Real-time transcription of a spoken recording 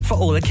for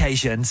all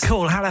occasions.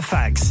 Call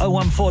Halifax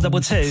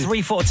 01422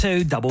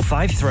 342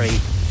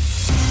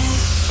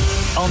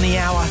 553. On the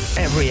hour,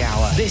 every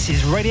hour. This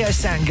is Radio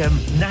Sangam,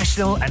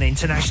 national and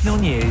international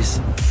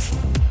news.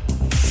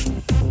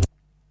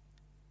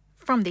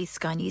 From the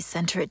Sky News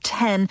Centre at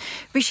 10,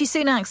 Rishi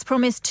Sunak's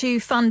promised to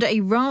fund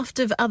a raft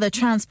of other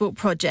transport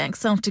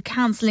projects after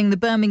cancelling the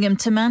Birmingham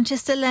to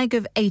Manchester leg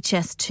of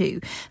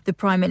HS2. The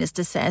Prime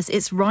Minister says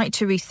it's right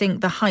to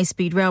rethink the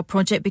high-speed rail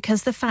project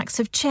because the facts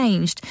have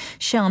changed.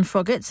 Sean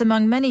Froggatt's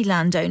among many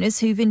landowners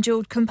who've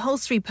endured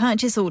compulsory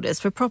purchase orders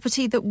for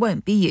property that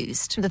won't be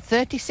used. The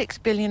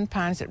 £36 billion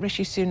that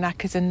Rishi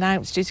Sunak has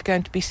announced is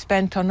going to be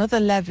spent on other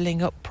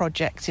levelling up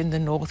projects in the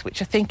north,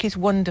 which I think is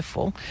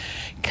wonderful.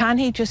 Can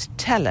he just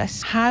tell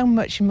us how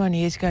much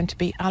money is going to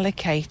be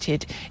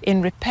allocated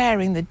in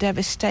repairing the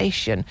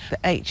devastation that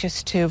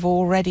HS2 have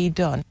already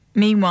done?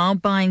 Meanwhile,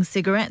 buying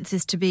cigarettes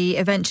is to be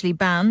eventually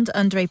banned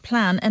under a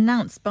plan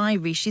announced by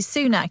Rishi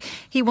Sunak.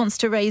 He wants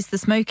to raise the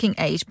smoking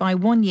age by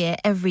 1 year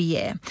every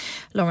year.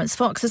 Lawrence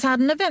Fox has had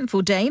an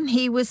eventful day.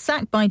 He was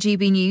sacked by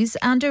GB News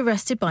and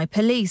arrested by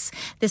police.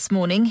 This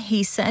morning,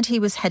 he said he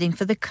was heading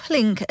for the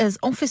clink as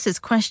officers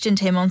questioned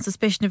him on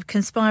suspicion of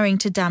conspiring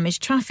to damage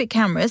traffic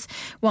cameras.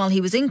 While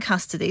he was in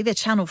custody, the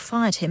channel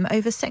fired him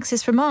over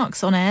sexist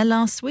remarks on air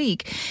last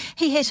week.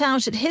 He hit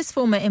out at his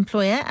former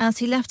employer as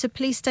he left a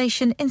police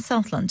station in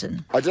South London.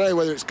 I don't know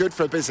whether it's good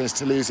for a business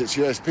to lose its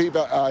USP,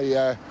 but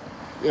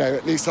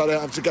at least I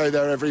don't have to go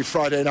there every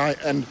Friday night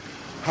and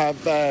have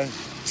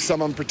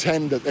someone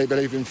pretend that they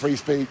believe in free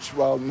speech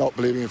while not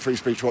believing in free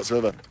speech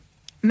whatsoever.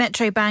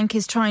 Metro Bank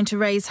is trying to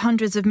raise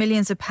hundreds of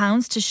millions of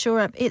pounds to shore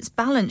up its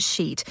balance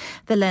sheet.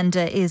 The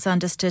lender is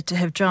understood to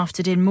have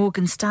drafted in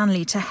Morgan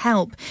Stanley to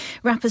help.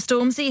 Rapper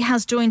Stormzy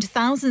has joined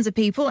thousands of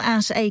people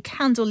at a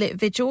candlelit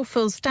vigil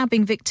for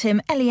stabbing victim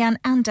Eliane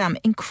Andam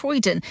in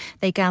Croydon.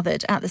 They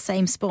gathered at the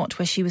same spot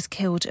where she was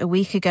killed a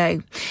week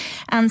ago.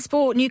 And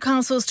sport,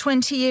 Newcastle's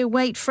 20-year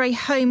wait for a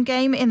home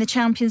game in the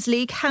Champions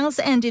League has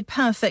ended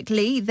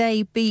perfectly.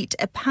 They beat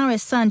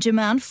Paris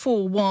Saint-Germain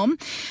 4-1.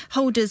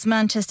 Holders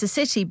Manchester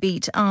City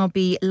beat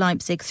RB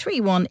Leipzig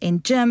 3-1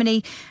 in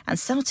Germany, and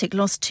Celtic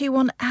lost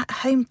 2-1 at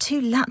home to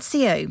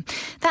Lazio.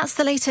 That's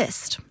the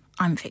latest.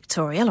 I'm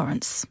Victoria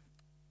Lawrence.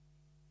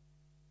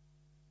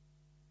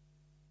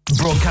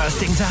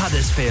 Broadcasting to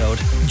Huddersfield,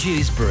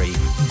 Dewsbury,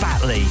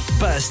 Batley,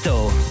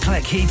 Birstall,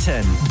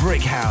 Cleckheaton,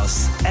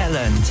 Brickhouse,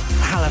 Elland,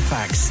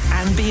 Halifax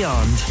and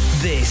beyond.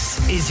 This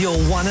is your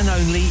one and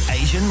only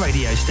Asian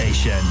radio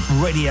station.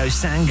 Radio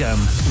Sangam,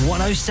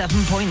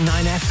 107.9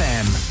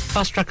 FM.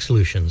 Fast Track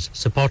Solutions,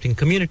 supporting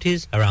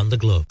communities around the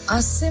globe.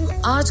 Asim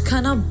आज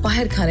खाना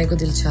बाहर खाने को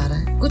दिल चाह रहा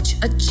है कुछ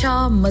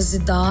अच्छा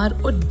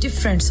मजेदार और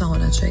डिफरेंट सा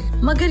होना चाहिए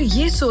मगर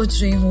ये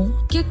सोच रही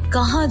हूँ कि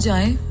कहाँ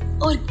जाएं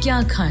और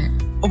क्या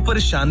खाएं ओ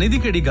परेशानी दी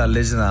केड़ी गल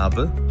है जनाब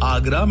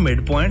आगरा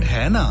मिड पॉइंट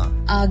है ना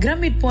आगरा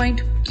मिड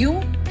पॉइंट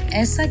क्यों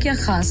ऐसा क्या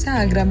खास है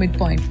आगरा मिड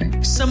पॉइंट में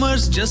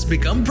Summers just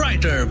become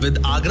brighter with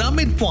Agra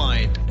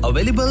Midpoint.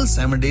 Available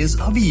 7 days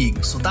a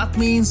week. So that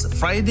means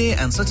Friday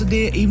and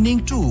Saturday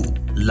evening too.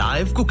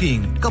 Live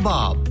cooking,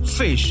 kebab,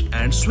 fish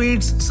and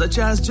sweets such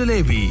as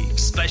jalebi.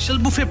 Special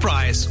buffet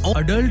price.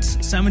 Adults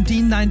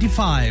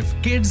 $17.95,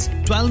 kids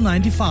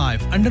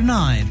 $12.95 under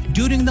 9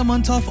 during the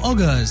month of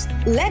August.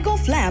 Leg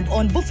of lamb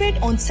on buffet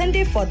on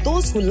Sunday for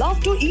those who love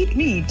to eat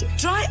meat.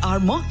 Try our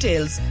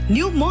mocktails.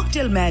 New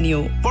mocktail menu.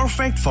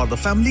 Perfect for the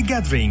family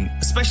gathering,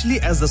 especially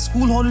as the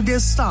school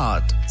holidays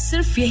start.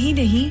 सिर्फ यही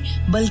नहीं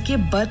बल्कि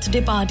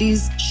birthday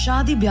parties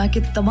शादी ब्याह के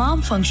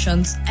तमाम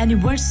functions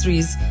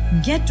anniversaries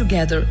get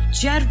together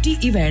charity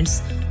events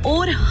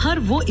और हर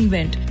वो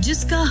इवेंट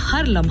जिसका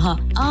हर लम्हा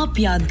आप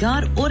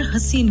यादगार और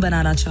हसीन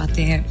बनाना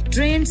चाहते हैं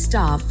ट्रेन्ड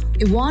स्टाफ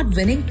अवार्ड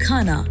विनिंग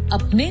खाना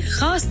अपने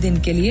खास दिन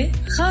के लिए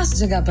खास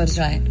जगह पर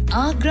जाएं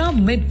Agra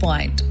mid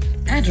point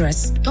Address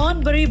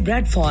Thornbury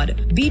Bradford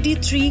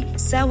BD3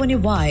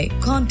 7Y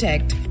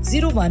Contact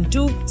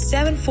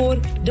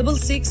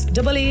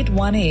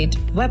 01274668818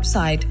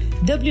 Website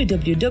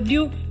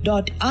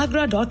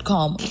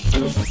www.agra.com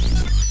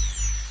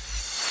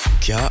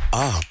क्या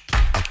आप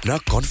अपना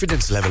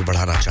कॉन्फिडेंस लेवल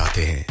बढ़ाना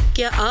चाहते हैं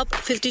क्या आप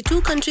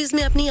 52 कंट्रीज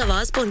में अपनी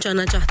आवाज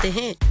पहुंचाना चाहते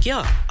हैं क्या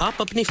आप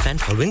अपनी फैन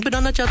फॉलोइंग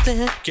बनाना चाहते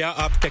हैं क्या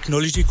आप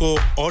टेक्नोलॉजी को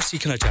और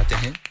सीखना चाहते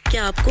हैं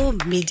क्या आपको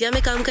मीडिया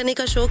में काम करने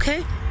का शौक है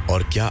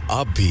और क्या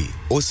आप भी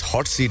उस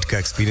हॉट सीट का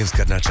एक्सपीरियंस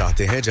करना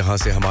चाहते हैं जहां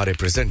से हमारे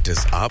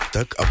प्रेजेंटर्स आप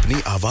तक अपनी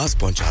आवाज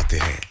पहुंचाते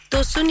हैं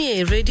तो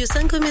सुनिए radio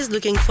Sangam is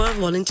looking for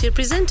volunteer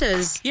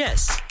presenters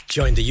yes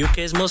join the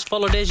UK's most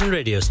followed Asian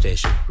radio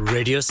station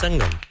Radio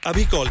Sangam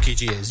abhi call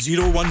kijiye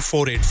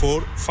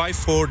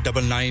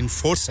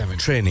 01484549947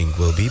 training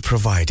will be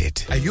provided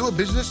Are you a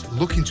business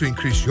looking to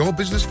increase your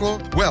business flow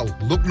well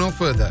look no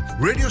further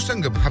Radio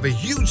Sangam have a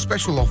huge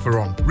special offer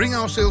on ring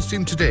our sales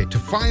team today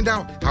to find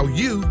out how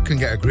you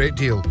can get a great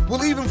deal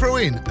we'll even throw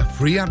in a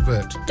free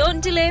advert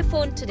don't delay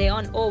phone today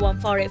on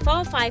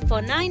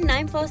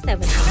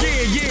 01484549947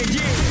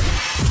 yeah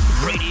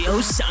Radio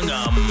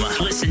Sangam.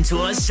 Listen to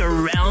us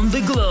around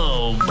the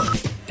globe.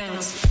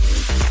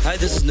 Hi,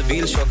 this is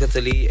Nabil Shaukat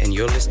Ali and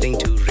you're listening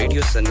to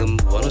Radio Sangam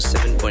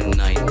 107.9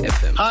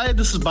 FM. Hi,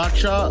 this is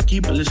Baksha.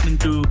 Keep listening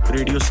to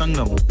Radio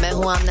Sangam. मैं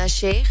हूँ आमना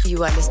Sheikh.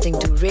 You are listening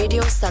to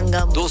Radio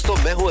Sangam. दोस्तों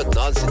मैं हूँ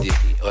अदनान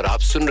सिद्दीकी और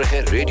आप सुन रहे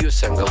हैं radio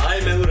संगम.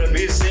 Hi, मैं हूँ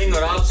रणवीर सिंह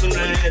और आप सुन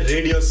रहे हैं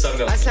रेडियो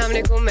संगम. अस्सलाम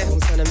वालेकुम, मैं हूँ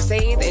सनम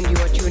Saeed and you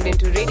are tuned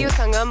into Radio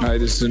Sangam. Hi,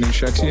 this is Zunin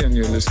Shakti and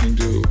you're listening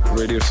to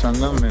Radio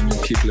Sangam and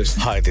keep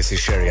listening. Hi, this is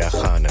Sharia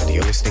Khan and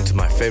you're listening to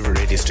my favorite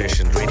radio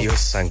station Radio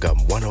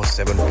Sangam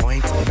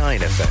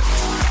 107.9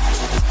 FM.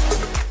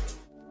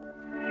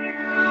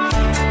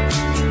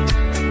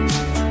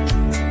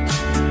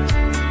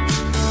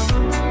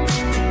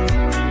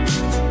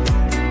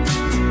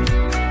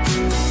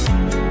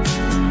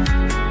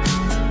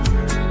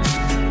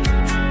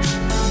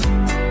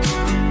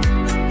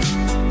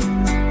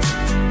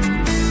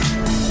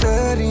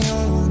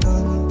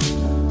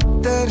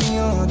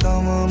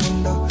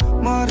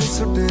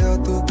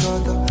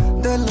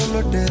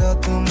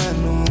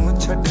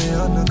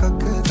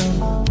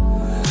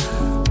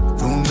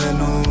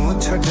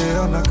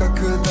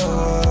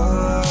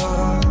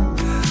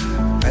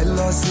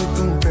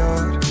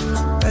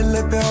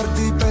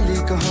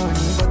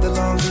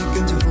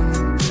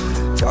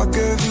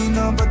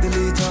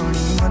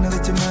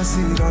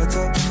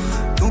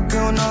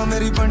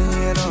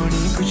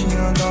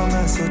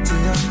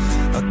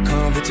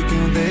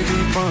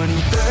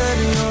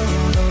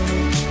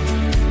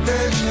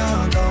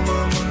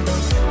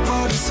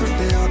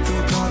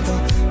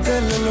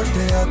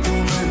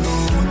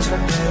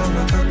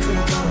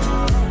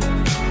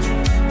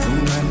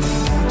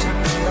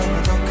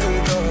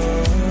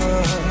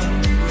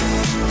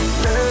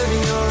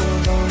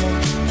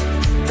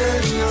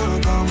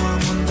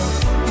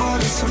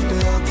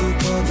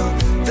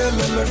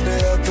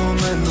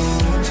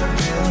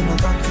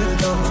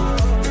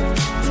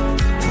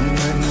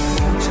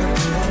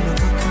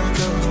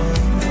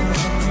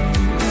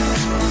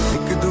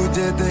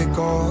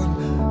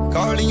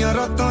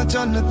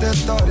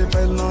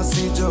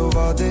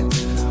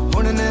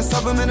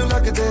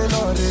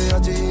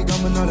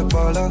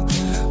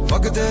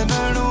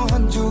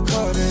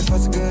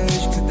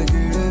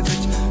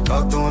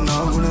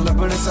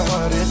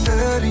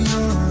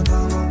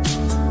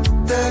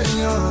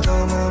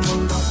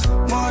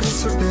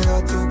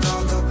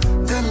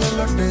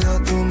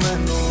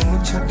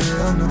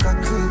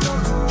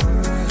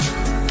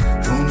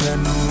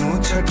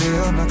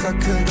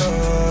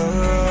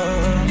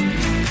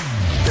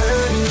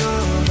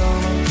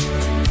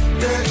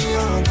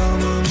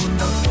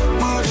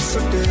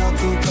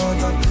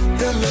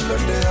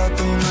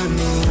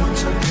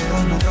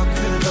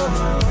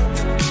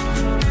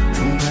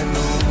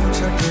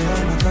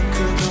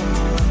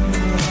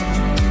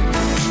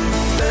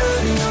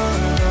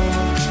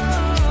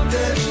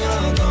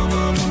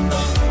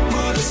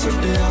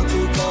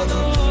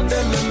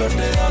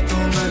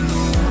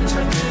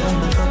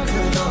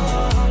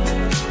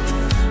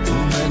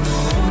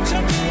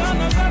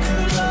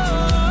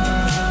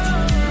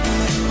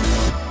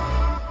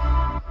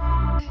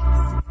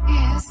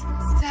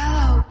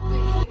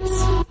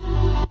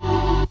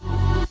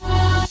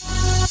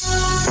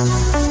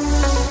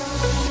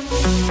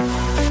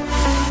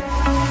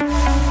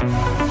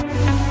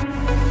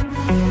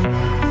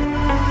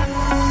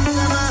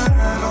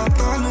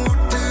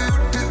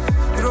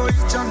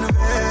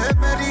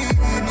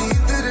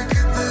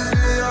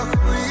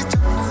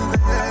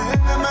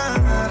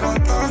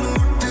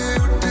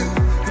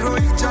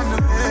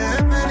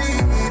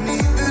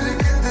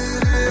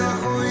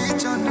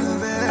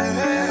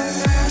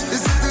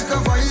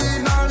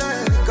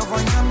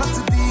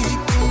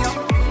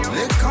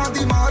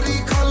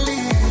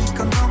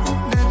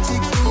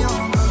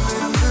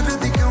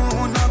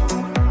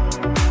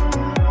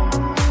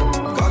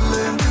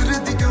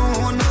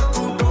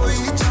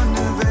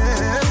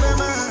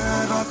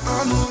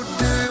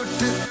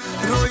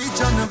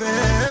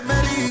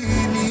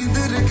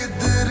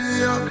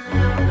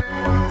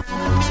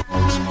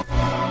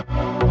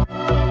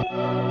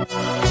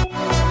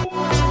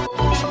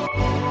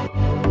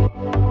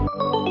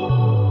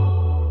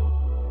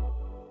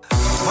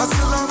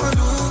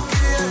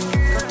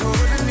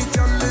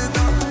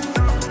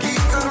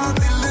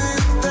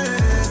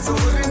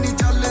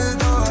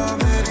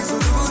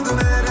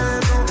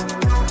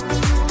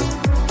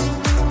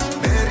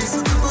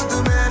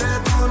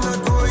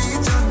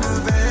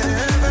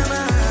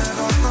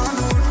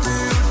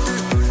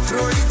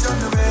 Roy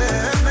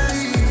Chanwe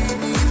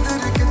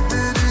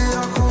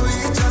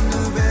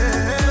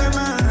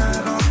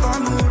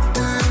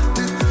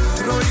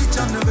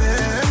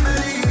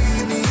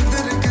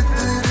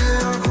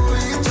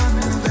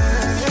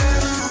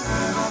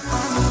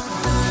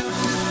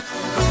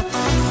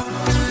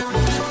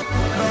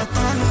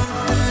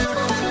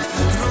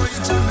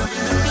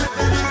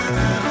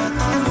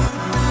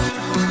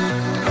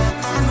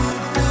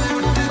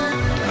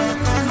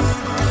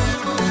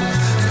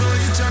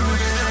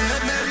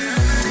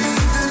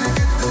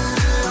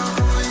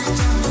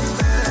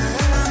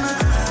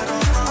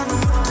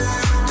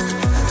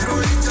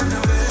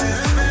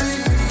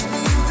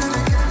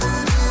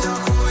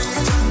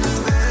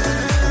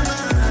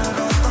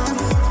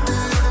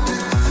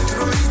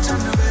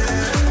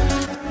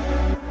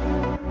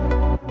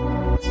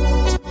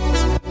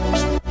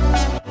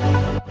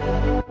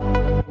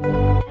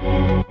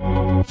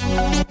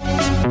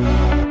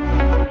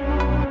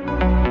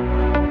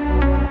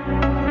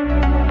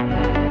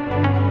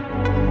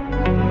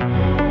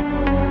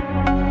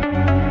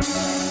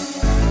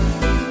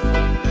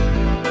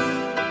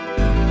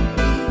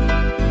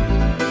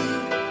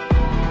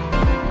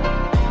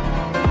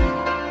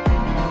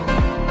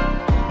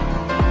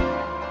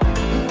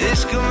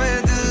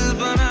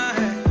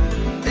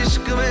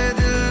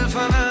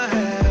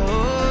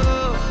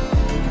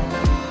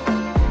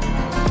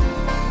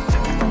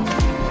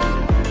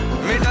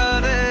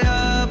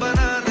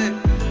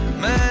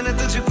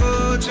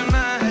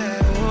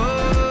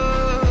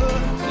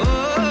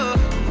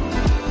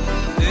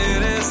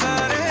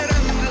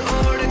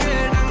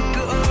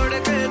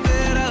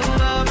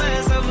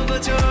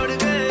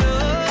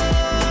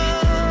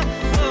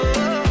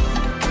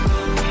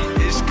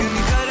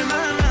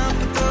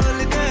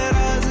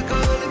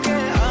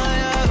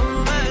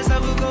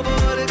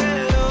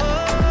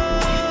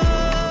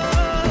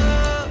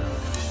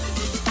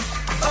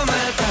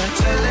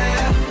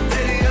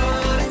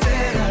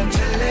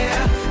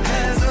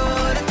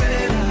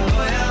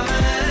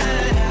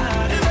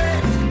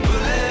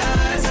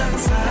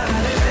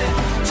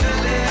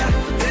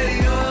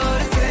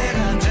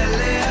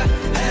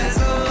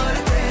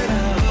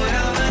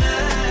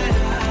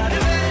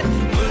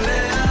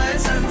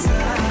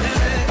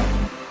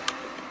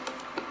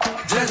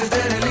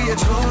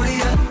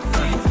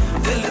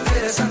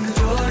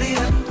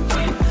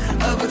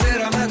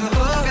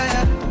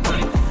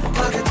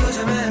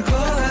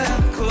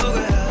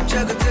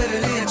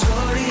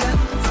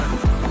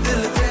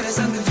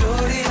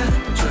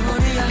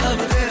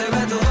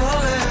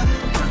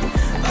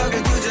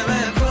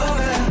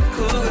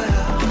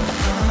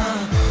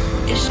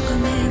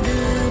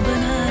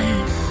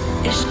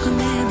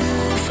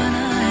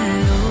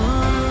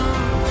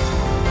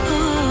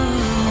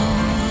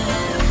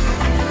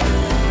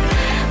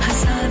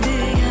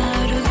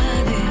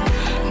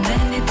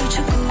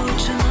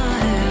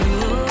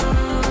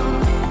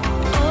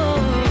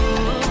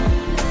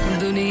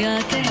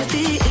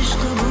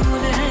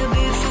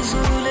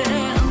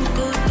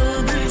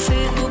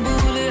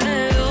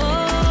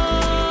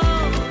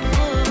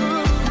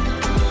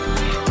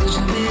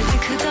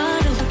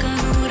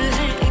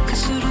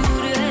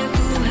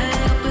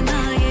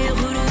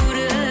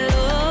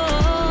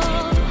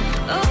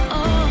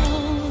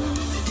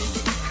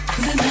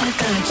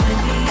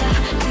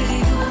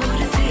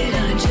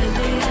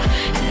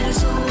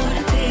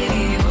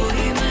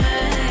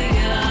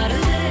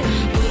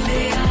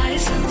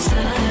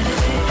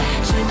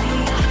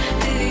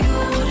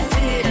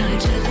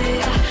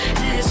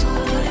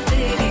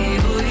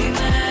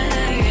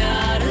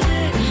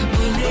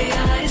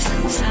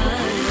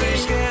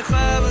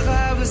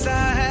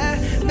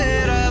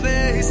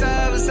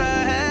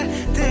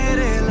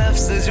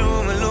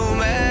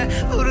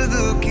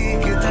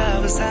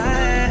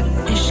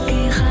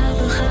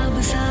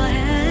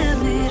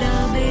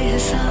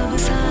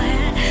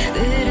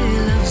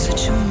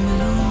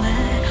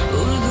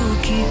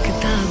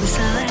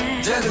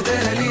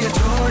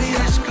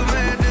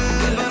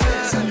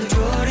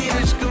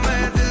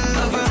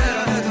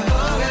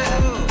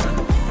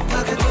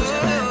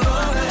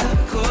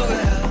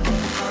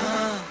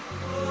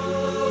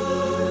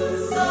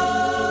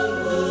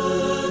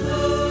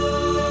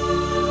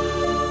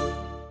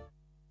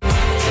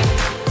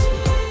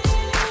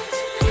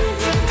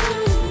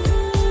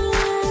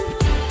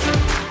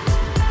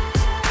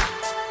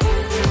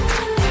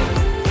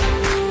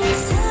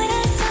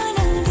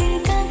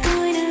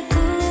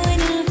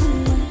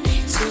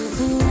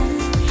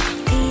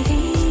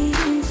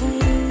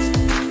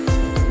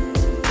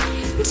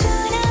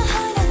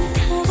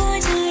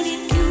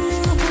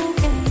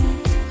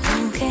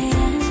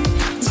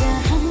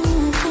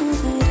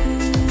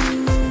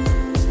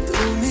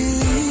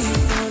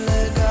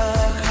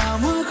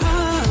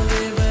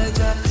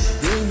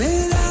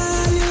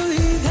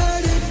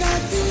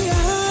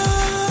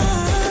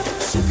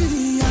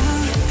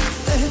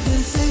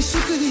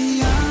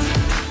शुक्रिया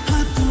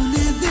हाँ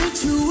तूने दिल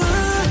छुआ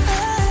है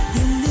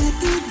दिल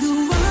की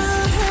दुआ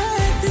है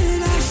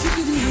तेरा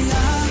शुक्रिया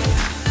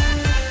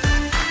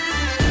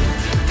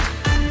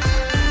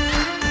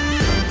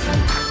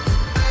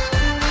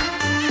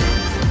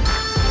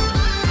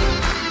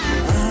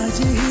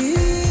आज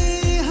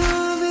ही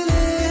हाँ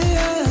मिले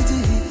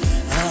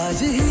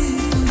आज ही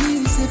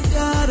तुम्हीं से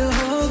प्यार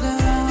होगा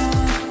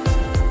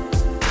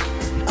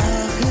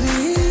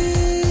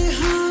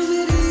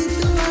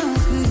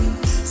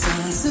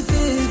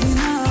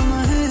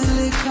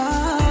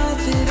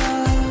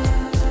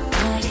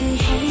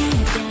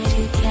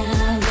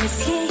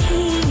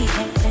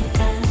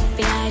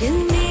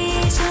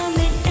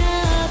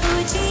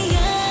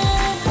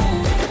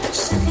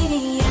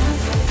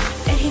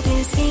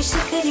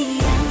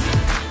शुक्रिया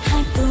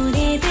हाँ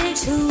तूने दिल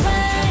छुआ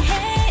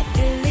है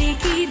दिल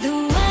की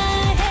दुआ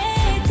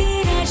है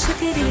तेरा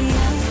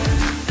शुक्रिया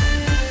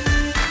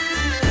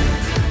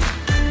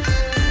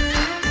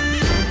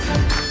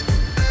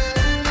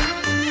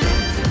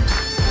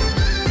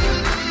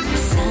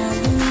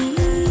सामने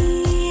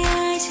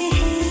आज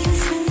है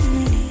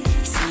सामने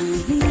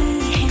सामने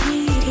है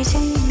मेरी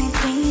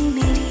जन्नतें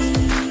मेरी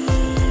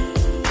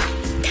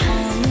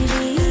थाम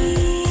ले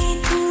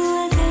तू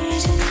अगर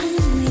जो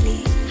थाम ले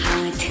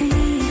हाथ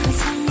में हो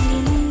सारी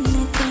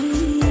मन्नतें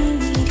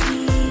मेरी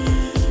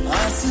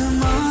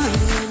आसमान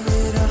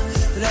मेरा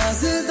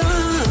राज़दां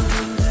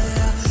बन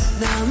गया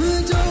नाम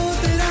जो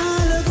तेरा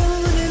लोगों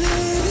ने ले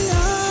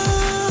लिया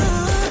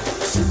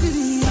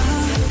शुक्रिया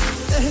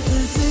तहे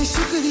दिल से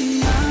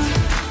शुक्रिया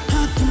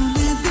हाँ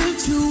तूने दिल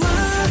छुआ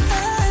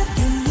है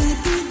दिल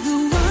की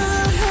दुआ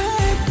है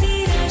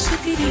तेरा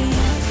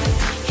शुक्रिया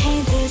है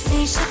दिल से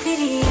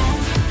शुक्रिया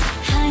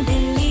हाँ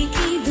दिल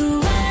की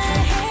दुआ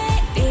है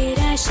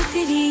तेरा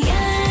शुक्रिया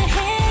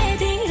है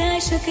तेरा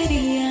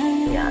शुक्रिया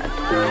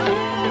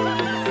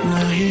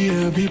नहीं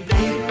अभी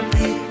पी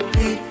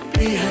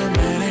है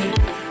मैंने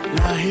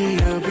नहीं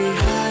अभी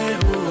हाय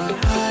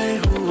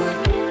हुआ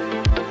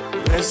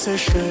वैसे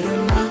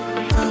शर्मा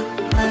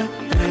मैं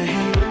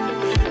नहीं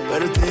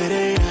पर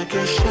तेरे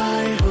आगे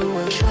शाय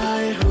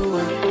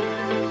हुआ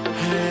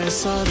है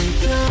सारी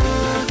क्या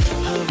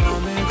हवा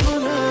में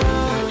घुला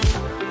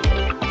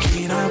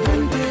जीना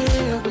बनते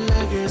अब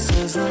लगे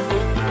सजा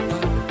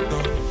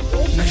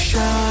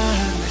नशा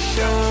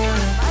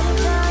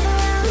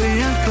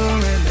तेरी आंखों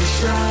में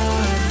नशा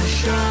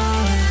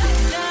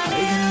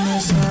ये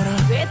नजारा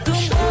वे तुम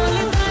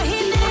बोलता ही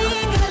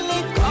नहीं गले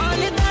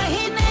खोलता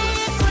ही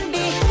नहीं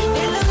कुंडी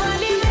दिल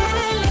वाली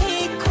मेरे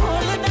लिए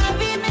खोलता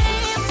भी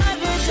नहीं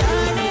पर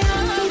जाने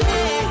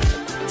आवे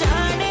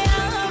जाने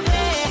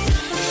आवे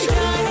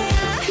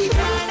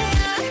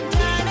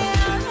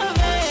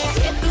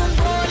ये तुम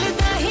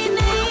बोलता ही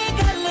नहीं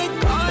गले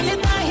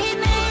खोलता ही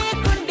नहीं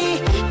कुंडी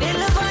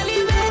दिल वाली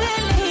मेरे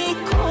लिए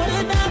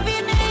खोलता भी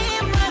नहीं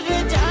पर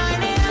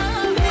जाने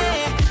आवे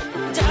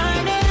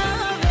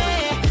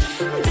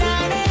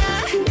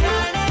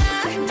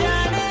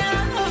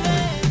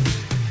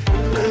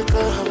कल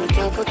का हमें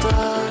क्या पता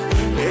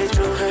ये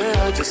जो है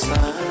आज सा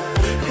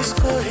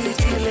इसको ही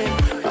जी ले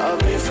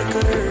अभी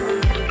फिक्र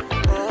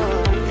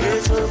ये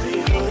जो भी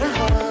हो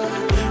रहा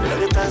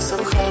लगता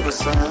सब ख्वाब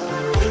सा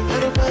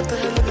हर बात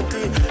है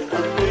लगती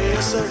अब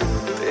बेअसर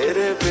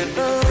तेरे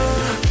बिना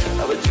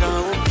अब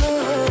जाऊं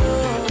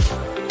कहाँ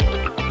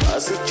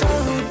बस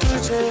चाहूं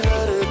तुझे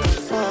हर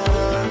दफा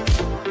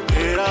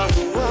तेरा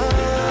हुआ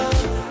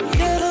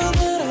ये रो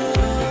मेरा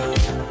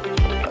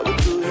अब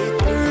तू ही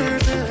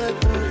दर्द है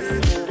तू ही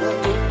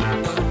दवा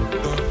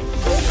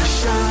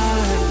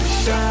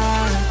नशा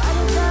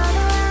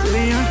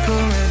तेरी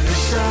आंखों में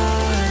नशा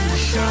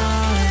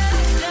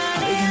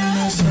ये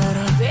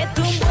नजारा वे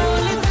तुम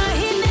बोलता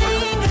ही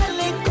नहीं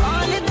गले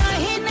खोलता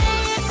ही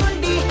नहीं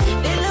कुंडी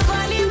दिल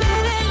वाली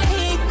मेरे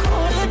लिए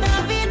खोलता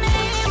भी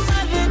नहीं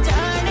पर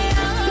जाने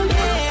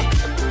आवे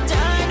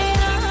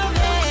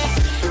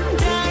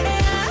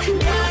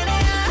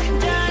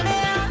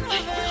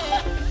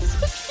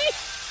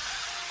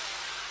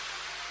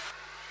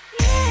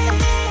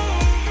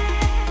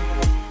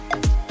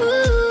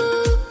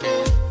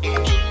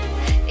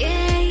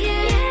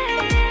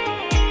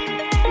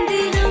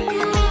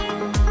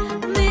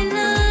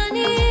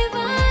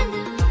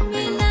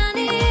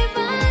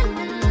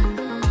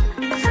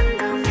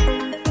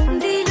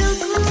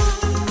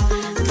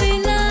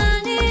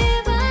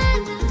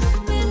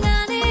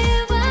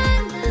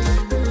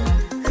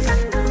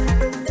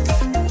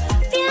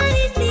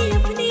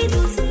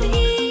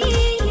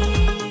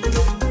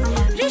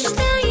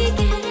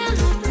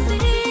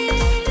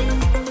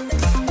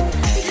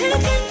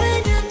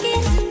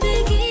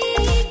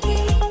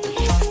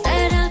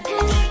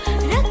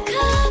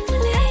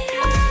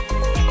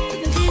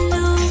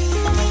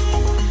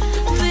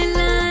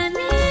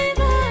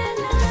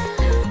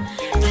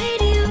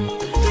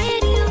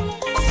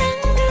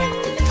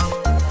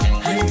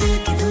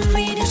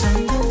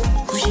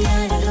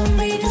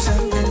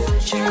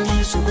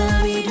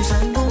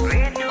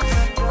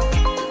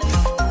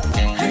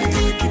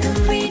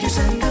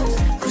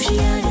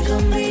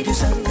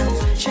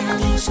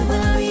चालू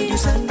सुबह रेडियो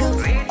संगम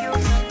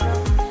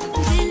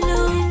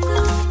दिलों को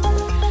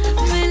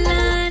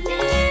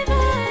मिलाने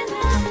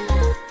वाला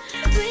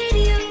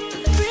रेडियो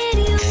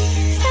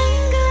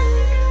संगम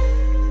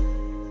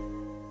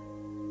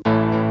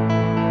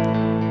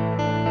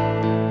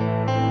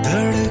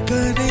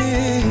धड़कने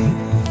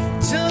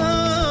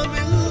जहाँ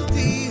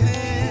मिलती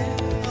है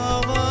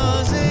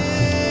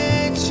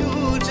आवाजें छू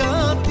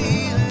जाती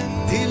है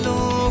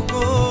दिलों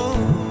को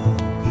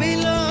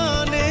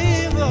मिलाने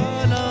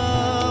वाला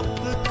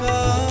आपका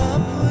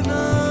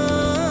अपना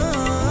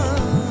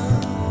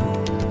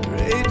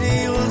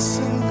रेडियो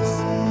संगम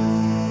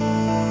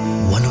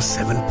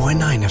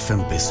 107.9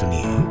 FM पे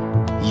सुनिए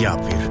या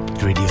फिर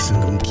रेडियो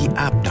संगम की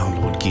ऐप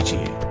डाउनलोड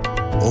कीजिए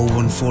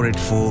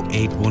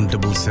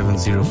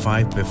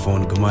 01484817705 पे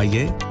फोन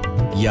घुमाइए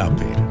या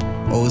फिर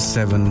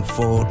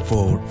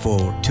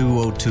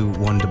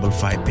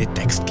 07444202155 पे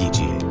टेक्स्ट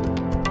कीजिए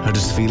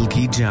हडर्सफील्ड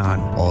की जान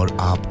और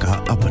आपका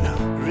अपना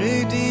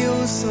रेडियो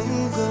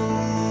संगम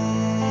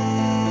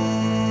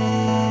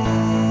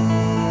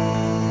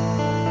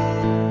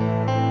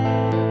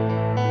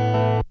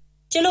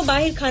चलो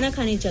बाहर खाना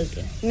खाने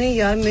चलते हैं नहीं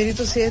यार मेरी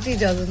तो सेहत ही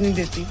इजाजत नहीं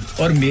देती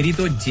और मेरी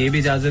तो जेब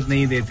इजाजत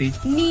नहीं देती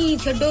नी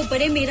छोड़ो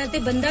परे मेरा ते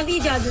बंदा भी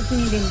इजाजत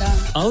नहीं देता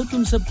आओ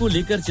तुम सबको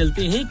लेकर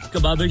चलते हैं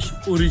कबाबिश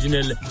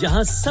ओरिजिनल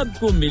जहां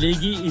सबको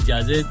मिलेगी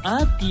इजाजत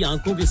आपकी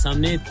आंखों के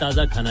सामने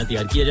ताजा खाना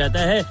तैयार किया जाता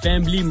है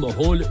फैमिली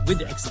माहौल with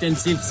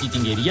extensive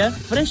seating area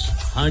fresh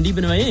हांडी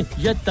बनवाएं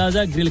या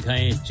ताजा ग्रिल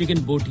खाएं चिकन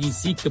बोटी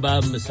सीख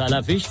कबाब मसाला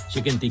fish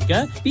chicken tikka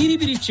Piri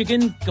Piri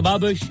chicken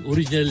Kababish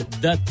original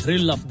the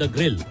thrill of the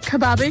grill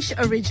Kababish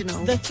Original.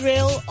 The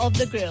Thrill of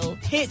the Grill.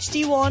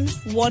 HD1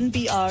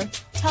 1BR.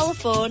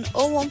 Telephone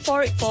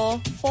 01484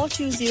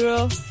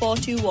 420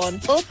 421.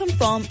 Open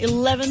from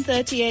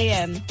 11:30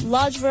 a.m.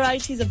 Large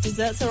varieties of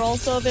desserts are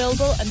also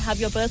available and have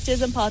your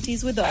birthdays and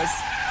parties with us.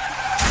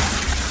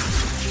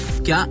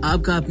 क्या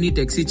आपका अपनी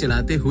taxi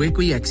चलाते हुए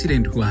कोई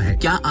accident हुआ है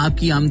क्या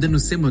आपकी आमदन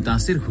उससे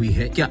मुतासिर हुई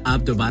है क्या आप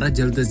दोबारा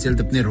जल्द से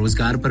जल्द अपने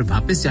रोजगार पर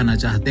वापस जाना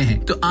चाहते हैं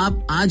तो आप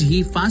आज ही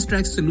फास्ट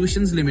ट्रैक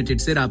सॉल्यूशंस लिमिटेड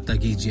से राब्ता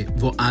कीजिए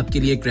वो आपके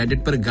लिए क्रेडिट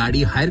पर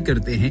गाड़ी हायर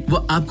करते हैं वो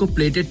आपको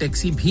प्लेटेड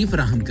टैक्सी भी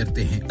फराहम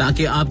करते हैं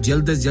ताकि आप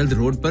जल्द से जल्द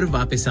रोड पर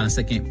वापस आ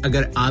सकें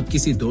अगर आप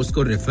किसी दोस्त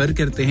को रेफर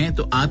करते हैं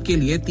तो आपके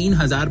लिए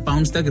 3000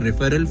 पाउंड तक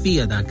रेफरल फी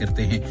अदा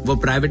करते हैं वो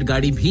प्राइवेट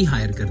गाड़ी भी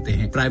हायर करते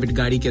हैं प्राइवेट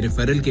गाड़ी के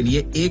रेफरल के लिए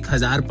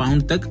 1000 पाउंड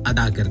तक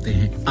अदा करते हैं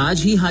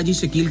आज ही हाजी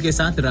शकील के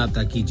साथ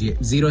राब्ता कीजिए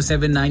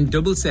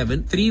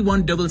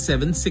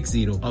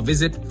 07977317760 और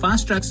visit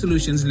fast track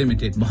solutions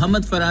limited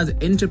Mohammad Faraz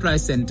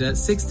enterprise centre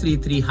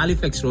 633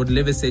 Halifax road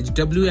Liversedge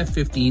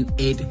WF15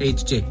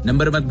 8HJ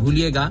number मत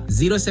भूलिएगा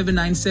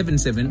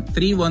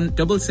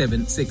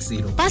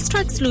 07977317760 Fast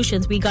Track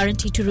Solutions we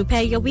guarantee to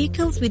repair your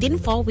vehicles within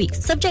 4 weeks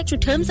subject to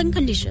terms and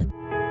conditions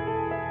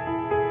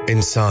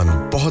इंसान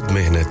बहुत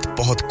मेहनत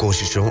बहुत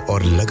कोशिशों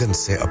और लगन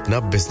से अपना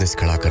बिजनेस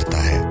खड़ा करता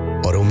है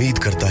और उम्मीद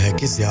करता है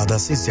कि ज्यादा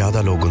से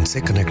ज्यादा लोग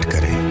उनसे कनेक्ट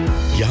करें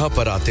यहाँ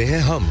पर आते हैं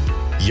हम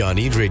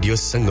यानी रेडियो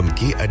संगम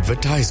की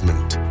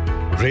एडवर्टाइजमेंट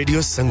रेडियो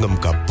संगम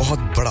का बहुत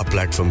बड़ा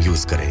प्लेटफॉर्म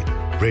यूज करें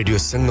रेडियो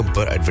संगम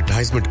पर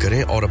एडवर्टाइजमेंट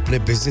करें और अपने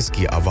बिजनेस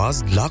की आवाज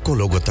लाखों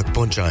लोगों तक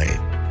पहुंचाएं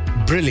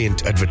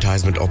Brilliant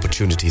advertisement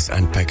opportunities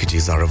and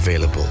packages are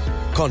available.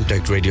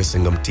 Contact Radio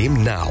Sangam team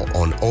now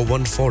on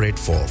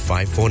 01484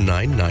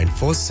 549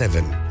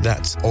 947.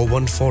 That's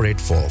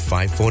 01484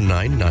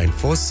 549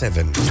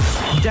 947.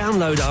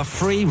 Download our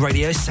free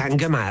Radio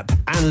Sangam app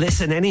and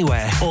listen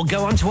anywhere or go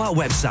onto our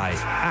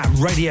website at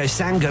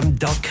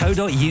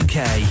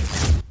radiosangam.co.uk.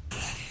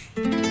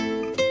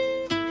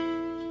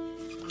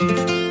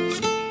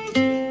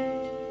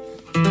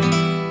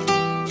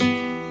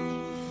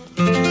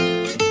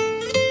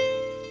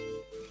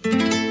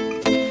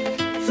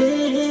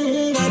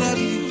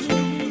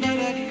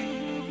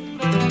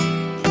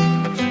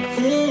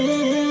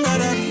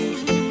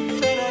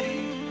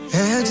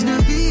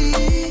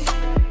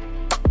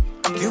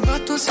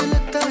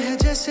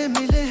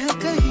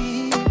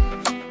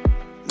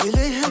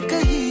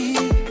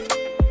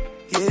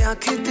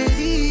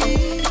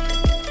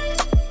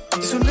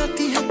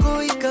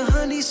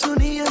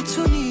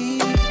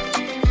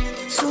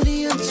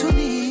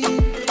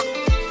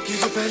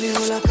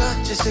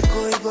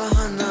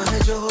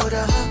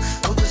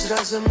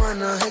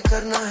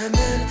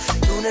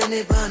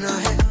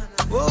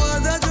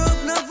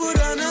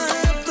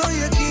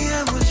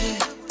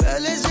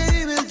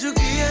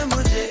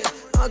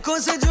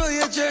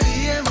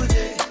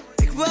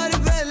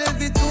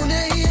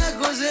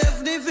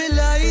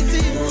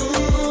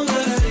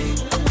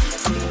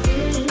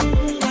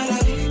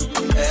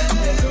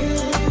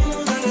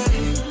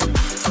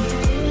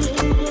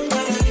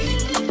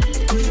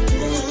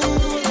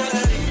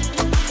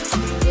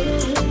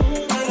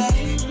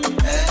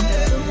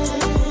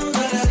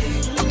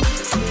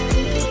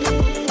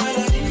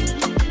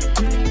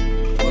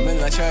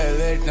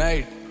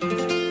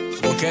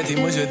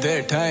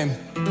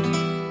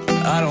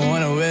 I don't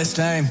wanna waste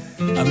time.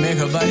 I make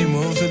her body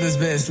move to this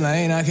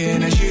baseline. I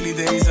can't actually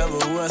tell you सब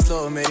हुआ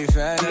slow. मेरी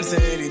fan हर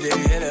सहेली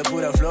तेरी है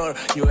पूरा floor.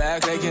 You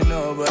act like you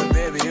know, but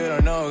baby you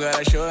don't know.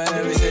 Got a show in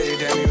every city.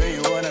 Tell me where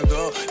you wanna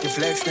go. You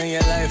flex in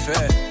your life,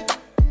 eh?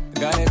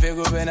 गाने पे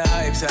को बिना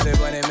hype सारे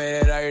बने मेरे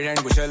right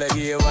hand कुछ अलग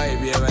ही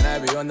vibe. Yeah, when I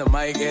be on the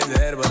mic, it's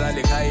there. बता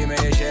लिखाई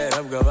मेरे शहर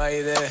अब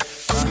गवाही दे.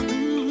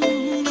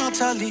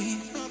 Natalie,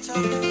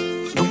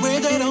 the way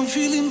that I'm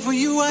feeling for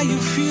you, are you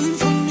feeling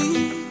for me?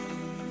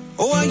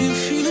 Oh, are you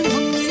feeling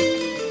for me?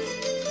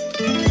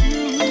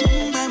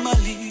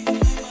 Emily,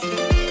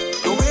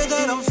 the way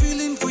that I'm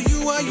feeling for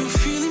you, are you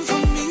feeling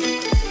for me?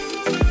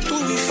 Do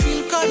we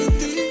feel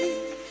kardi?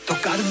 To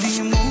kardi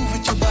move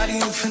with your body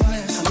and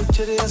finesse. I'm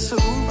curious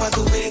by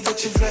the way that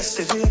you dress.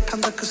 Tere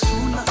akhan da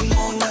kasoor nothing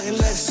more, nothing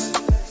less.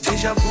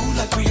 Deja vu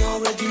like we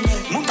already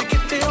met. Munde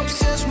kitte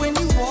obsessed when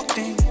you walked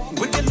in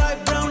with your light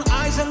brown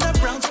eyes and that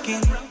brown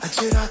skin.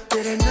 Achira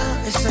tere na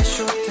it's a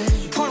short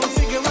thing. Trying to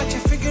figure out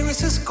your figure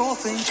is a score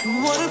thing.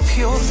 What a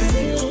pure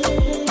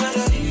thing.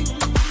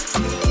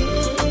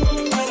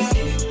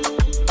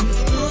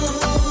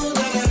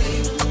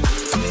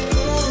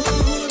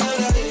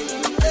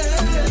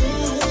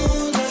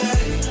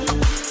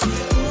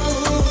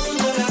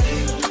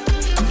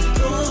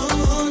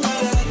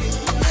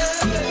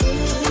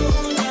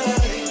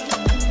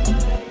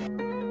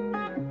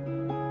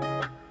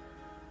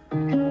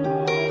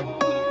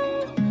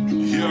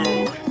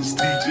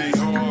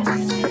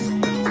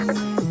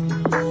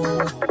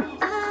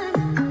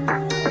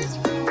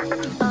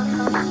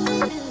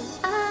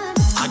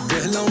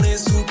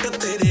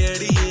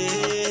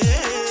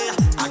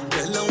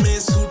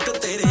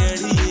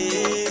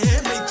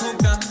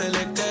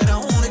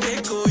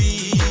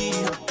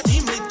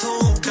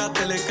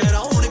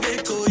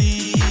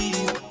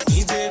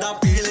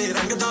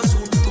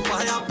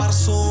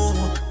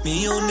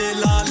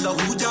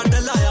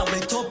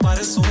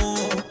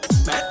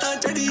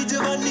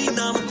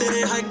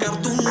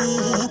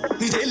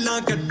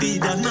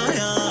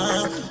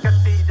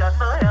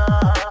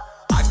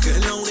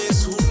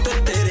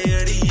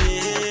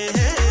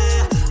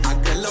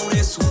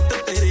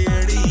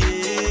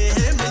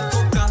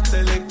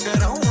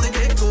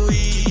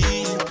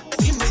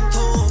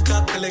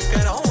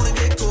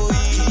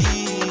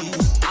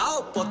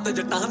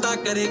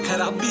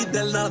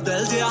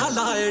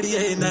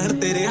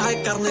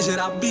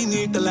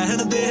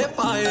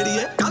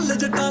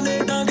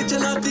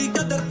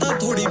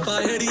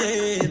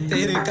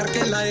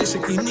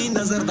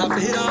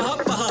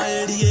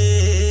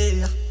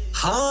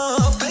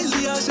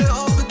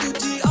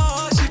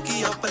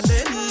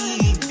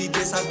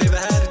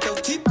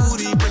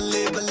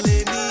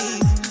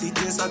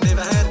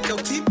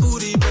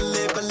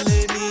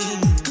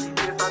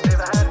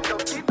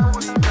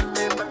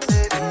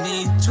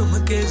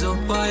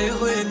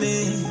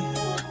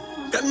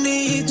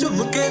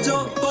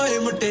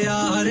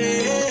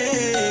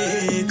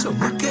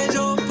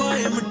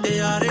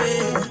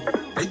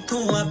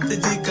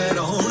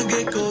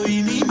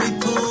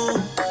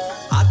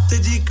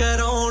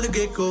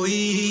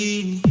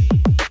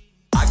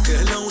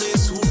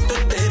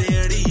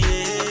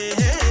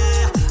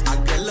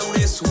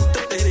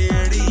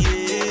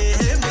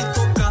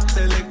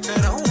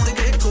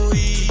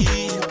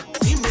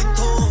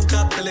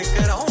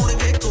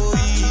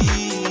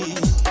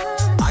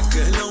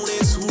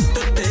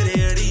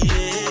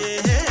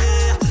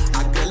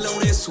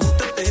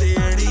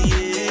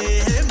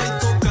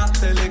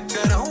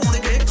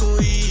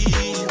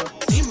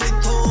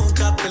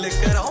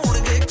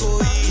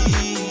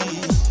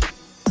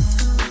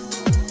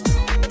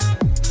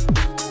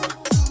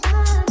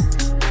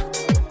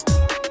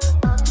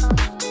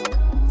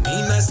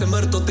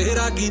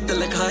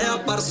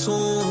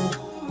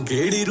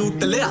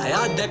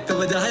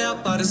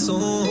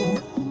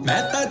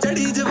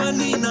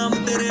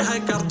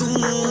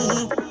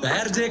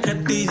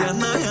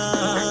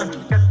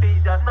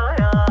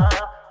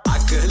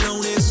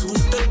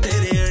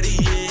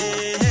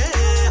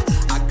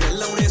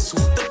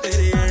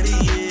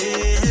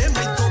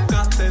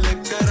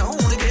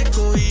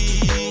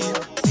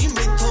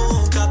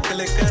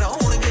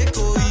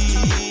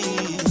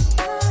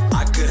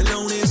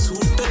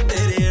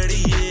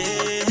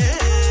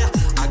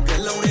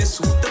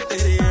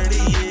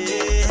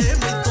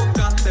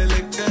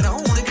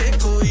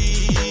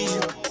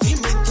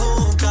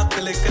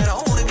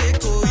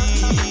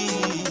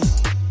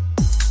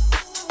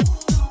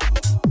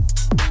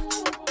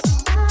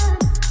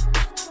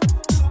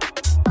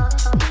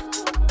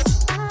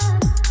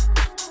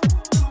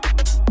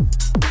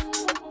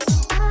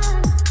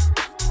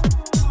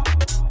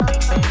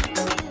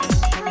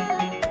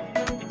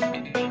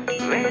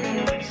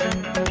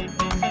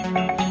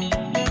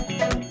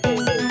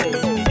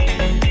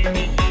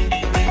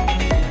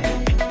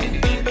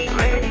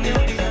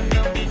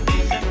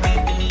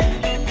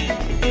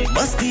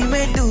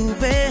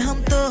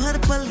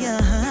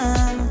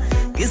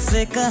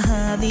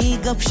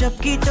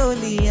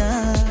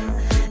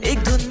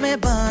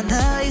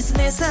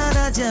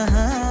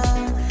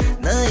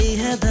 नई नई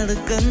है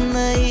धड़कन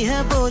नई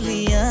है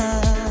बोलियां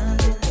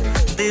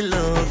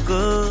दिलों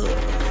को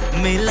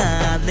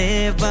मिलाने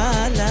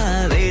वाला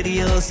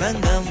रेडियो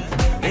संगम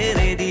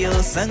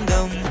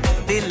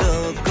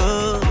दिलों को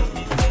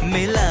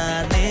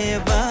मिलाने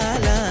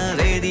वाला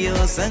रेडियो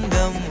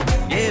संगम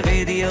ये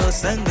रेडियो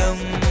संगम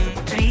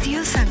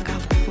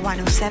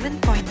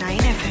 107.9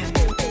 FM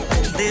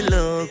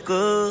दिलों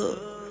को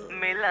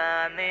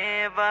मिलाने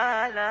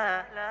वाला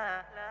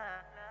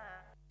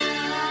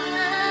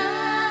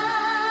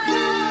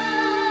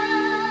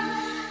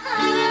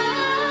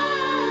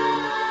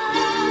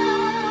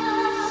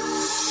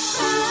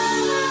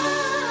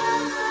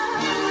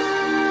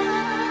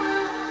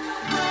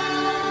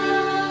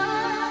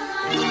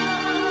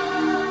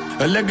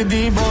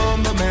लगदी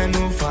bomb मैनू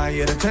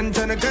fire छन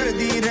छन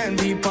करदी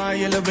रहंदी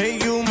पायल वे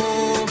you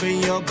move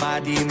your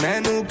body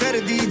मैनू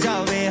करदी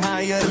जावे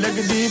higher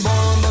लगदी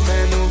bomb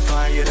मैनू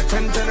fire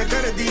छन छन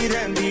करदी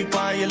रहंदी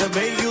पायल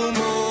वे you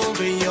move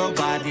your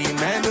body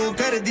मैनू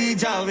करदी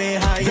जावे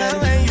higher the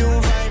way you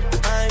vibe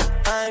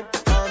I'm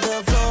on the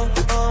floor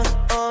on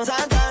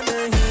ज़्यादा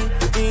नहीं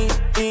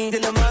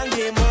दिल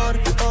मांगे more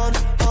on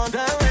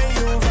the way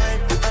you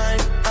vibe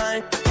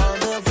I'm on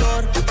the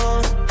floor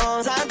on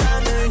ज़्यादा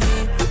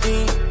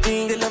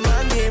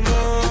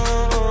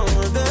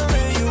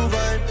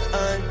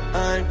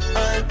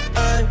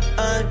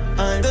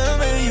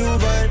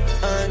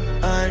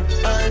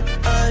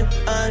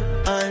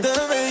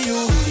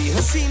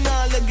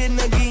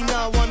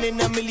in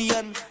a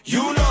million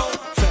you know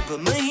fab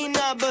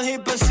mahina bahe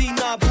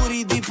pasina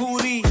puri di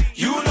puri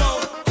you know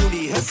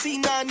kudi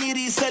hasina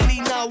niri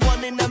salina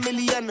one in a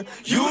million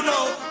you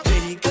know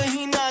jehi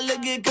kahin na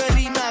lage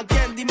karina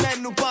kendi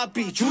mainu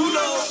papi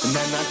chulo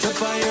maina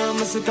chapaya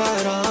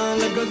mascara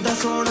lagda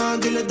sona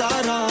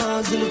dildara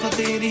zulfa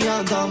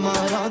teriyan da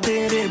mara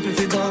tere pe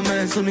fida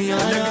main suniya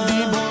lagdi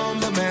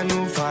bomb mainu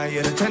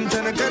fire chan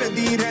chan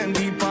kardi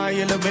rendi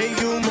payal way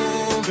you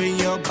move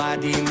your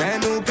body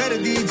mainu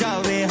kardi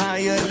jaave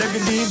higher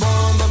lagdi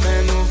bomb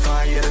mainu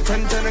fire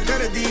chan chan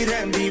kardi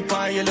rendi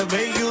payal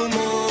way you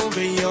move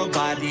your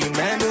body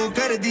mainu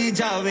kardi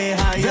jaave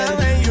higher the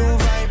way you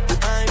vibe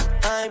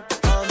I'm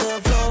on the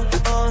floor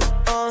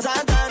on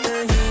zyada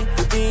nahi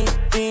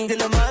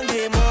dil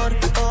mange more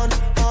on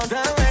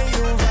the way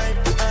you vibe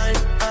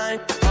I'm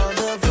on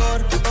the floor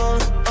on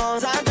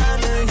zyada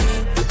nahi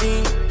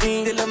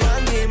dil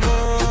mange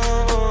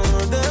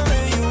more the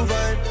way you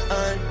vibe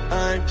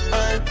I'm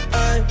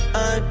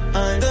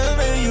the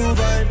way you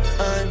vibe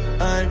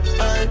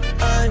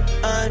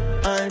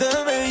I'm the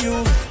way you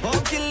oh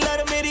killer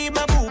meri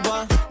mahbooba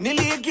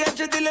nili kya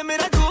dil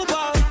mera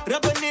डूबा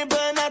रब ने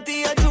बना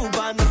दिया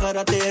डूबा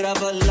नखरा तेरा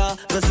बल्ला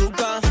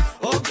बसूका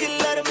ओ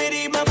killer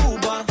मेरी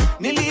महबूबा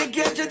नीली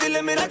क्या दिल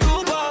मेरा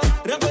डूबा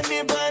रब ने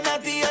बना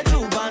दिया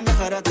डूबा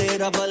नखरा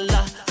तेरा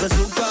बल्ला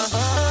बसूका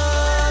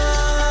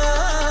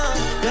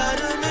यार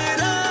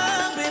मेरा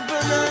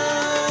बेपना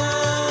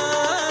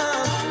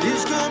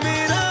इश्क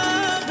मेरा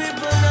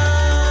बेपना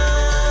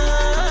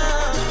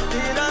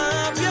तेरा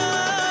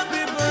प्यार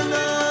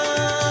बेपना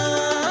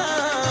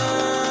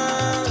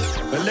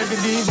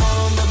लगदी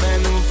बॉम्ब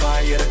मैनू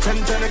फायर छन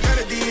छन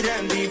करदी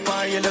रहंदी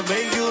पायल वे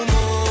you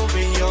move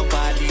your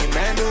body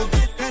मैनू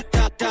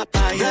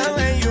the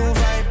way you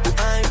vibe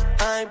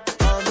I'm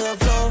on the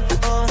floor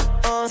on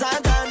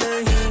ज़्यादा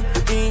नहीं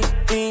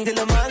दिल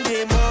मांगे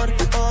more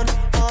on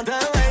the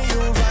way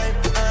you vibe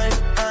I'm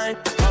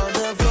on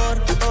the floor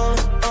on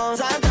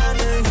ज़्यादा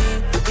नहीं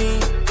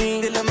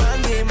दिल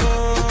मांगे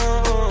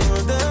more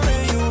the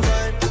way you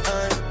vibe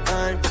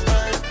I'm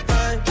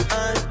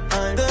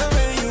the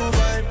way you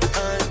vibe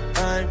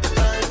I'm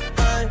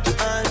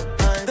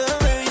the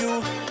way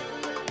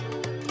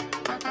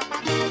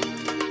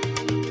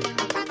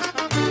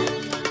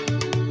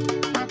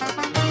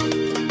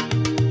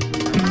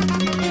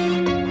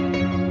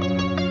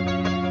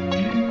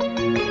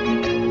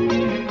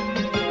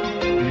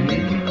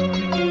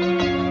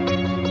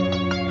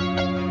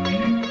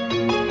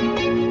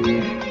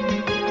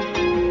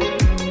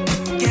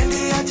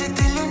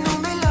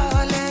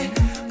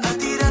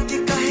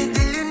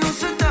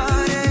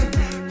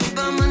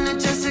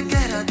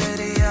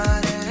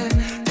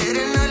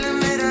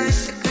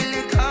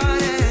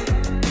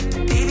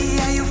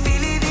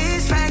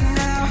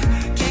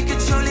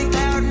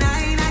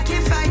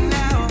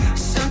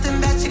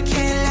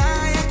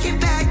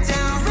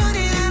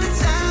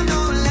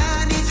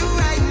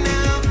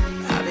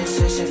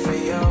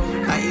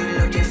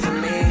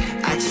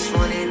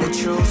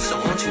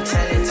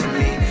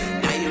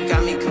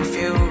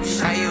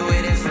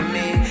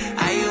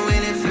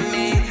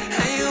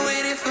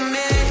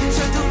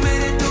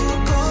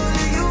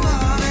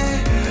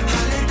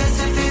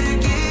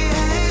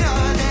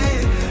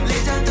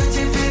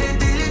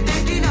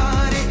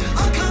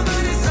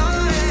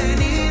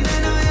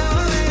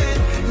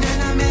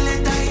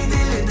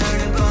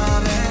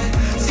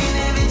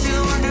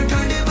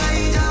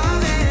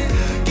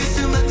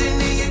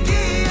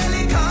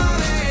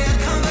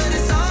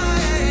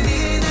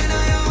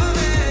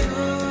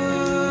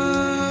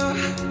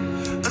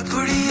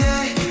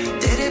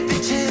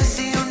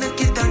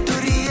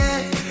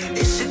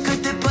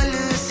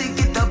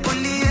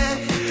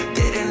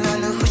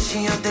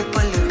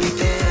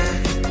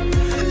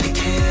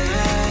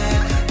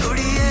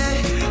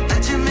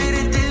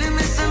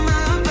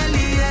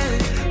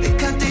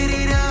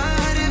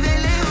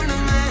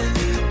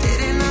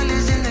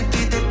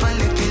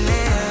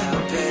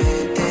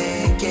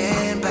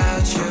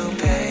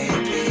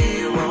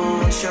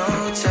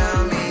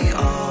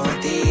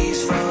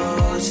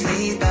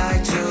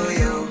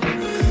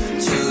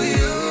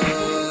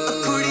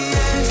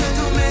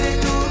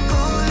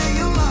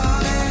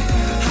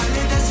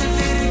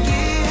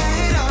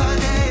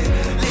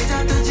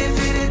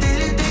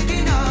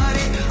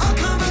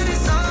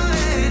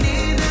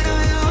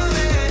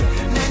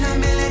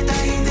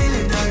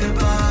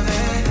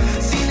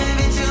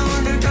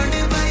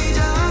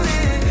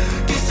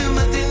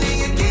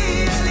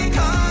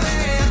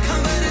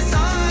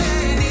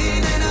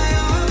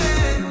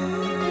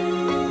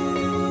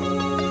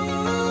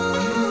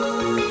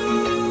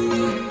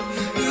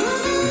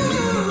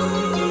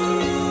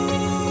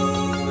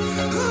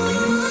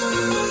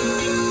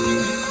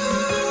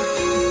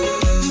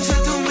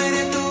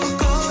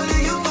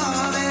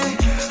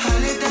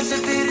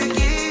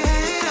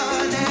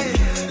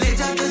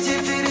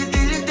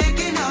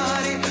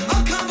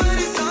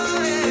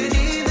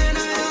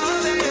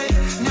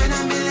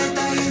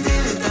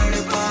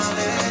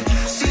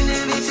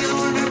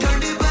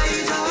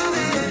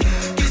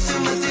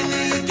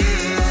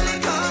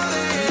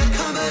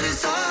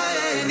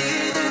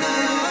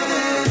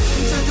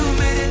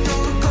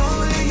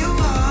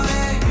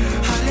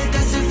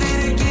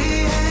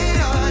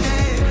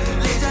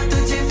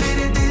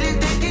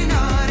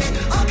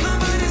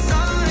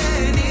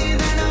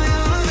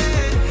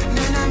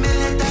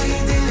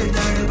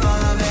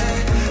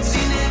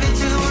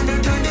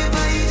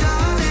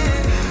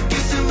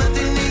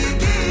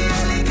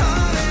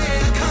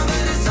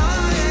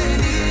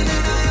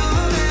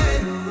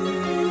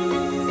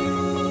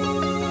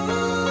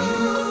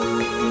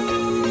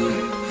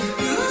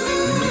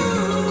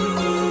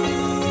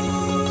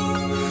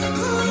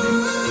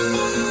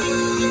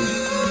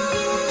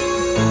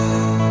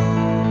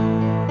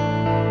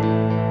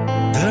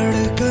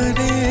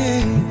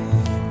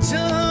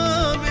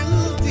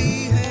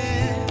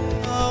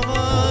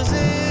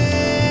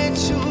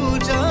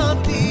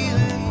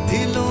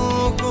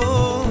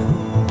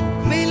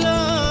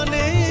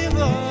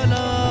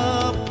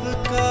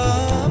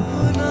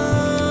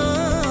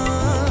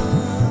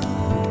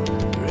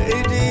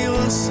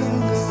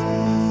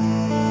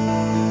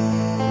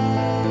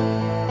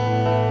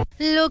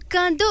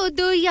लोकां दो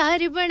दो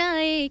यार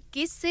बनाए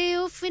किसे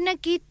उफ न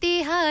कीते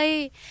हाय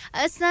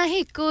असां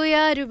ही को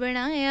यार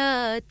बनाया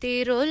ते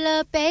रोला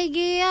पै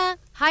गया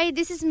Hi,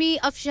 this is me,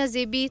 Afsha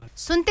Zebi.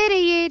 सुनते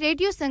रहिए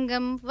radio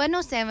Sangam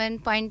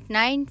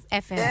 107.9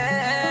 FM.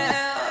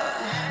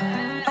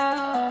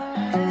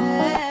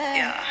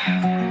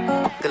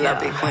 The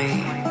lovely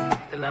queen.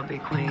 The lovely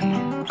queen.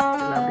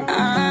 The lovely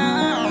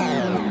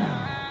queen.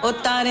 O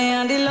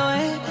ਤਾਰਿਆਂ ਦੀ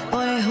ਲੋਏ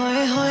ਹੋਏ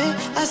ਹੋਏ ਹੋਏ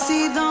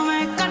ਅਸੀਂ ਦੋਵੇਂ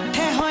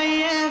ਇਕੱਠੇ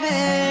ਹੋਈਏ ਵੇ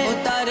O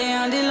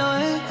ਤਾਰਿਆਂ ਦੀ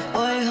ਲੋਏ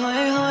ਹੋਏ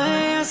ਹੋਏ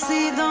ਹੋਏ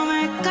ਅਸੀਂ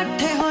ਦੋਵੇਂ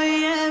ਇਕੱਠੇ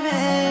ਹੋਈਏ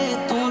ਵੇ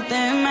ਤੂੰ ਤੇ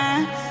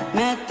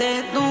ਮੈਂ ਤੇ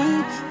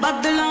ਤੂੰ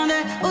ਬੱਦਲਾਂ ਦੇ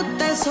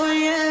ਉੱਤੇ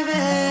ਸੋਈਏ ਵੇ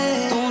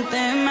ਤੂੰ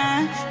ਤੇ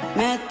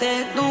ਮੈਂ ਤੇ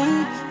ਤੂੰ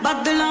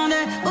ਬੱਦਲਾਂ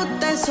ਦੇ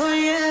ਉੱਤੇ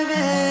ਸੋਈਏ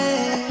ਵੇ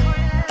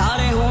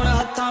ਤਾਰੇ ਹੋਣ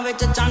ਹੱਥਾਂ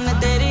ਵਿੱਚ ਚੰਨ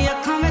ਤੇਰੀ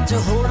ਅੱਖਾਂ ਵਿੱਚ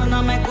ਹੋਰ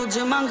ਨਾ ਮੈਂ ਕੁਝ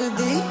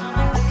ਮੰਗਦੀ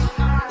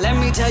Let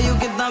me tell you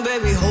ਕਿੱਦਾਂ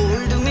baby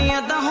hold me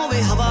ਏਦਾਂ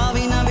ਹੋਵੇ ਹਵਾ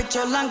ਵੀ ਨਾ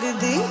ਵਿੱਚੋਂ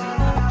ਲੰਘਦੀ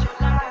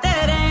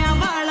ਤੇਰੇ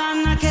ਵਾਲਾਂ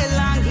ਨਾਲ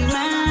ਖੇਲਾਂਗੀ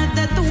ਮੈਂ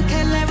ਤੇ ਤੂੰ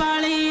ਖੇਲੇ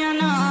ਵਾਲੀਆਂ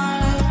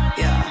ਨਾਲ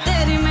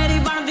ਤੇਰੀ ਮੇਰੀ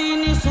ਬਣਦੀ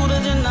ਨਹੀਂ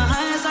ਸੂਰਜ ਨਾ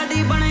ਹੈ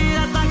ਸਾਡੀ ਬਣੇ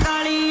ਰਾਤਾਂ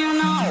ਕਾਲੀਆਂ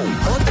ਨਾਲ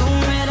ਉਹ ਤੂੰ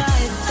ਮੇਰਾ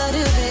ਇੱਧਰ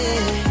ਵੇ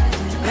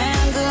ਮੈਂ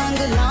ਅੰਗ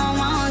ਅੰਗ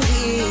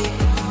ਲਾਵਾਂਗੀ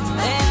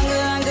ਤੇ ਅੰਗ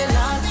ਅੰਗ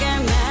ਲਾ ਕੇ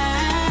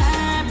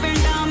ਮੈਂ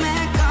ਪਿੰਡਾਂ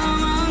ਮੈਂ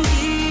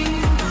ਕਾਵਾਂਗੀ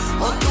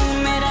ਉਹ ਤੂੰ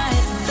ਮੇਰਾ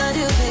ਇੱਧਰ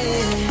ਵੇ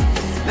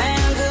ਮੈਂ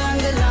ਅੰਗ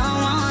ਅੰਗ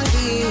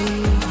ਲਾਵਾਂਗੀ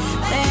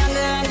ਤੇ ਅੰਗ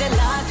ਅੰਗ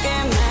ਲਾ ਕੇ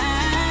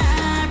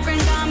ਮੈਂ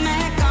ਪਿੰਡਾਂ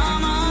ਮੈਂ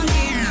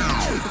ਕਾਵਾਂਗੀ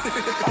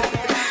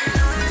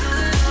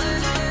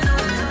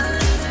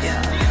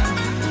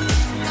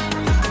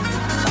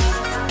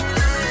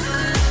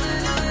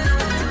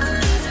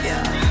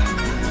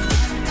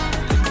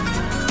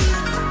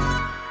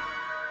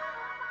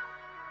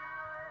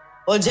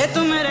ਉਹ ਜੇ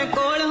ਤੂੰ ਮੇਰੇ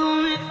ਕੋਲ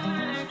ਹੋਵੇਂ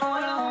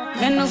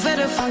ਮੈਨੂੰ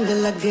ਫਿਰ ਫੰਗ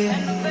ਲੱਗੇ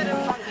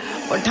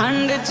ਉਹ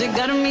ਠੰਡ ਚ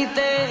ਗਰਮੀ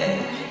ਤੇ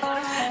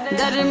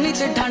ਗਰਮੀ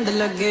ਚ ਠੰਡ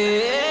ਲੱਗੇ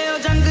ਉਹ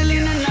ਜੰਗਲੀ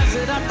ਨੇ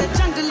ਨਜ਼ਰਾਂ ਤੇ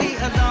ਜੰਗਲੀ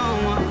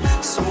ਅਦਾਵਾਂ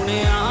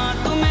ਸੋਹਣਿਆ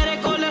ਤੂੰ ਮੇਰੇ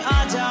ਕੋਲ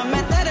ਆ ਜਾ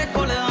ਮੈਂ ਤੇਰੇ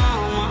ਕੋਲ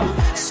ਆਵਾਂ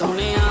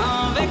ਸੋਹਣਿਆ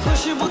ਵੇ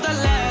ਖੁਸ਼ਬੂ ਤਾਂ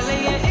ਲੈ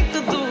ਲਈਏ ਇੱਕ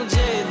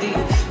ਦੂਜੇ ਦੀ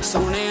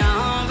ਸੋਹਣਿਆ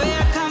ਵੇ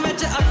ਅੱਖਾਂ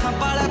ਵਿੱਚ ਅੱਖਾਂ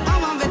ਪਾਲਾ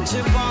ਕਾਵਾਂ ਵਿੱਚ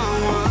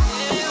ਬਾਵਾਂ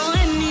ਉਹ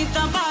ਇੰਨੀ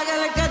ਤਾਂ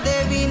ਪਾਗਲ ਕਦੇ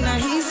ਵੀ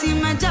ਨਹੀਂ ਸੀ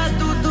ਮੈਂ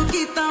ਜਾਦੂ ਤੂੰ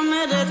ਕੀਤਾ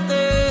ਮੇਰੇ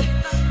ਤੇ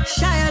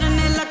ਸ਼ਾਇਰ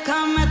ਨੇ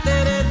ਲੱਖਾਂ ਮੈਂ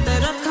ਤੇਰੇ ਤੇ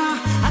ਰੱਖਾਂ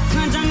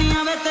ਅੱਖਾਂ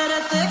ਜਾਨੀਆਂ ਵੇ ਤੇਰੇ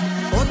ਤੇ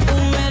ਉਹ ਤੂੰ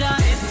ਮੇਰਾ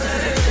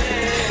ਇੱਧਰ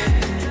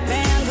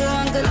ਮੈਂ ਅੰਗ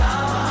ਅੰਗ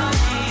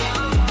ਲਾਵਾਂਗੀ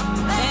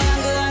ਮੈਂ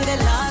ਅੰਗ ਅੰਗ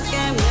ਲਾ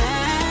ਕੇ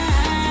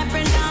ਮੈਂ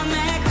ਪਿੰਡਾਂ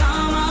ਮੈਂ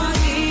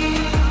ਕਾਵਾਂਗੀ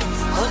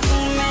ਉਹ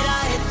ਤੂੰ ਮੇਰਾ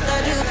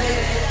ਇੱਧਰ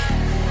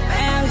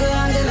ਮੈਂ ਅੰਗ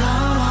ਅੰਗ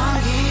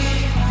ਲਾਵਾਂਗੀ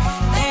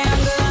ਮੈਂ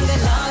ਅੰਗ ਅੰਗ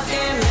ਲਾ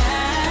ਕੇ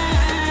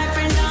ਮੈਂ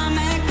ਪਿੰਡਾਂ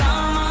ਮੈਂ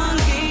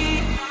ਕਾਵਾਂਗੀ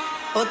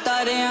ਉਹ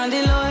ਤਾਰਿਆਂ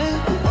ਦੀ ਲੋਏ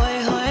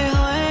ਓਏ ਹੋਏ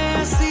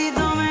ਹੋਏ ਅਸੀਂ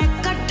ਦੋਵੇਂ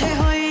ਇਕੱਠੇ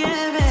ਹੋਈਏ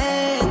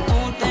ਵੇ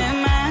ਤੂੰ ਤੇ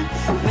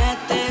ਮੈਂ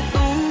ਤੇ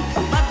ਤੂੰ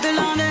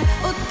ਬੱਦਲਾਂ ਦੇ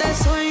ਉੱਤੇ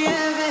ਸੋਈਏ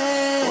ਵੇ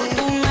ਉਹ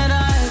ਤੂੰ ਮੇਰਾ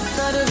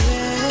ਇੱਧਰ ਵੇ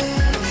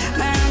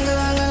ਮੈਂ ਅੰਗ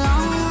ਅੰਗ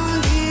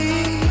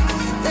ਲਾਵਾਂਗੀ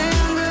ਤੇ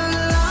ਅੰਗ ਅੰਗ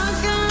ਲਾ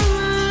ਕੇ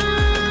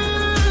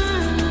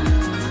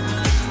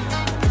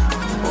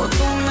ਉਹ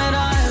ਤੂੰ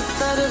ਮੇਰਾ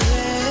ਇੱਧਰ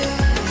ਵੇ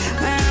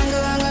ਮੈਂ ਅੰਗ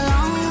ਅੰਗ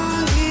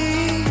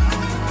ਲਾਵਾਂਗੀ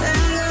ਤੇ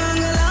ਅੰਗ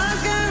ਅੰਗ ਲਾ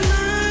ਕੇ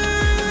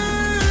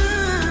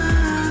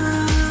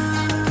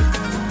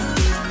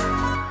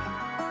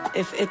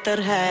If Ittar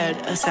had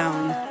a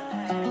sound,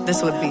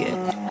 this would be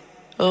it.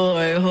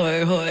 Oi,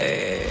 hoi,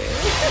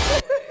 hoi.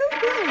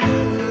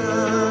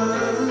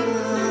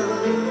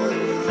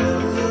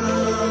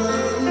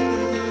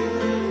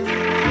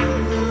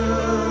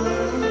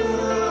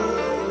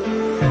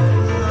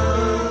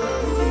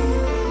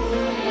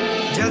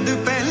 ਜਦ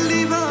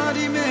ਪਹਿਲੀ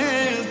ਵਾਰੀ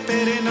ਮੇਲ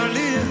ਤੇਰੇ ਨਾਲ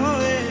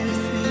ਹੋਏ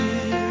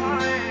ਸੀ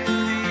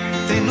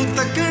ਤੈਨੂੰ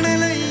ਤੱਕਣ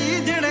ਲਈ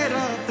ਜਿਹੜੇ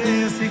ਰਾਤੇ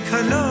ਅਸੀਂ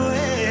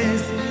ਖਲੋਏ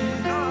ਸੀ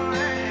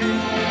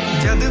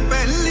ਜਦ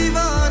ਪਹਿਲੀ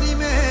ਵਾਰੀ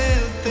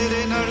ਮੇਲ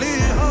ਤੇਰੇ ਨਾਲ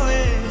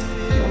ਹੋਏ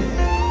ਸੀ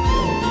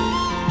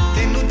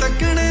ਤੈਨੂੰ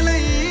ਤੱਕਣ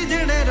ਲਈ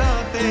ਜਿਹੜੇ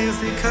ਰਾਤੇ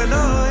ਅਸੀਂ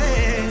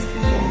ਖਲੋਏ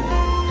ਸੀ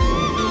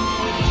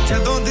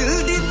ਜਦੋਂ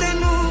ਦਿਲ ਦੀ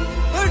ਤੈਨੂੰ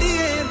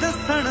ਅੜੀਏ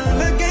ਦੱਸਣ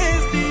ਲੱਗੇ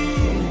ਸੀ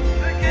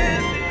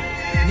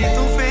ਨੀ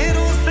ਤੂੰ ਫੇਰ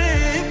ਉਸੇ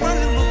ਪਲ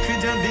ਮੁੱਕ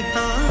ਜਾਂਦੀ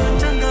ਤਾਂ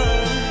ਚੰਗਾ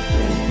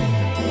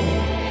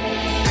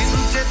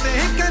ਤੈਨੂੰ ਚੇਤੇ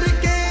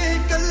ਕਰਕੇ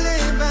ਕੱਲੇ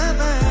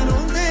ਬਹਿ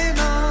ਰੋਂਦੇ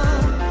ਨਾ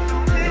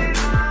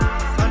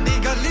ਸਾਡੀ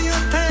ਗੱਲ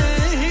ਉੱਥੇ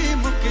ਹੀ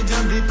ਮੁੱਕ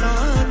ਜਾਂਦੀ ਤਾਂ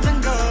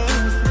ਚੰਗਾ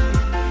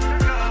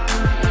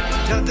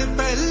ਜਦ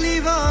ਪਹਿਲੀ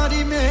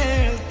ਵਾਰੀ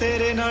ਮੇਲ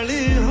ਤੇਰੇ ਨਾਲ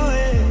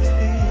ਹੋਏ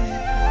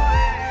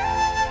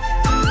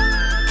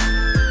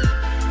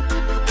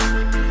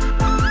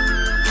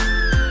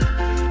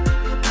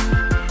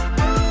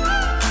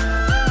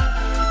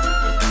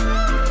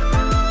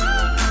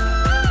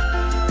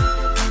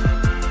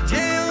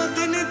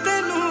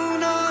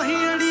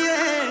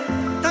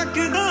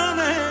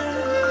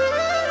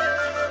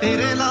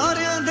ਤੇਰੇ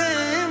ਲਾਰਿਆਂ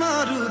ਦੇ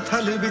ਮਾਰੂ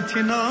ਥਲ ਵਿੱਚ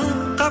ਨਾ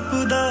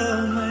ਤਪਦਾ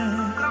ਮੈਂ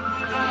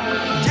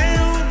ਜੇ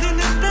ਉਹ ਦਿਨ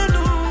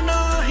ਤੈਨੂੰ ਨਾ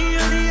ਹੀ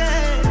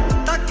ਅੜੀਏ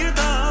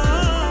ਤੱਕਦਾ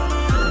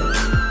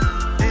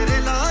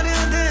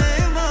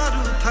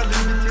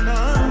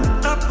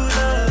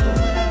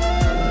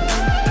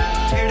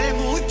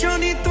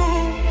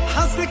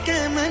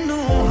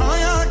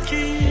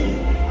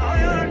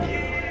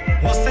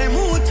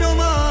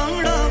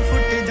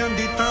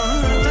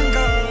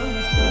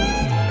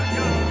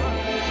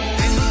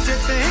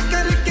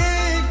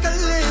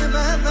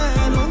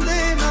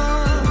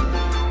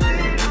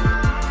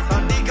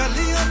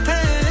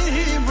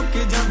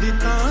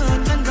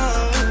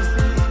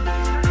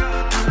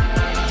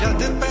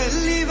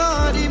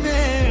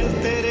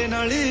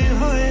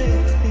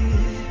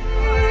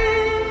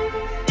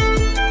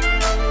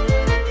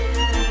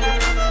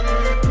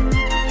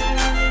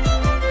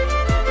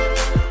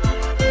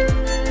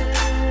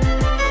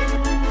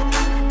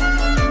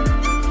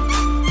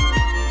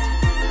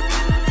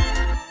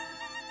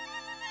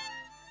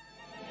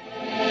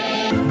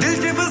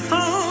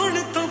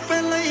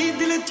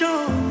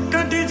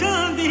ਕੱਢ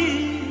ਜਾਂਦੀ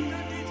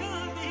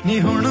ਨੀ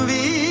ਹੁਣ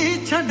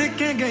ਵੀ ਛੱਡ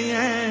ਕੇ ਗਈ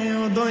ਐ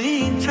ਉਦੋਂ ਹੀ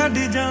ਛੱਡ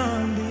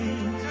ਜਾਂਦੀ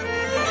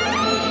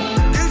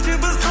ਦਿਲ 'ਚ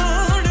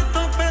ਬਸਾਉਣ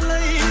ਤੋਂ ਪਹਿਲਾਂ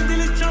ਹੀ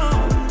ਦਿਲ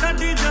 'ਚੋਂ ਕੱਢ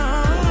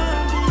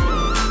ਜਾਂਦੀ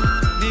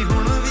ਨੀ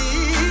ਹੁਣ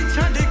ਵੀ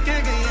ਛੱਡ ਕੇ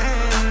ਗਈ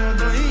ਐ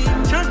ਉਦੋਂ ਹੀ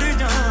ਛੱਡ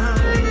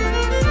ਜਾਂਦੀ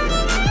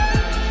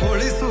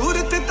ਹੌਲੀ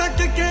ਸੂਰਤ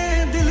ਤੱਕ ਕੇ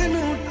ਦਿਲ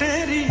ਨੂੰ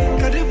ਤੇਰੀ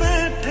ਕਰ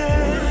ਬੈਠੇ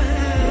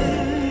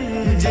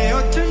ਜੇ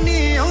ਉਹ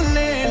ਚੁੰਨੀ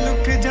ਓਲੇ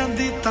ਲੁਕ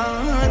ਜਾਂਦੀ ਤਾਂ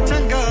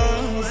ਚੰਗਾ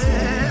ਸੀ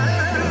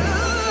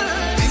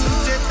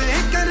ਦਿਲ ਤੇ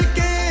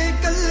ਕਰਕੇ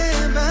ਕੱਲੇ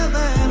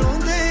ਬਹਿ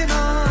ਰੋਂਦੇ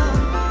ਨਾ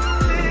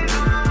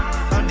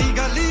ਸਾਡੀ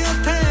ਗੱਲ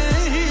ਉੱਥੇ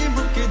ਹੀ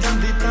ਮੁੱਕ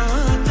ਜਾਂਦੀ ਤਾਂ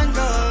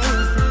ਚੰਗਾ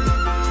ਸੀ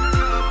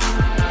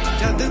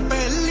ਜਦ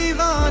ਪਹਿਲੀ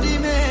ਵਾਰੀ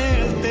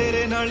ਮੇਲ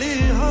ਤੇਰੇ ਨਾਲ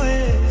ਹੋਏ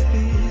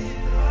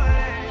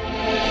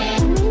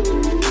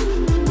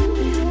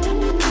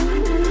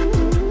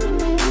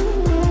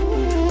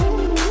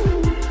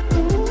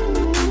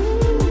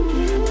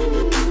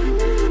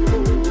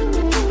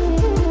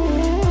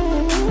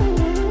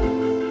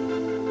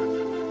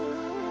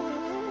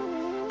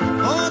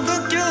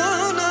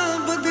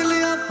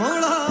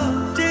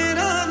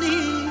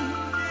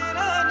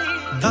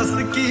दस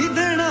की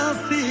देना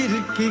सिर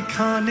की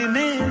खाने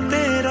ने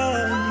तेरा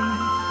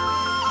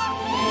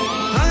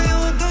हाय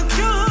तो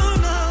क्यों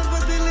ना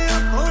बदले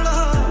थोड़ा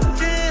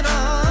चेहरा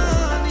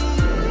नी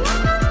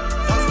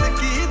दस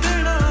की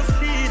देना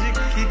सिर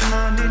की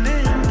खाने ने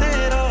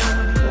तेरा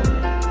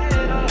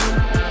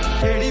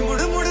केड़ी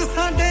मुड़ मुड़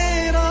साडे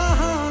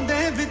राहां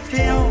दे विच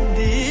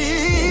आउंदी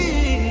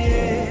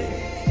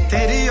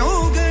तेरी ओ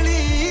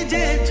गली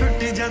जे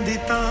छुट जांदी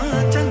तां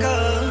चंगा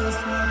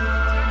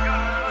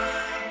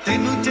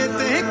ਤੈਨੂੰ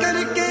ਚੇਤੇ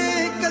ਕਰਕੇ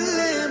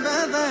ਕੱਲੇ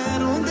ਬਹਿ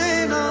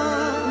ਰੋਂਦੇ ਨਾ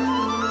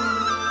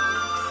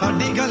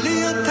ਸਾਡੀ ਗੱਲ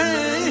ਉੱਥੇ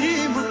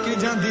ਹੀ ਮੁੱਕ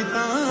ਜਾਂਦੀ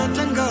ਤਾਂ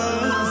ਚੰਗਾ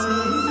ਸੀ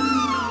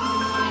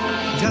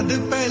ਜਦ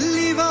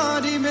ਪਹਿਲੀ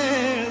ਵਾਰੀ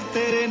ਮੇਲ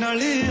ਤੇਰੇ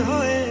ਨਾਲ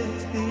ਹੋਏ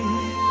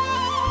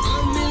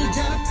ਮਿਲ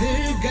ਜਾ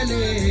ਫਿਰ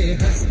ਗਲੇ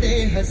ਹੱਸਦੇ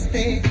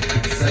ਹੱਸਦੇ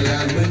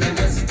ਸਲਾਮ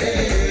ਨਮਸਤੇ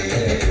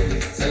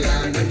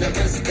ਸਲਾਮ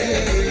ਨਮਸਤੇ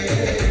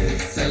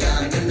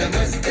ਸਲਾਮ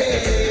ਨਮਸਤੇ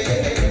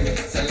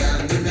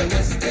ਸਲਾਮ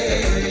ਨਮਸਤੇ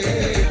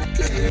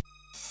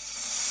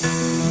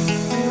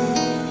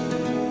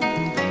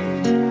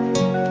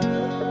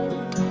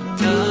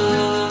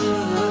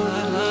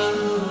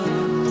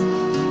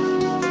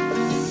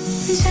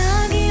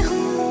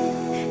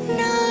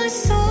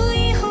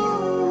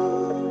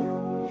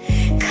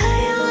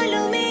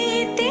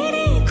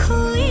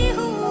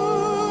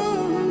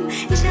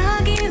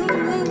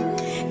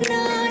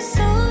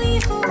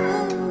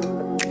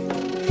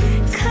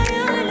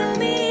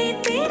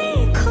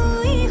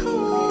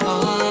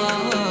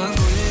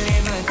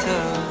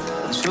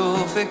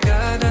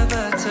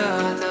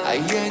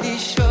عياني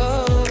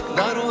الشوق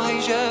نار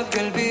هيجا في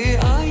قلبي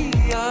اي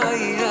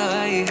اي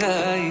اي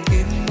اي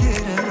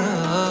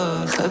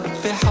كندرنا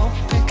خبي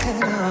حبك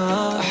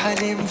انا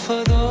حليم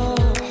فضوح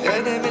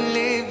انا من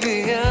اللي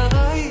بيا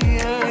اي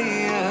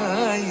اي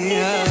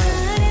اي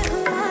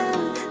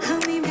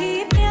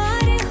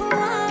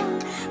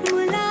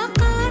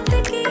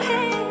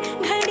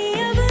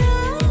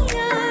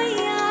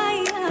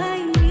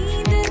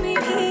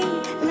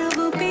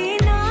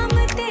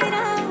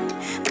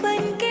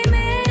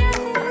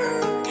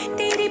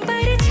तेरी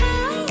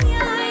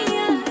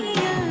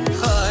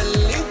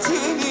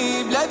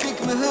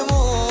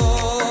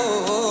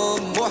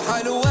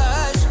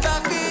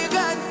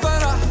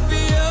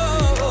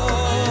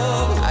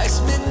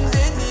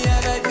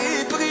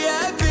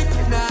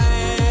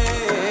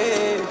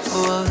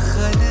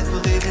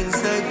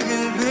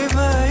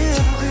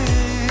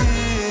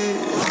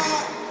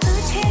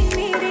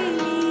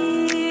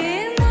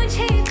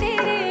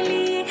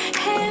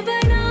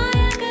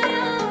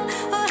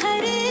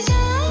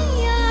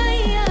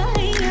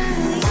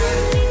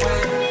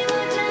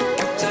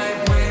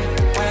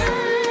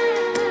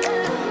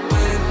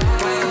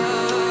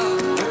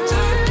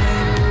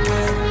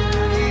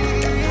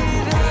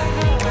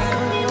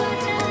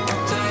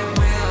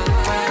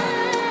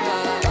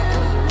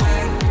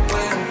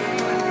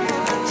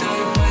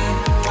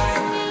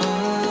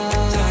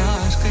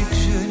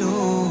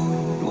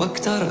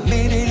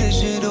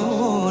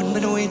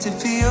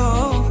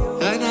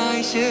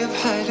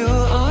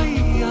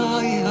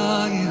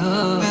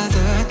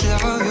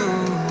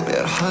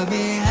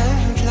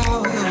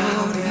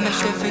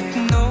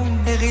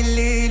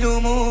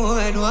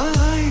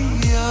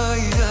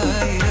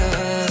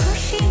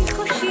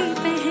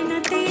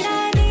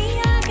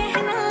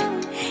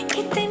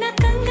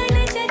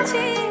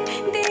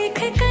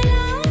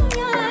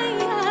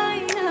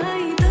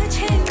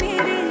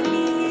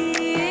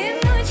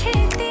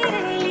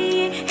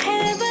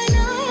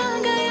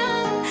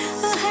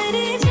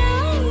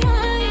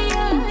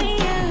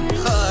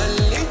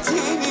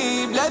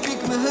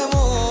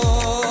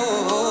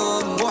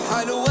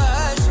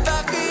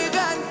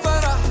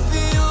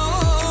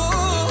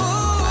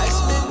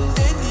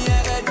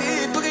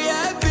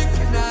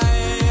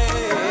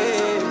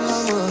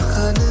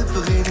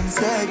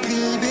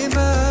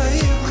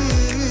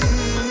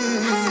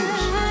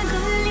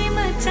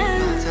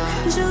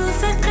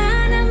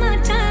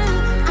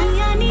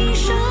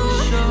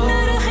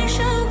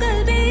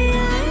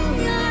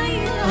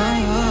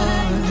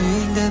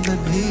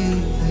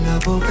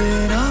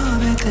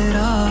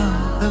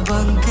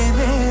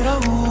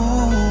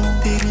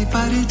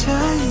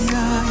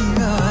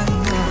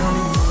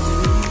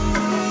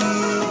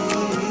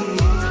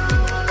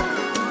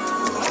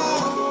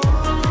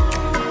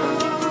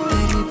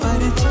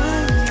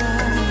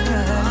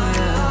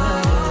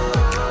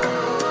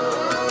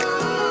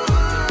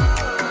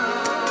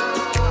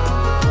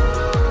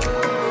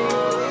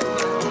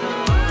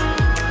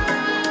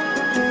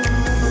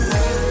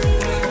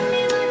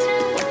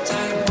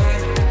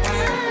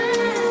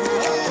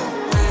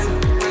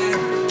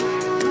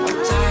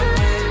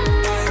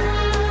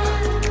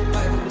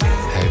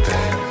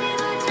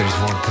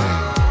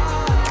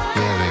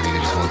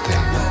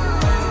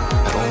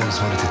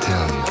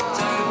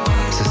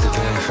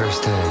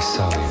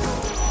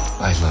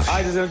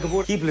Hi, this is Aaron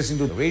Kapoor. Keep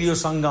listening to Radio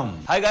Sangam.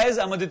 Hi guys,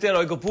 I'm Aditya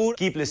Roy Kapoor.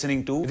 Keep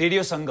listening to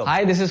Radio Sangam.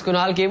 Hi, this is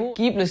Kunal Kebu.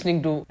 Keep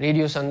listening to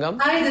Radio Sangam.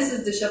 Hi, this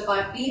is Disha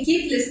Patni.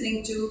 Keep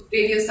listening to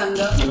Radio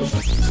Sangam.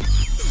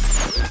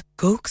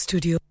 Coke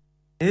Studio.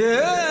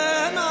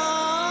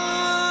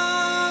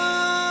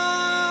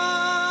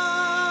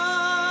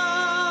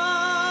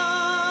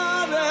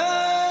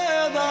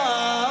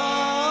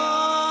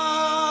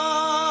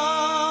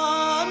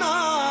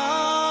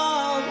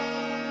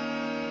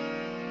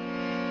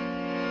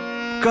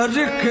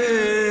 करके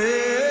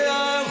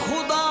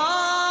खुदा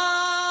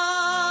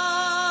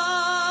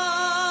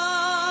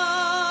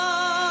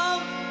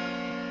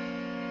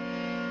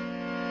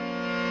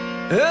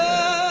ए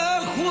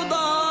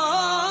खुदा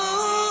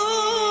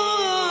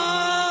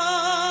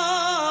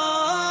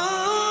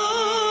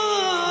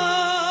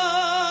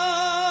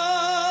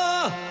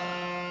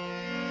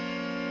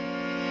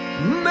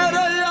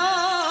मेरे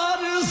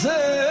यार से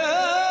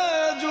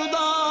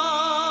जुदा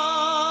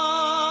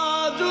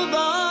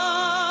जुदा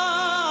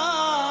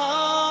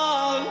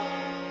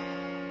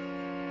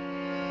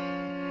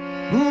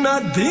न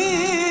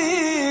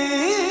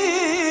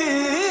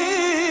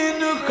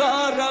दीन का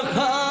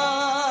रखा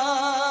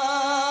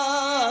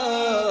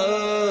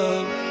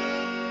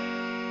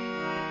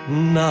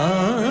ना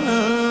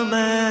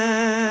मैं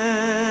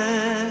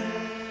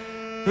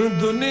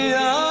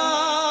दुनिया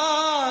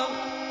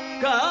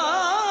का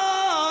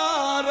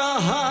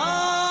रहा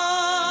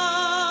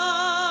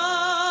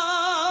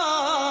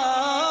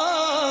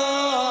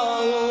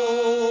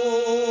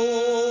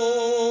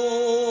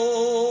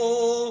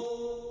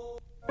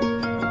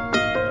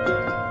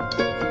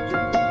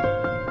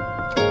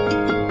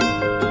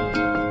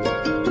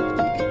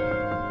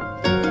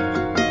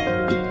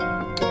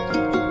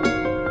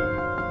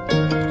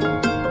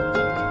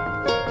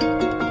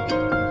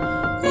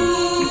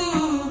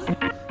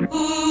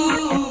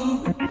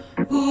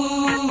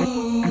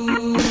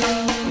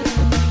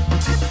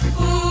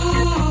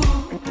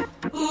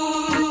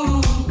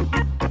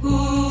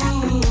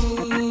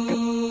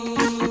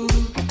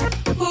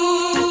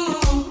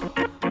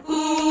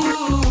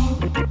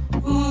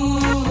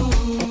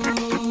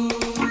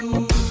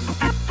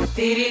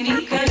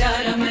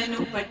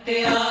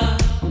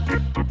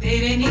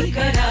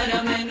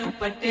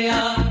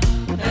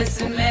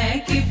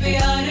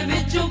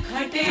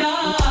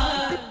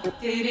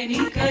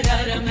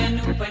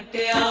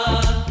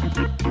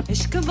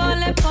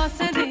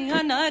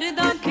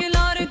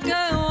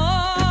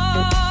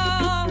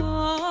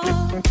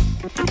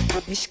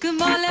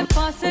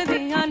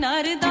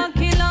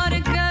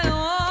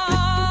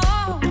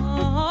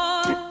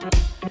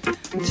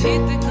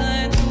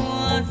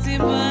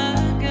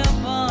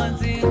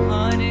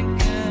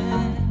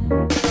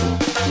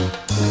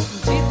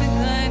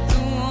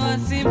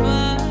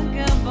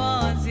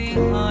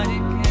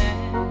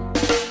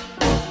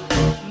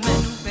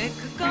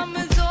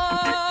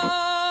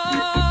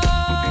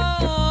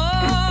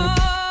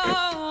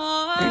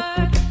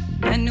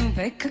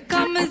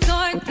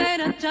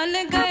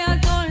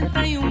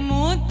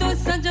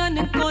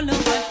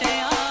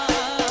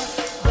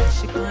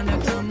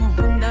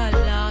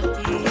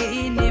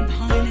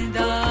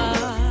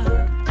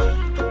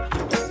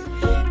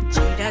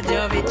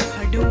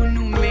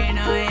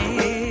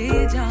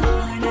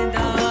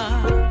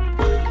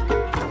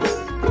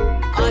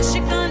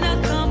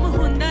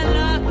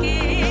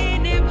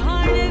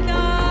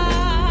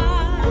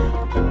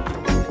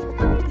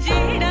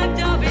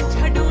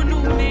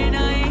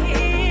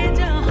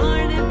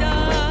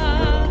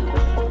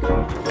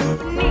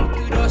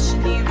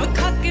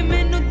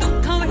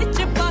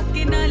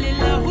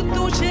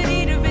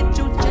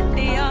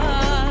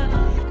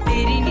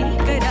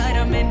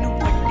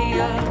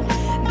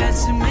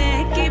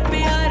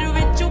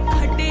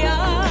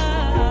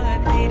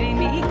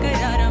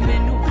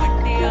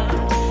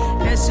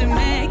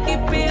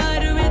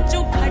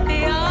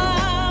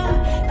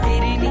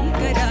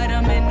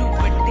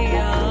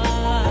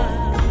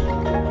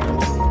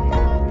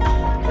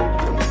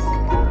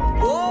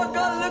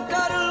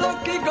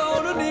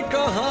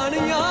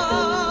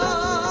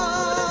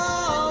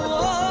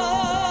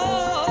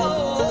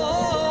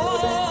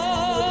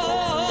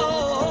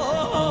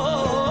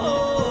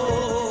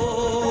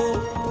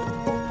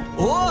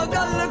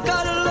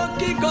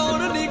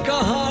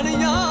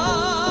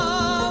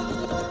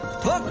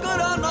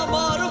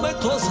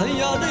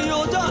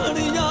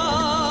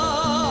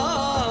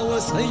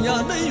सैया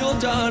नहीं हो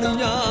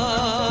जानिया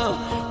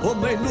ओ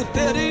मैनू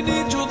तेरी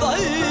नहीं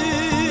जुदाई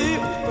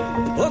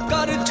ओ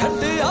कर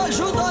छड्डिया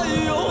जुदाई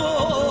ओ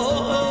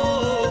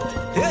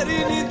तेरी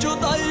नहीं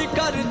जुदाई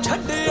कर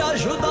छड्डिया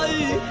जुदाई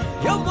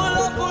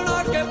यमला बना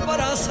के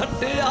परा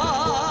सट्टिया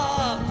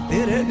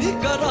तेरे नहीं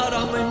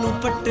करारा मैनू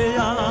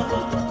पट्टिया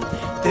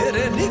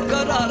तेरे नहीं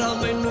करारा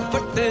मैनू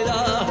पट्टिया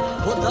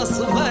ओ दस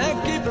मैं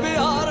की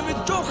प्यार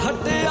विचों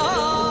खट्टिया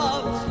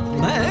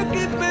मैं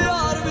की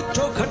प्यार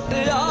विचों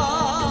खट्टिया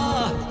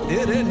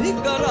तेरे नहीं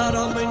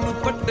करारा मैनू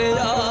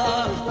पट्टिया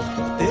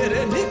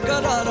तेरे नहीं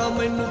करारा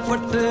मैनू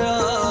पट्टिया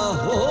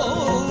हो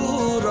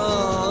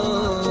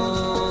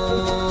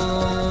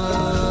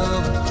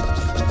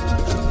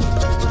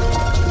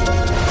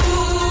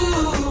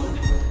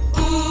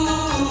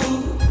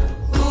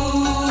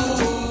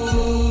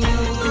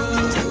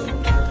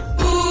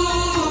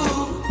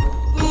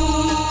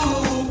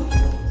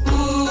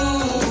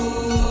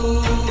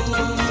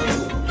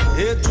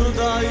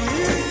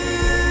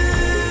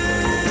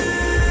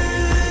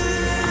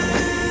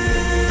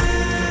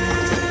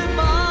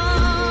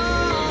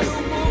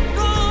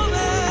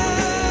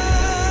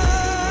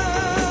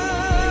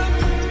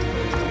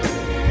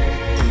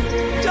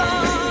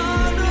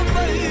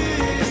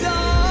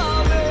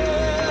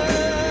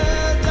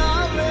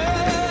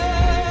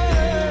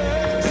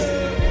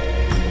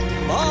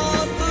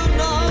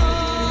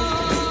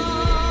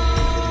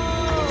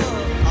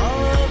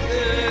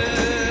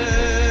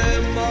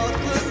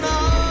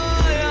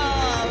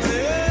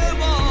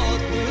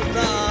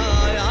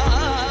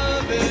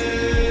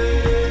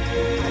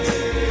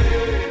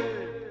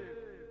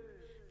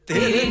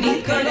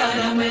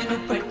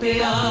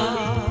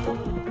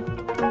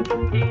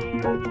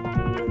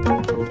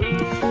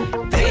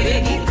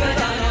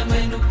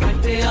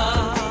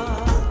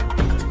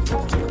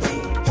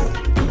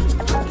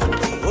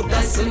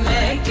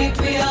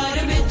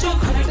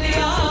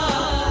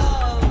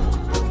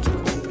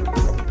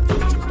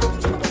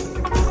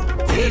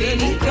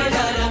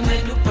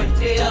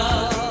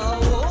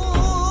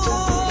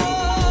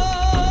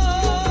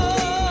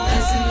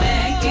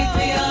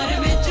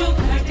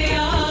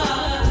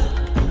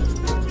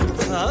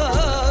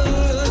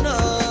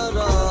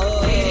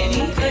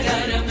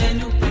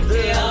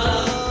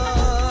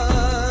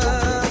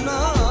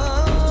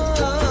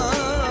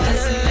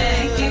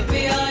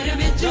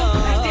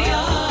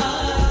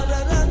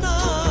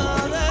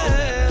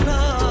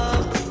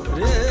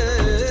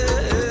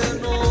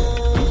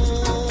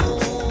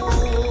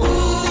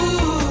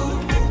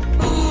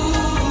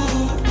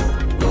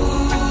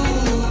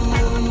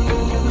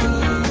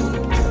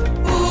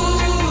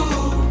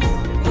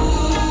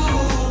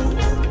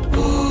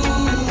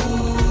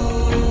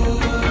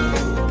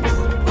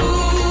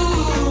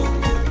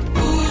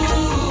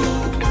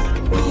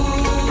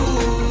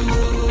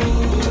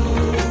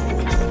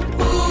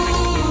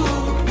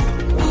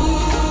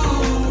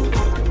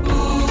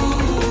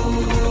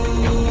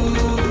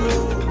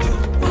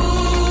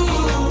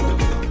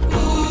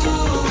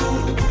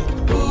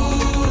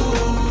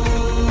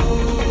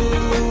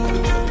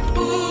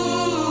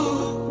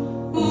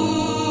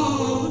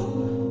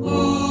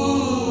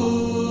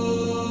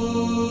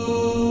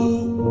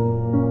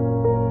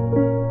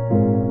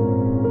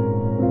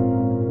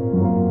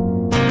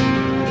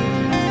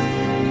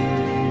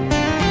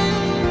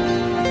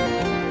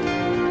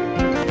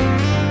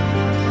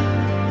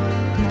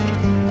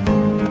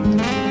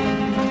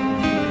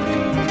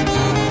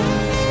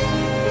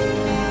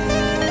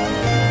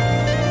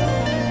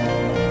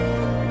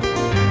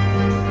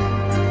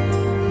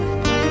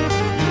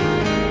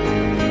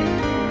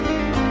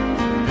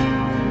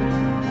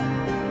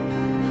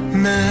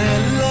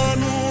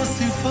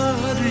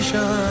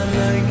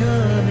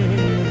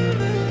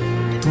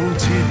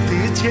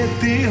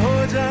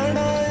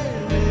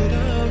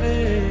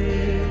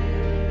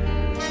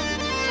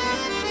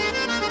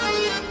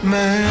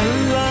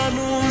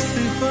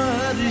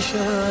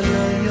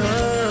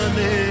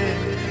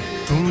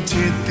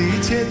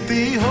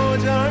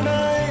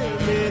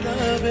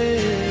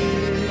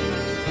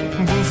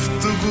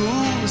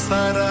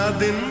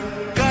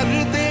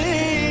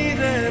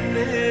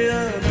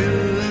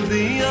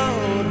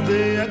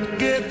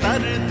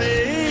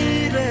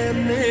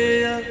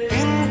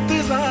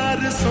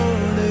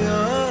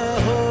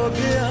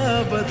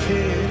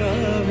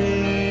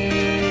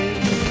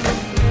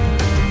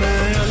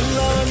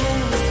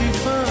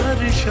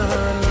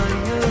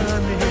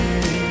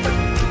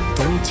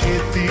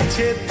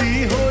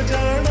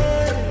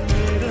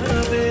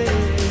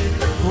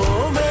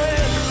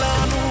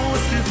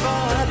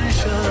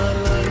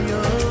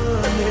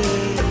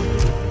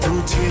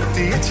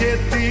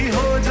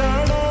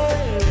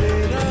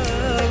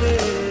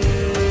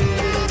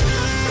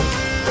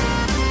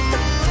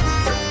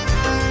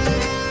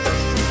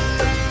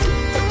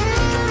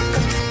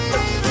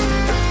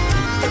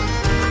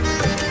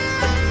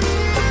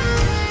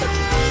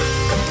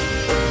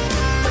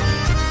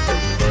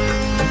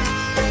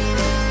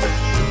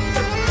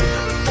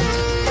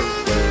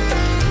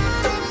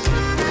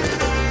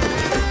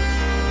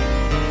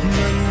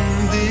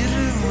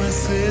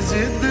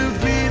जिद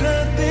भी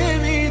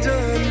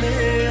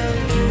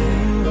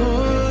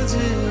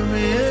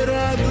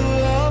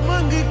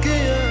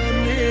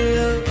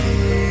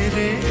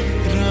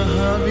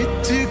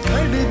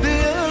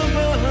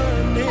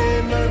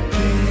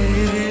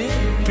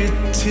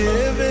पीछे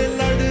वे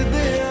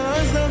लड़दे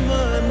आ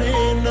ज़माने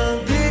ना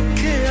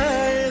देखे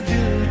आए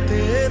दिल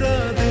तेरा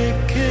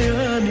देखे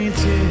आनी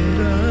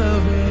चेहरा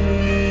वे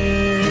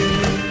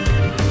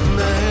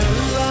मैं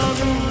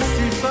लाऊं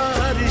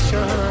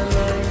सिफारिशां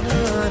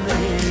लाया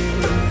नहीं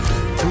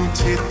तू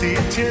छेती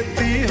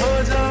छेती हो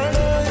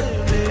जाना है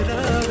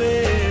मेरा वे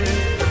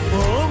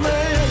ओ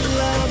मैं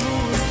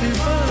लाऊं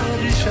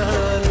सिफारिशां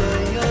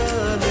लाया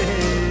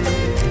नहीं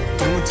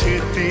तू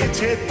छेती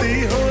छेती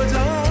हो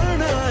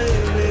जाना है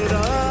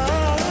मेरा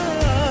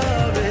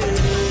वे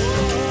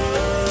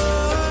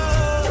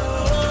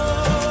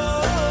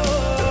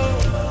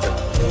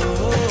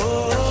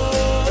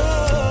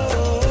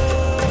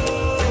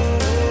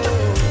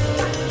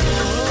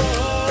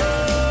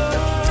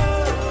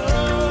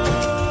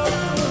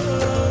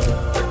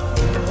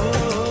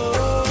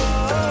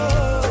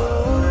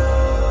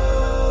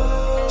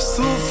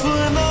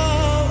सुपना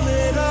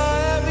मेरा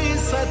भी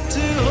सच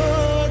हो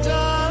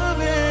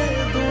जावे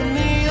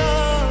दुनिया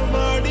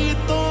बड़ी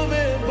तो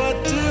वे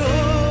बच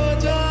हो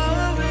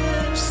जावे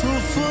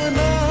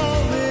सुपना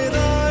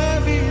मेरा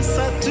भी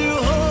सच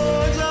हो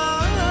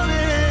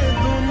जावे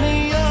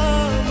दुनिया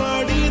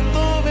बड़ी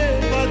तो वे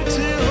बच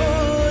हो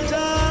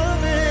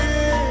जावे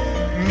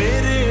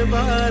मेरे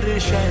बारे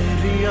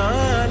शायरियां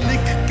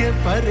लिख के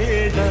परे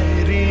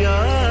डायरियां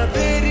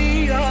तेरी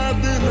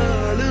याद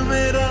नाल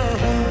मेरा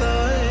हुंदा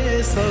है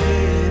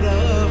सवेरा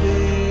वे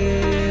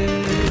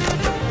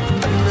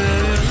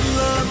मैं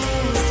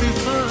लाऊं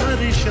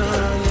सिफारिशां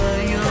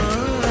लाया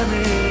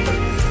ने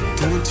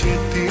तू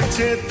छेती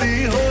छेती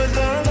हो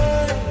जाना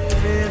है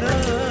मेरा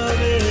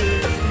वे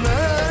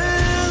मैं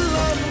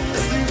लाऊं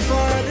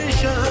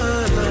सिफारिशां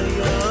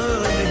लाया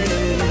ने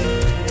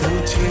तू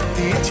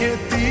छेती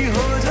छेती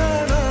हो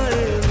जाना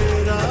है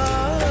मेरा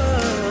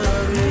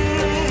वे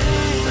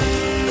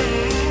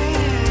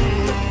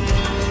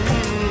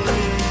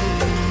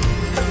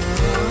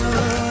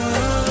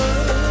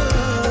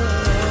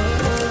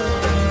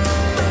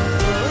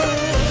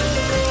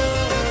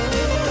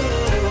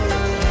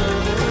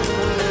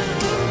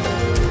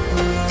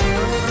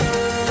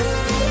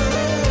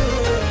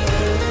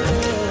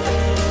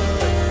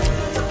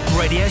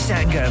Radio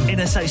Sangam, in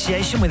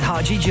association with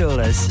Haji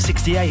Jewellers,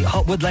 68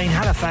 Hotwood Lane,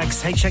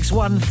 Halifax,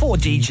 HX1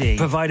 4DG.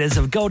 Providers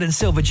of gold and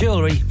silver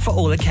jewellery for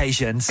all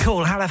occasions.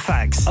 Call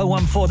Halifax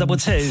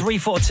 01422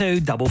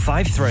 342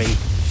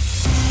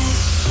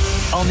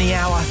 553. On the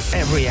hour,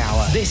 every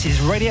hour. This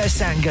is Radio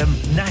Sangam,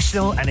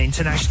 national and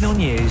international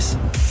news.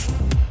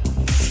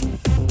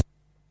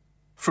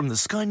 From the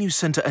Sky News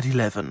Centre at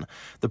 11,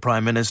 the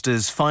Prime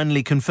Minister's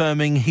finally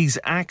confirming he's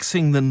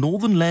axing the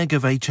northern leg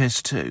of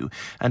HS2,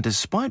 and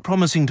despite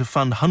promising to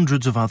fund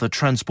hundreds of other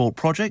transport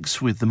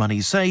projects with the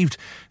money saved,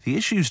 the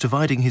issue's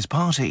dividing his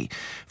party.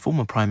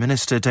 Former Prime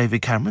Minister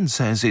David Cameron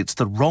says it's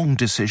the wrong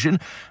decision,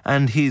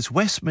 and his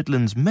West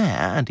Midlands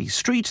Mayor, Andy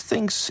Street,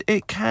 thinks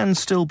it can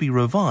still be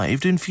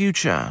revived in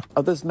future.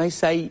 Others may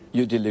say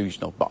you're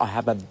delusional, but I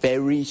have a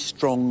very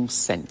strong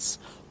sense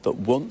that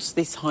once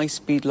this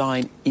high-speed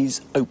line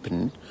is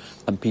opened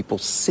and people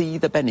see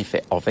the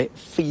benefit of it,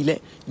 feel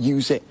it,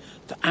 use it,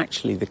 that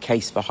actually the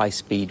case for high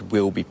speed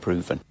will be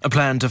proven. A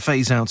plan to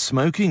phase out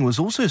smoking was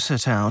also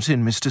set out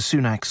in Mr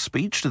Sunak's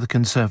speech to the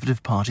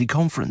Conservative Party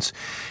conference.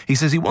 He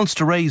says he wants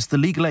to raise the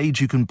legal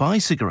age you can buy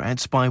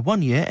cigarettes by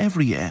 1 year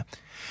every year.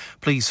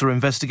 Police are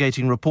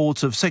investigating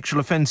reports of sexual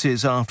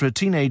offences after a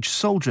teenage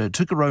soldier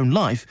took her own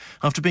life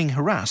after being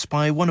harassed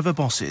by one of her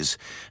bosses.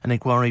 An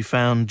inquiry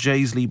found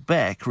Jaisley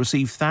Beck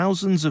received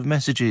thousands of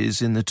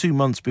messages in the 2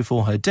 months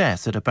before her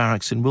death at a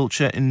barracks in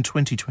Wiltshire in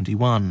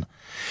 2021.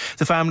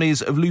 The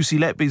families of Lucy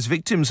Letby's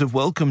victims have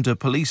welcomed a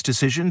police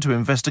decision to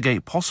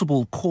investigate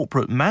possible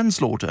corporate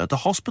manslaughter at the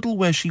hospital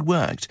where she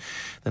worked.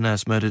 The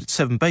nurse murdered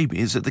 7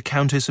 babies at the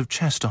Countess of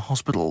Chester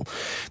Hospital.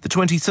 The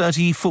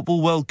 2030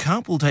 Football World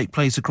Cup will take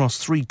place across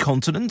 3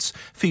 continents.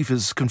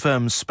 FIFA's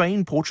confirmed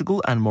Spain,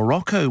 Portugal and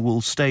Morocco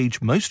will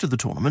stage most of the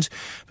tournament,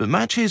 but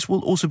matches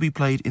will also be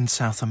played in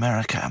South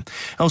America.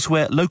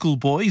 Elsewhere, local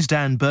boys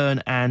Dan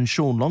Byrne and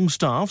Sean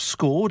Longstaff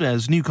scored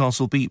as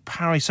Newcastle beat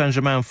Paris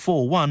Saint-Germain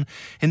 4-1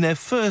 in their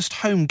first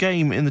home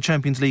game in the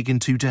Champions League in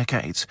 2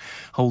 decades.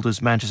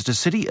 Holders Manchester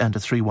City earned a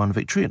 3-1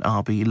 victory at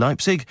RB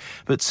Leipzig,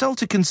 but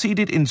Celtic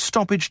conceded in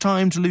stoppage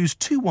time to lose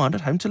 2-1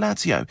 at home to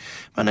Lazio.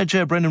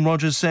 Manager Brendan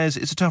Rodgers says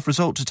it's a tough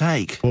result to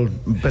take. Well,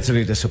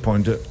 bitterly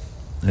disappointed.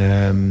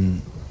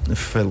 I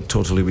felt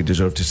totally we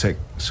deserved to take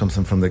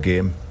something from the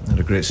game. Had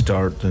a great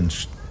start and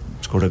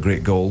scored a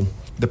great goal.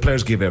 The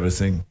players gave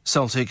everything.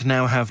 Celtic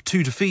now have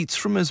 2 defeats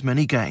from as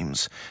many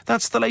games.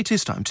 That's the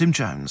latest. I'm Tim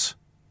Jones.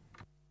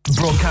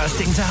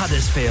 Broadcasting to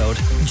Huddersfield,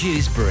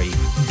 Dewsbury,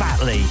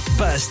 Batley,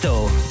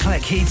 Birstall,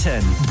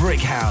 Cleckheaton,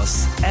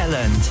 Brickhouse,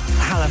 Elland,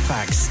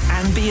 Halifax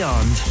and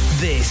beyond.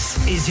 This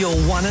is your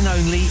one and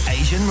only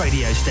Asian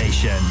radio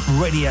station.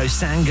 Radio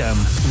Sangam,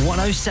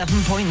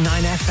 107.9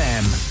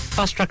 FM.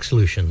 Fast Track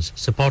Solutions,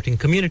 supporting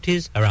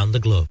communities around the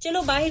globe.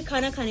 चलो बाहर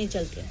खाना खाने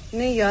चलते हैं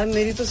नहीं यार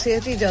मेरी तो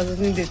सेहत ही इजाजत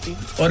नहीं देती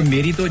और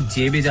मेरी तो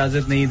जेब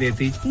इजाजत नहीं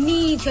देती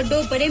नहीं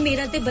छोड़ो परे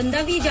मेरा ते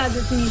बंदा भी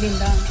इजाजत नहीं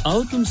देता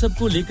आओ तुम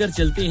सबको लेकर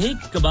चलते हैं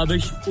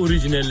कबाबिश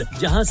ओरिजिनल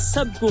जहां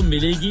सबको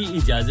मिलेगी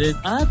इजाजत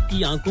आपकी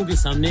आंखों के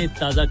सामने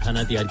ताजा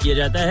खाना तैयार किया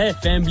जाता है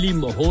फैमिली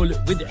माहौल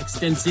with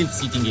extensive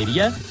seating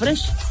area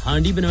fresh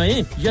हांडी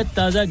बनवाएं या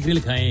ताजा ग्रिल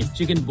खाएं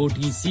चिकन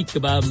बोटी सीख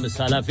कबाब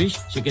मसाला fish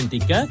chicken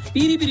tikka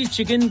peri peri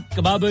chicken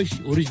Kababish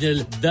original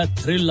the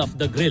thrill of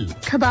the grill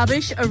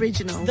Kababish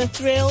Original The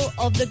Thrill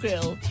of the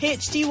Grill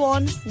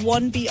HD1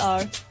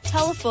 1BR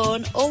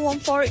Telephone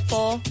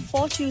 01484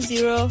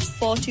 420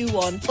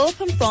 421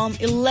 Open from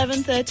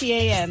 11:30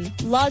 a.m.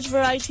 Large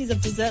varieties of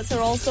desserts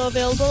are also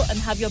available and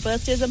have your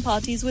birthdays and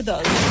parties with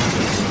us.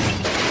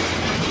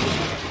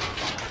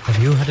 Have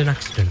you had an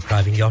accident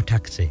driving your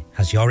taxi?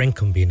 Has your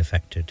income been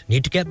affected?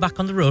 Need to get back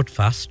on the road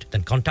fast?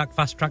 Then contact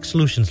Fast Track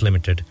Solutions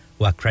Limited,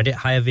 who are credit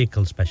hire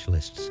vehicle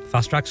specialists.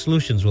 Fast Track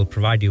Solutions will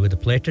provide you with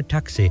a plated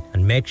taxi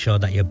and make sure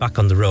that you're back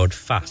on the road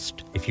fast.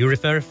 If you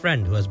refer a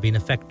friend who has been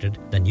affected,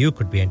 then you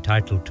could be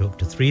entitled to up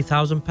to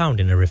 £3,000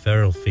 in a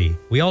referral fee.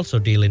 We also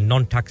deal in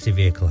non-taxi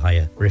vehicle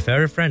hire. Refer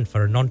a friend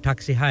for a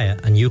non-taxi hire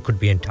and you could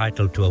be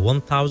entitled to a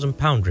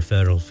 £1,000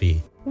 referral fee.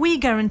 We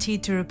guarantee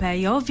to repair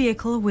your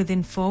vehicle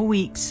within 4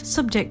 weeks,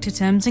 subject to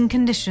terms and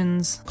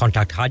conditions.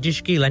 Contact Haji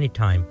Shkil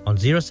anytime on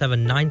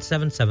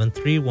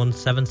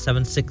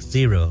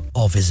 07977317760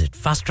 or visit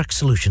Fast Track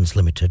Solutions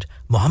Limited,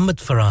 Mohammed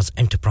Faraz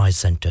Enterprise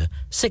Centre,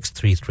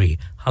 633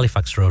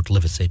 Halifax Road,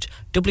 Liversedge,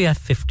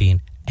 WF15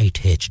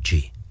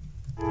 8HG.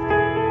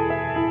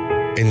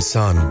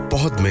 इंसान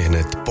बहुत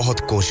मेहनत, बहुत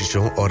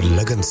कोशिशों और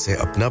लगन से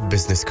अपना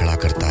business खड़ा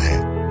करता है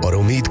और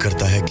उम्मीद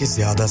करता है कि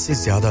ज्यादा से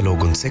ज्यादा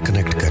लोग उनसे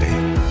कनेक्ट करें।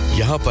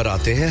 यहाँ पर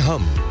आते हैं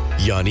हम,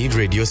 यानी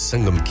रेडियो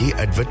संगम की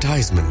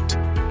एडवर्टाइजमेंट।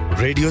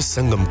 रेडियो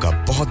संगम का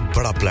बहुत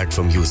बड़ा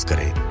प्लेटफॉर्म यूज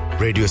करें।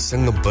 रेडियो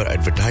संगम पर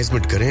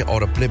एडवर्टाइजमेंट करें और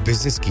अपने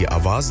बिजनेस की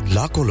आवाज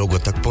लाखों लोगों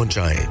तक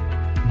पहुंचाएं।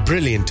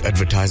 Brilliant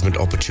advertisement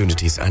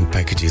opportunities and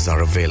packages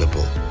are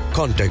available.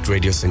 Contact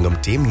Radio Sangam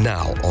team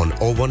now on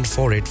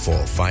 01484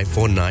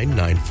 549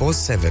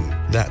 947.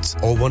 That's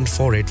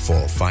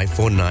 01484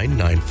 549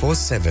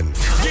 947.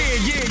 Yeah.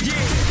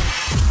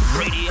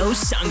 Radio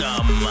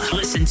Sangam.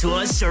 Listen to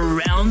us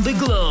around the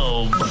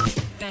globe.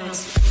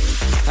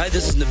 Hi,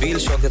 this is Nabil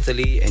Shaukat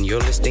Ali and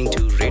you're listening to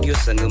Radio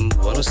Sangam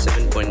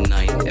 107.9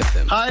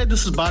 FM. Hi,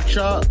 this is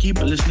Baksha.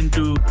 Keep listening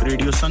to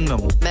Radio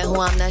Sangam. मैं हूँ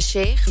आमना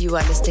Sheikh. You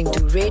are listening to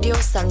Radio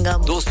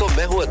Sangam. दोस्तों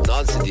मैं हूँ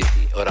अदनान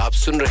सिद्दीकी और आप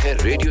सुन रहे हैं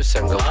radio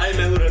संगम. Hi,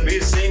 मैं हूँ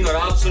रणवीर सिंह और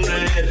आप सुन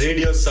रहे हैं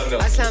रेडियो संगम.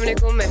 अस्सलाम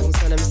वालेकुम, मैं हूँ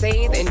सनम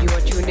Saeed and you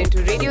are tuned into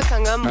Radio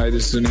Sangam. Hi,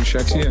 this is Zunin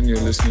Shakti and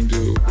you're listening to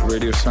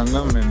Radio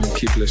Sangam and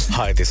keep listening.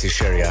 Hi, this is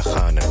Sharia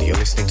Khan and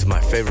you're listening to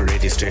my favorite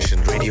radio station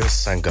Radio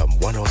Sangam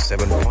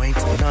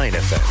 107.9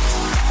 FM.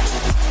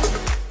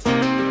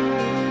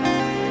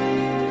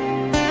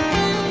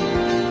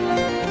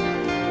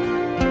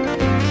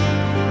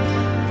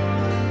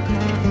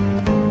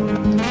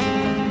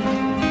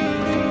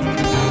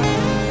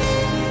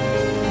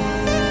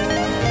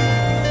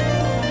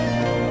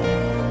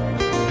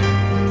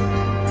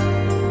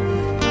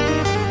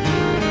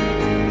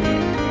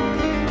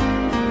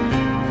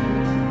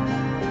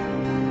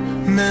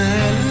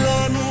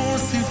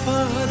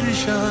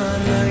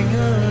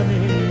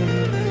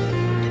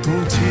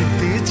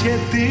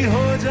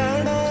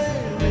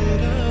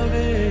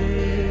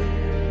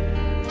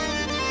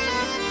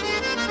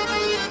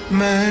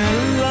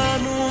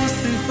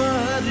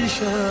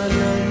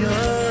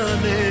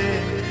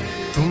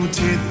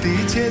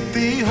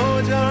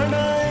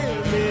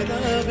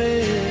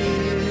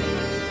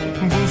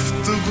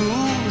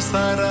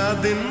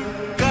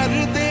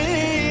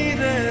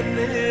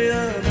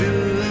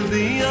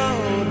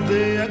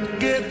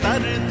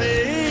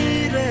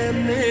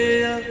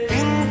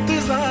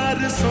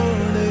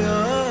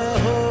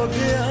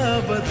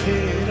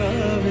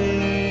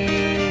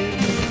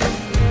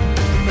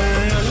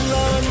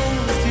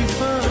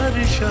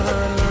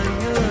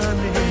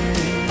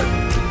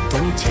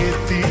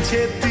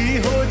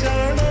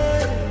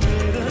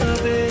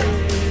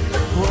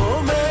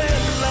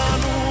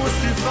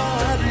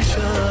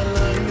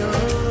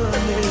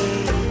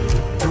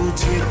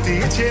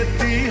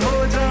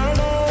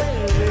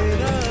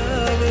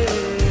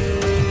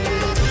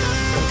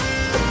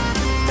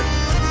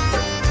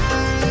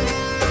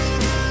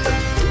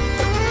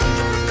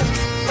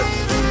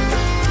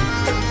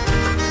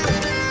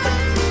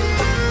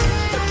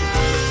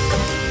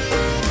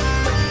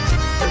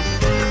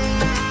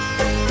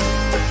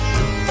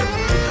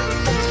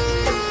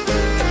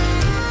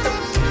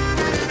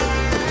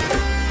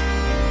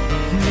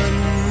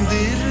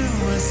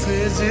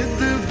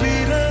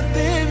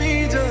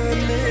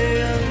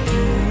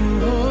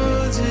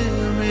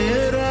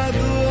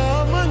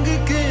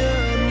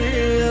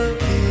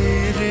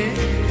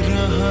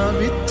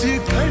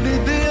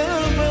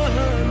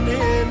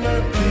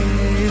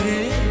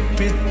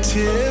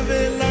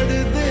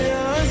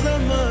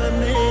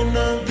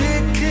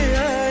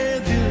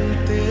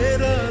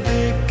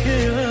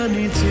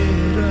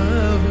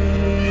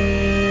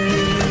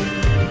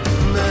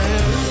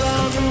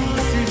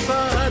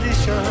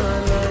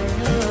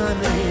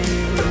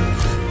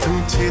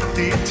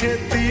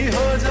 छेती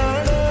हो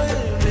जाना है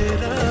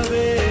मेरा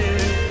वे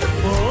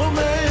ओ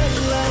मैं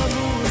अल्लाह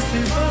नू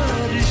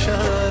सिफारिशा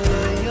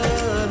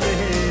लईयां ने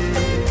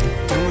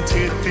तू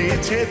छेती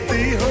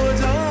छेती हो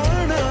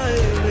जाना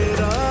है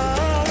मेरा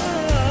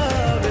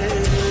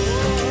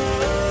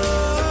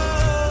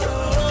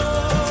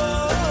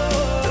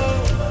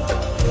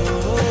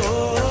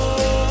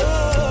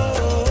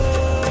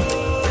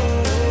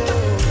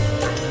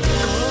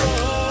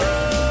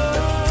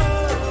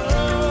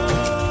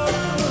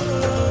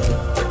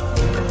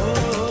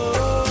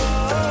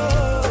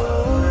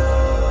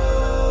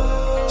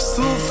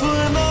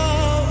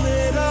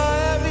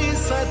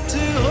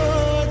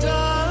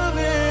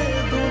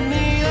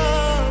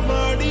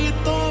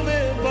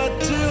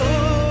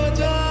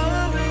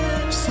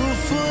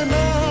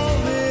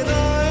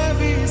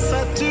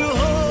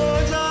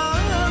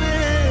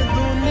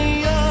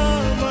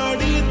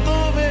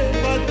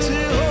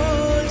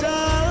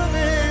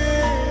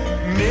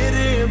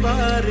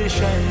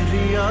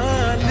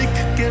शायरियां लिख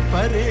के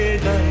परे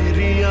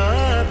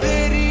डायरियां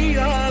तेरी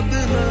याद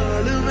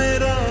नाल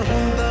मेरा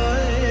हुंदा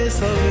है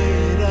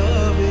सवेरा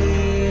वे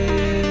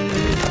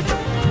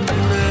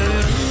मैं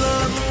अल्लाह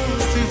नू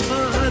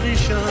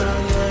सिफारिशां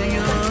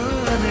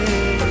लाईयां ने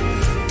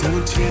तू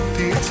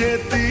छेती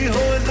छेती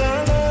हो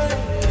जाना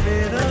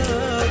मेरा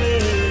वे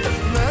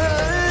मैं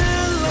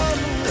अल्लाह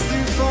नू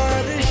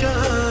सिफारिशां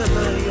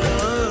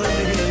लाईयां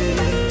ने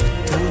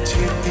तू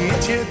छेती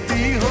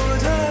छेती हो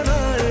जाना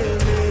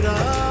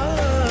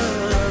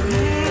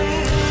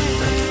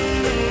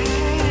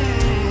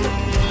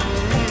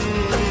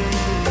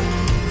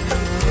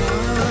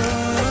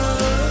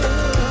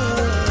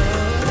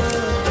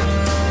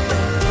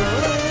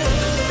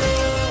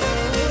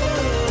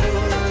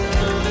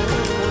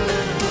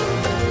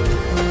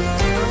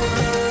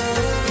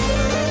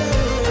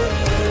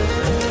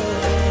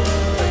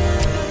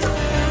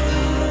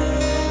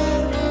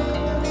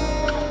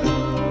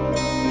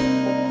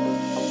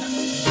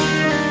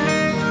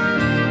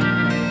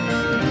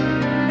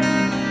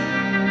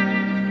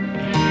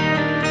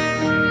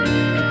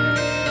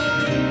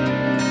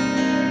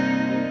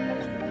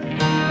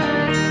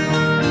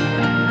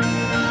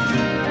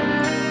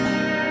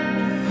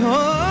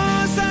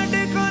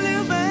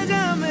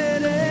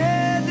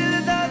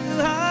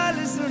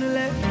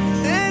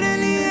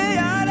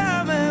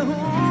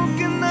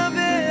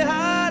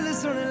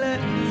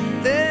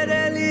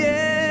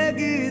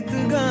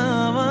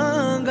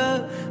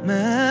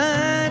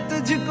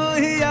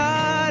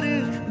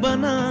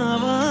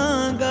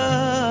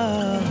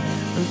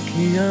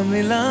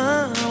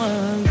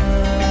मिलावांगा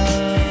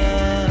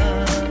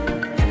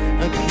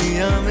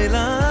अखियां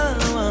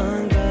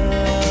मिलावांगा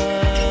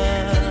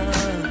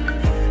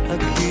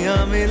अखियां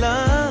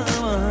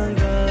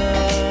मिलावांगा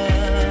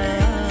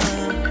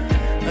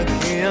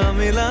अखियां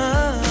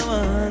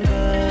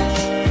मिलावांगा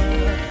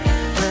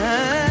मैं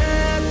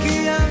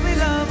अखियां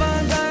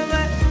मिलावांगा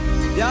मैं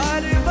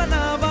यार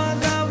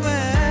बनावांगा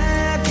मैं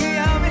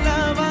अखियां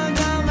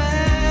मिलावांगा मैं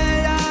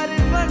यार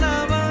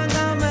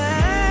बनावांगा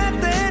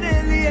मैं तेरे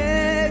लिए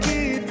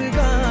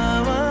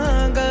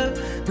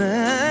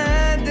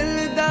मैं दिल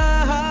दा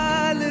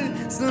हाल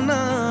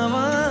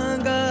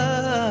सुनावांगा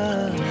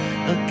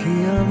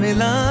अखियां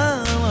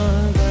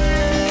मिलावांगा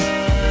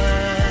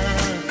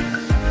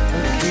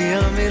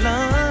अखियां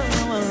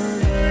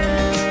मिलावांगा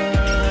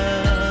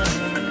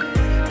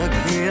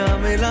अखियां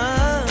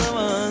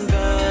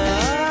मिलावांगा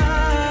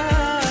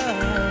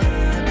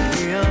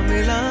अखियां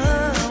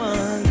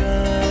मिलावांगा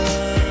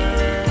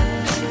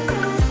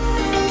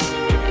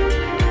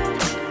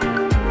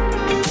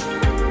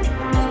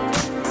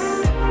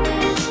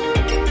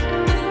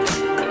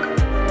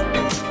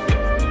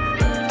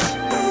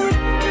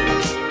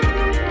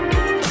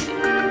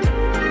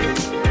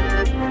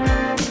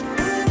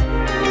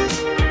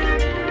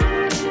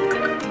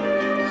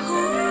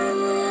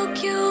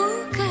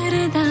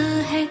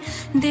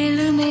दिल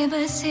में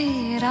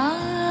बसेरा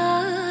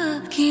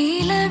की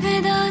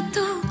लगदा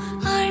तू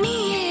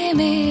आनिए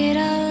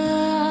मेरा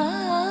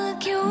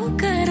क्यों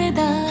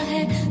करदा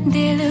है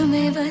दिल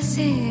में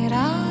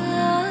बसेरा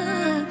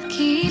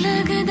की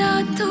लगदा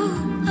तू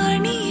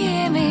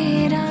आनिए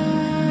मेरा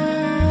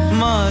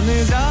मान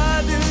जा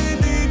दिल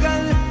दी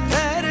गल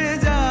ठहर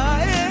जा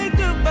एक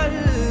पल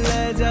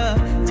ले जा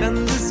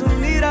चंद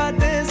सुनी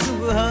रातें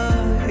सुबह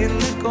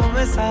इनको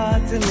मैं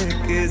साथ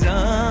लेके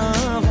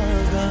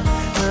जाऊंगा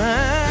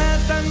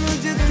तन्नू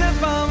जिथे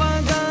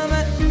पावांगा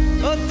मैं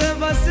उत्थे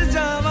बस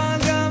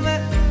जावांगा मैं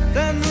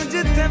तन्नू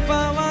जिथे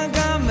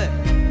पावांगा मैं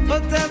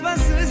उत्थे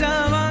बस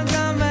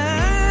जावांगा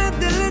मैं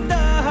दिल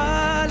दा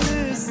हाल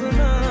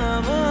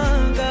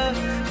सुनावांगा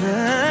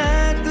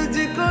मैं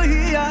तुझको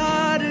ही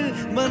यार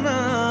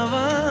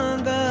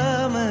बनावांगा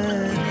मैं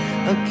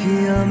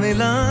अखियां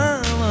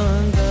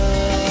मिलावांगा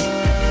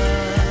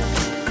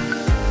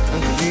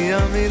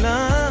अखियां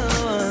मिलावांगा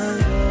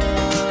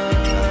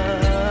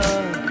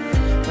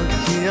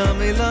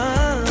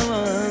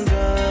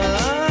मिलावांगा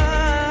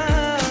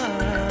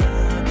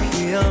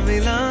अखियां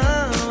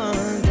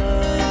मिलावांगा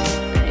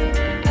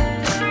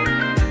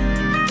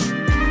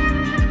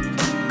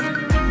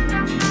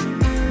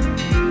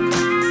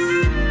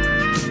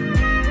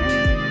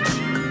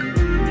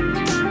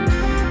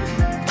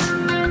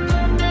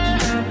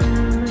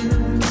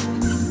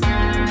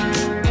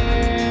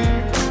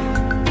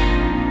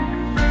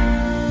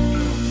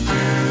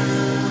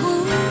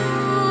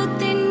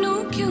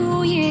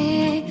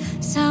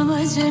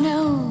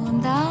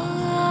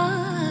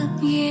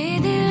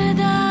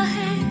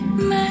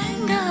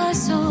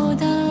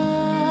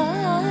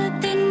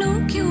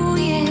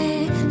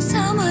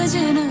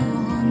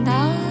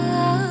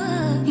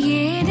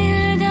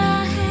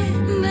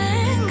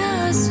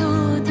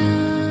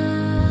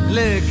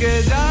लेके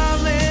जा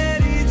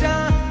मेरी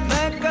जान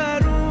मैं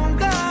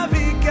करूंगा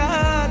भी क्या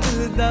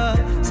दिलदा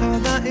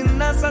सौदा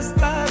इन्ना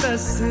सस्ता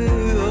दस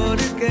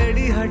और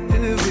केड़ी हट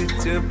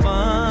विच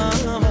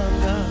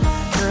पावांगा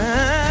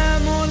मैं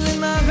मोल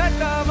ना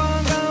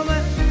घटावांगा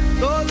मैं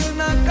तोल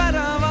ना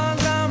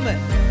करावांगा मैं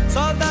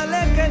सौदा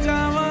लेके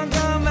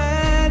जावांगा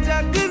मैं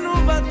जग नू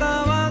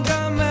बतावांगा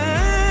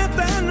मैं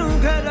तैनू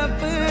घर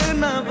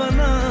अपना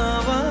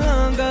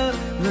बनावांगा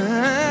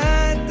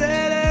मैं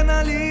तेरे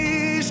नाल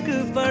इश्क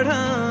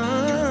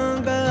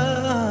पढ़ांगा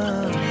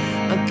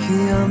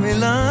अखियां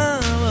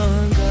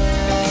मिलावांगा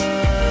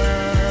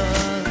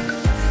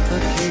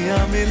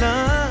अखियां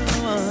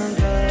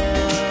मिलावांगा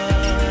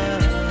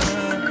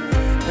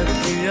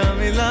अखियां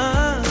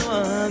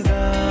मिलावांगा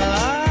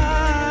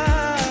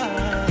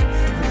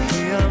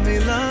अखियां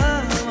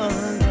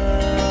मिलावांगा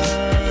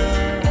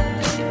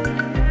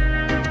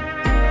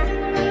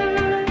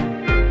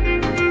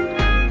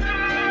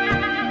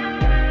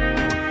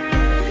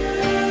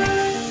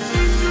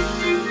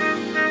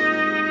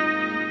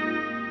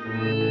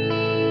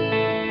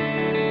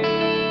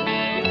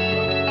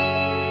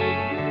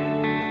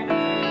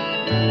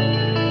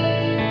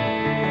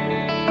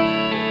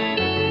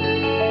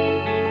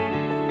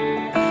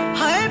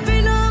हाय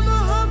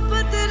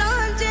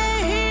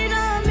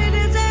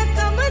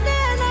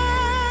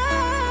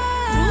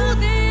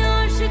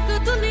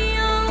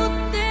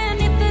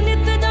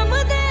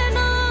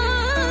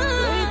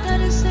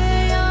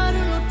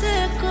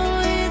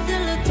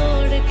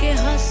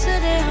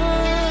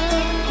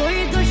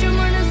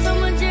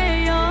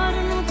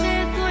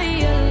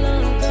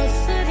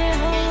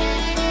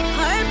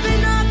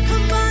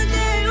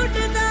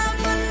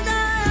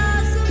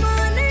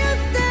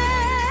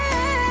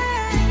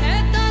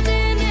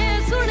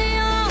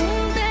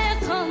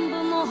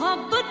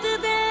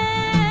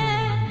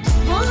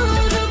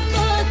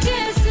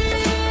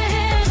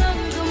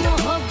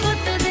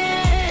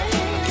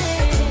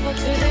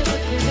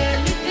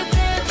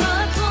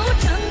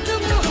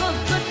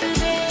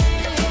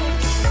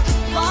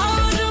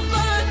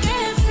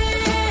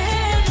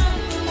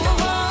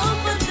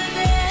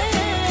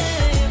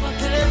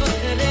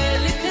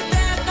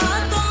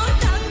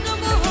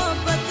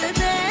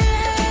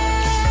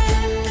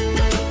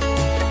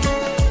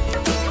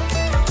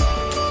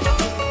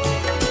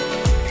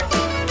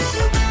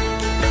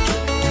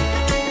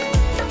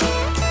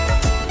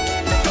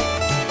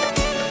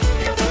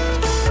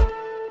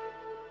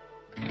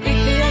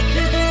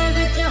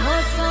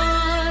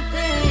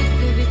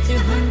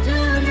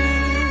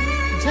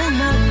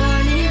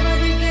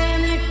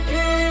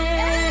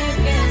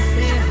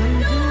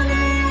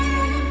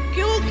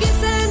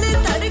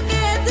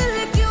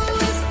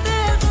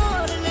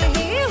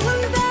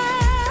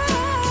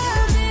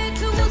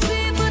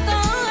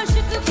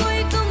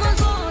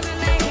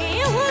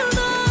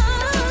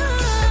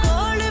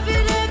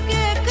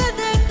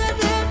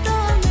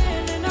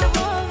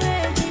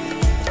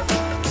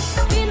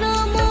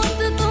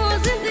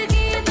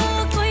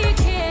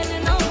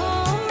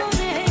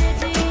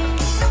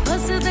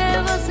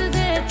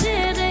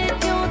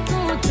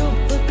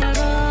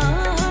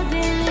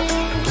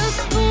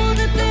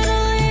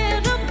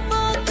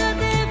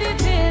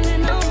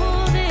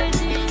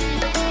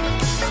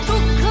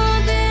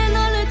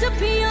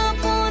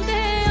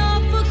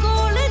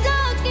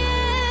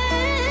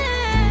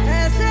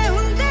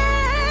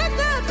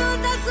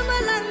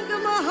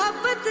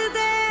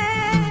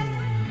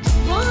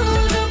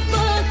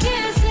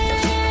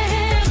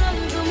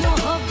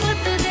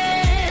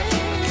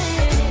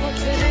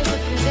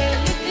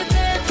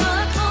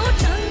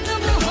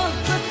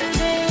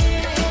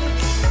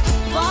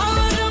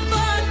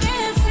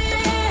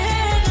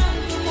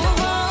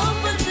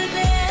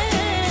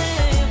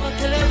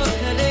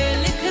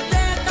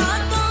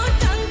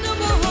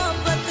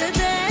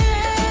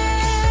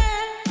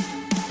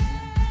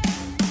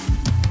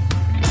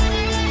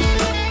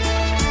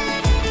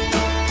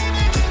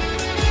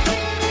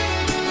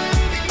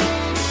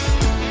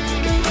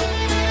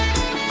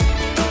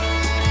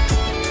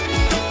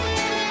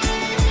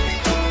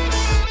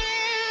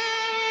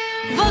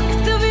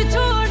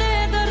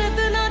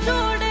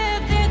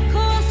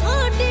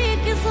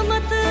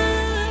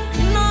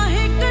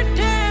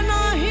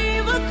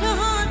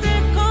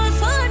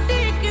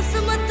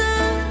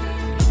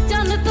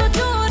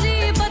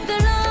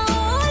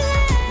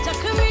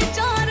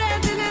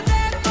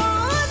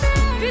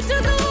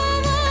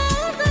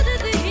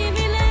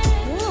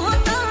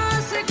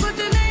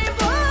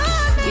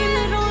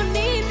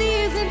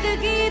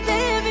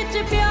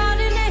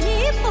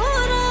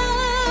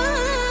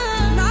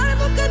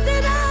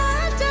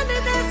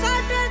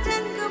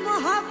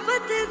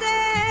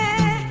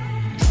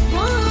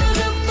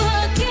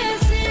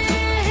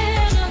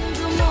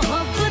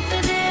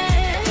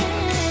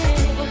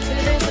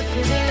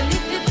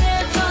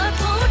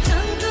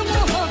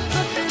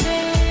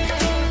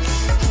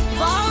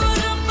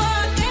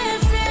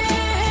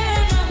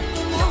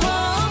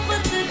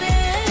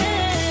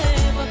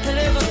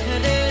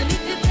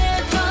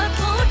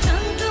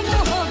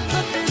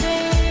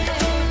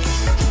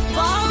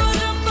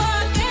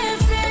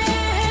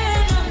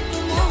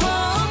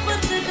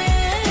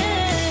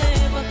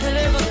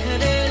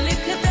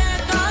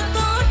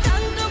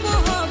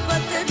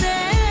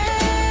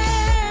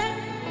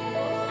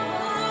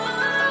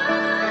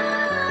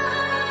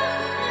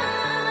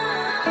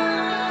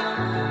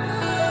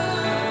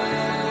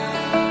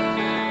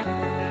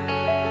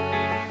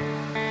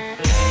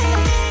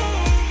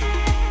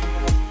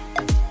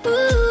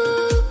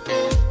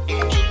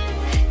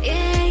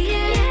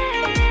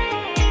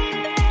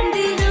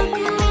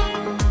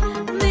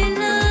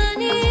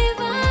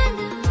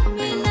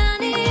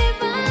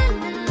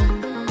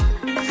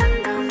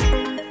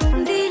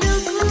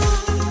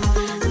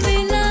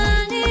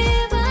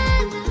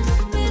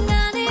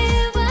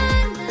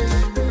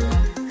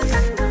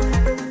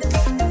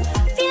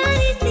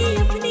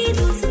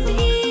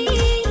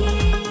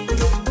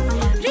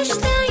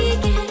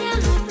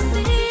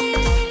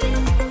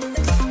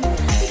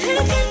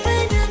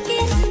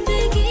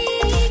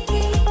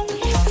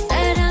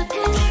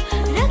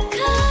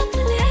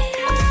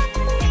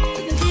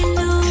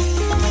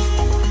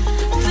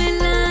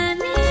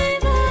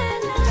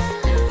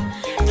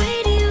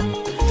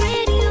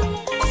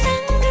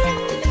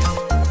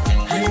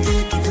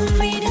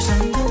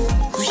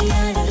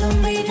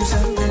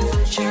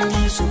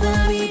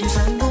सुबह रेडियो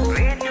संगम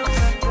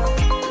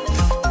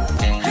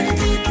हर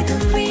दिल की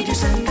धुन रेडियो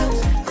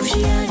संगम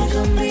खुशियाँ ये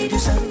गम रेडियो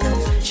संगम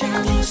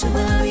शाम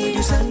सुबह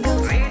रेडियो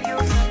संगम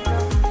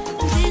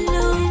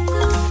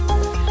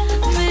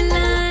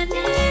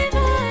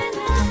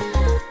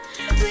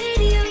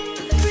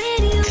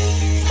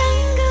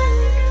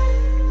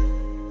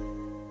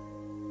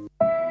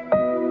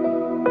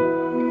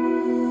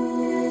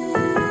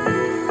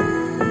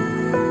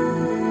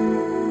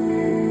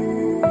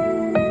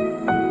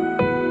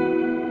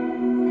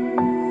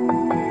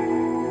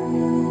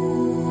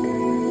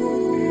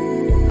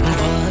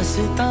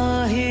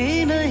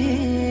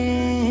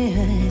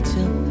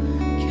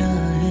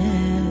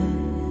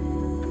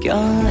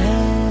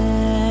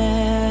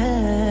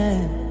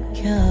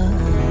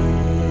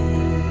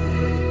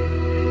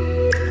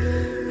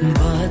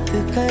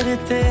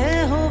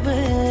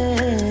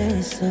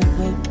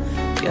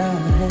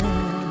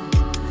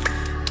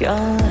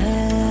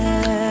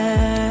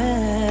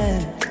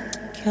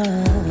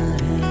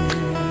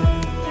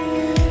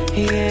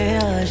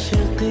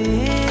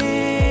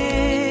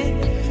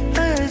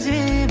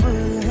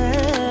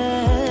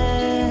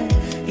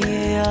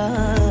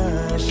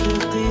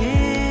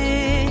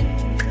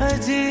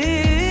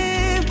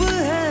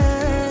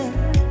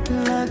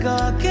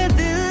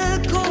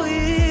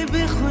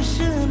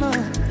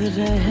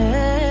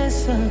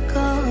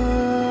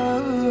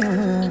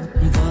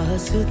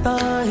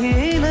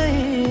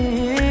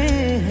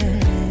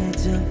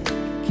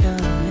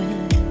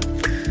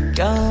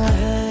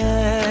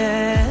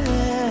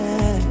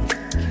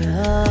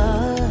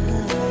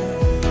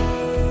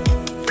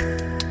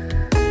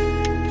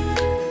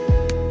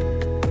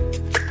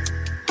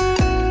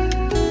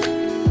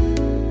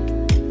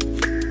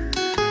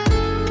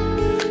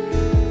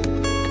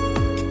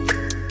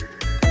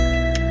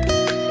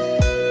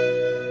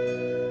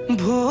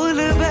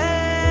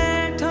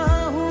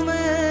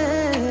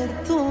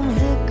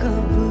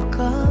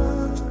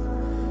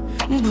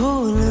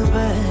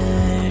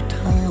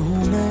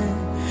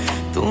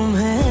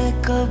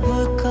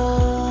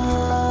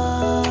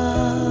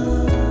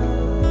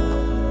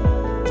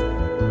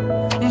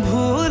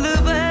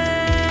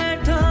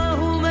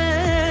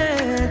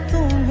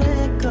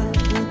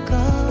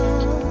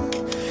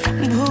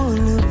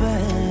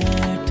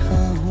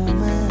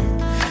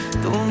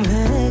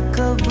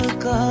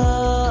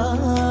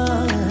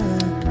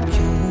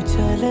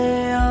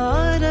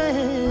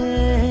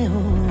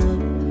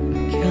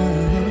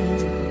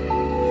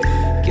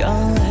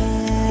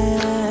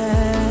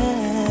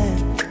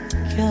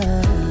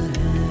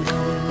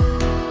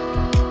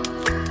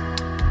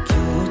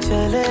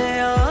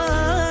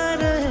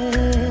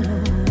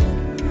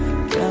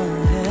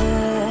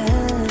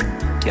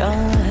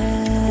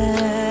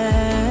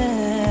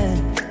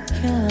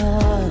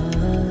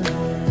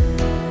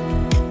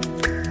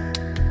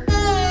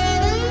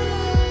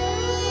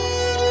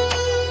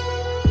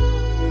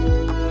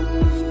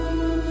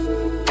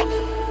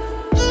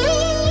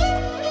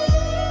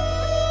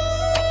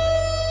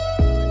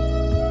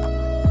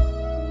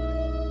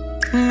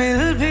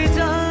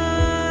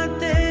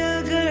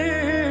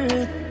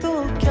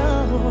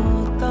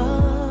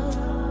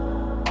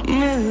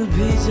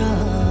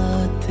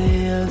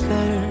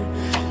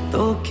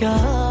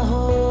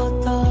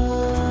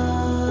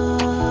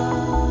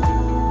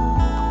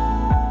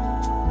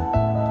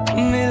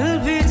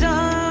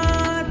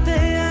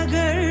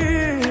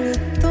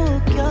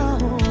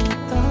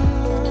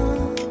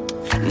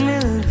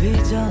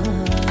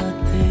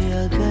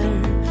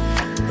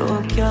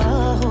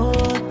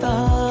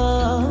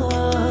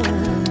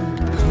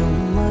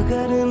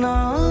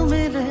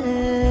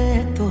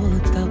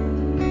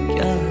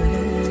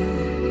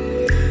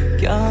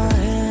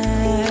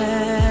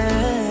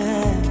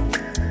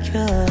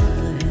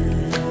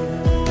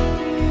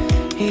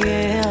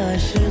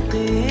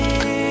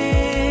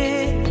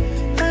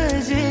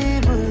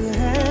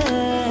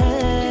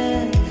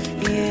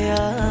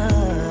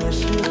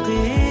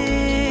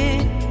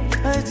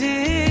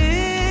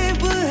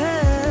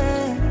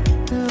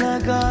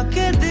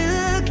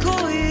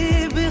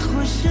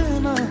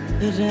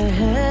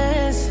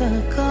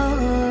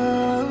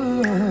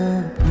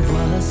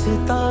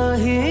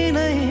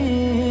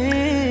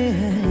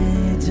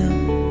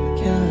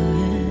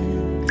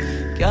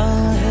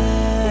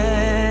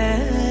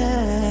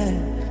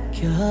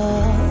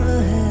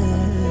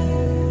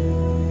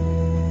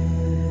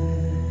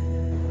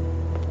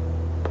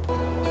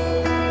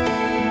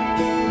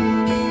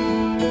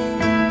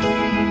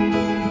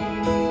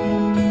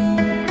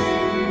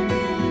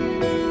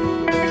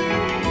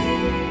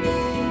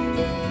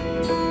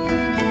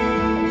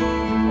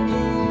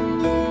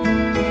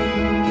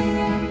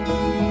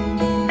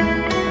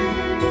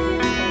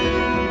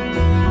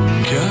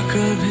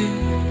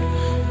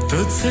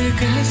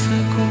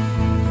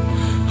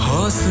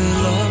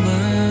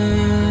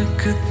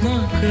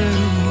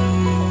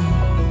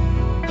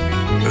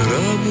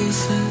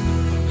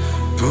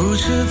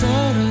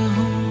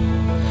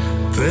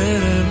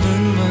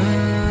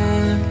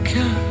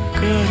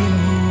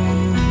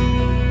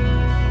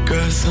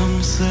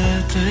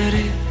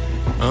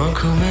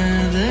आंखों में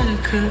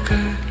देख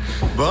कर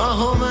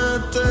बाहों में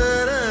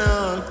तेरे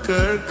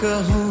आकर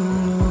कहूँ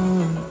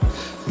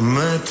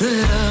मैं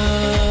तेरा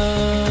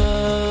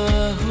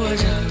हुआ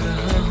जा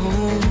रहा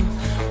हूँ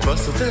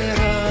बस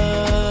तेरा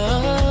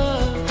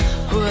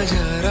हुआ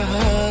जा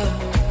रहा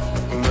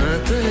मैं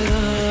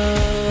तेरा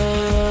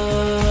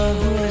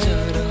हुआ जा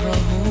रहा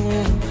हूँ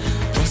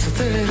बस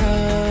तेरा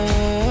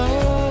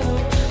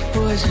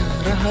हुआ जा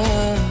रहा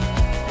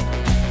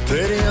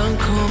तेरी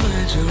आंखों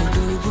में जो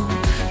डूबूं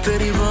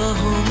तेरी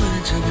बाहों में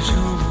जब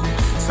झूमूं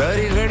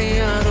सारी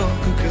घड़ियां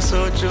रोक के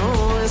सोचूं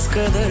इस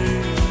कदर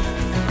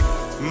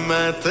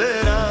मैं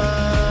तेरा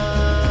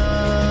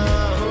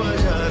हुआ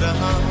जा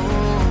रहा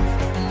हूँ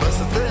बस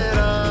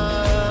तेरा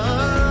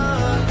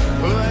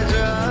हुआ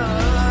जा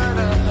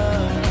रहा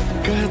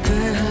कहते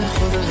हैं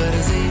खुद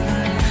गर्जी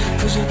में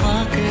तुझे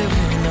पाके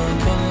भी ना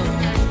पाऊं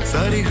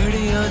सारी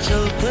घड़ियां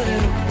चलते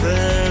रुकते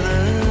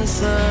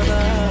सदा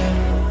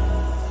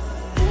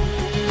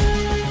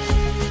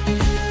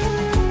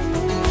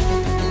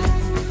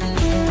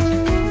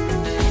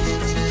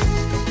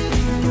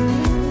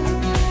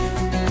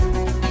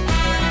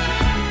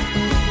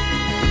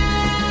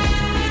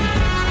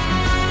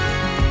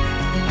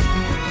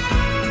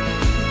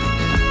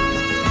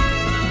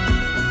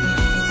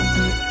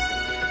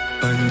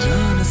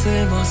से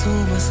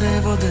मासूम से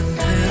वो दिन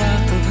थे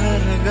रात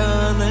भर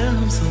गाने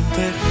हम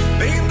सुनते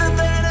नींद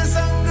तेरे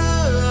संग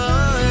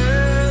आए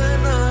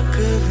ना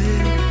कभी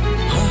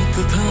हाथ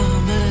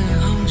थामे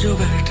हम जो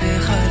बैठे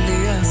खाली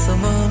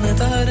आसमां में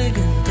तारे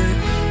गिनते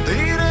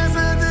धीरे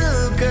से दिल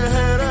कह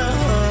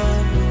रहा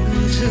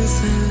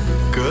मुझसे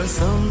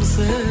कसम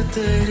से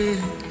तेरी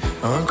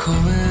आंखों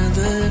में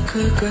देख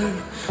कर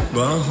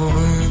बाहों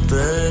में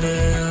तेरे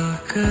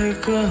आकर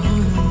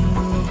कहूँ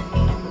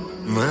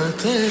मैं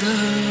तेरा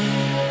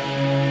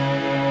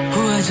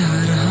हुआ जा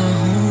रहा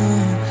हूँ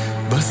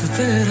बस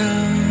तेरा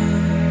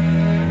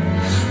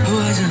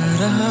हुआ जा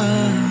रहा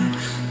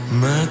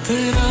मैं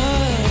तेरा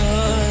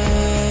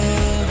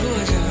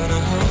हुआ जा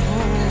रहा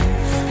हूँ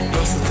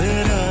बस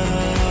तेरा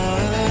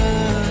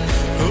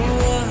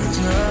हुआ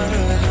जा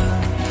रहा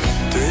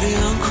तेरी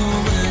आंखों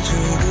में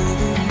जो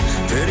डूबूं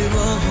तेरी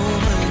बाहों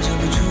में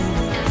जब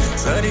झूमूं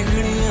सारी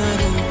घड़ियां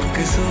रोक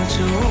के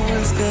सोचूं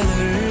इस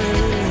कदर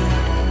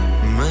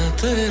मैं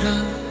तेरा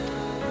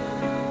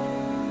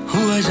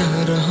हुआ जा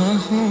रहा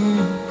हूँ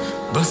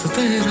बस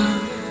तेरा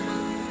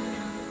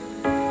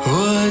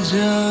हुआ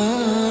जा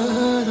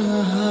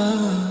रहा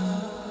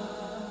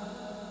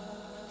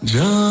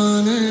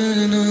जाने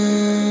ना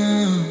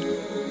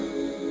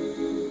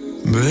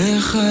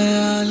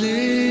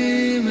बेख्याली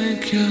में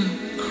क्या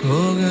खो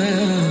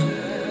गया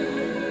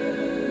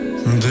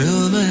दिल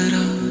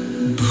मेरा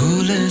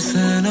भूले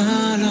से ना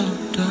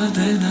लौटा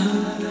देना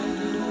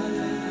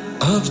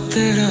अब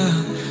तेरा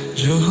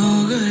जो हो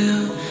गया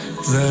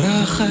जरा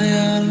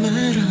ख्याल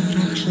मेरा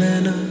रख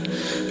लेना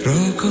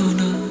रोको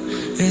ना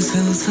ये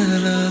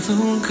सिलसिला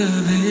तुम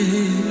कभी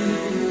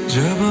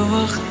जब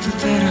वक्त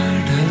तेरा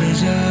ढल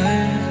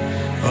जाए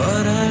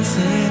और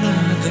ऐसे ना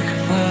दिख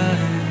पाए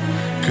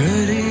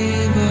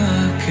करीब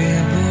आके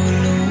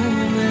बोलो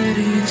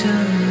मेरी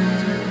जान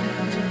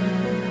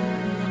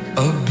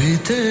अब भी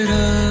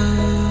तेरा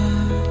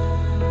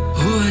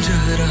हुआ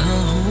जा रहा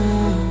हूँ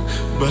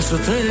बस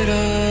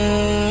तेरा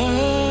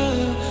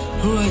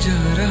हुआ जा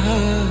रहा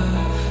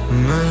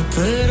मैं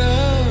तेरा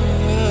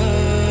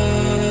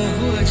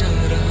हुआ जा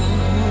रहा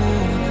हूँ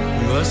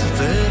बस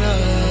तेरा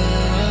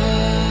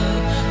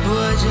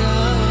हुआ जा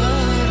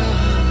रहा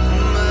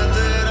मैं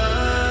तेरा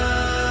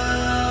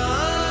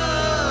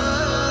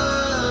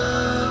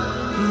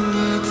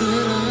मैं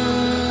तेरा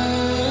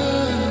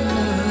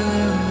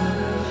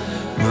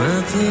मैं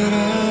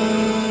तेरा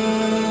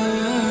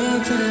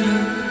तेरा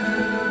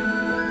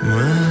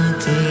मैं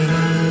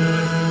तेरा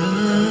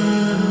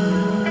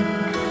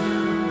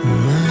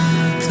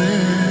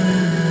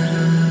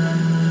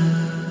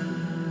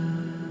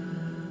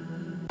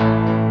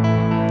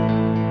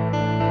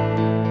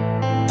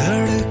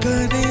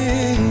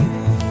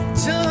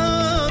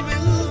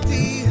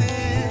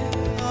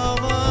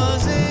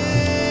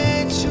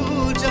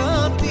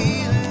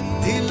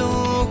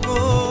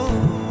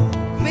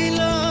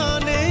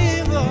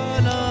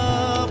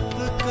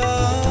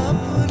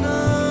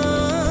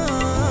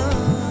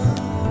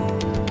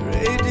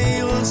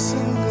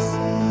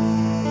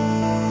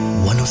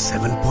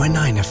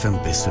FM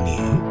पे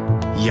सुनिए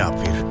या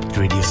फिर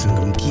रेडियो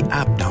संगम की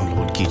ऐप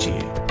डाउनलोड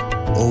कीजिए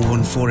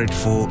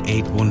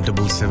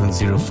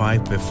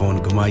 01484817705 पे फोन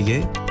घुमाइए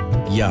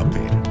या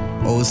फिर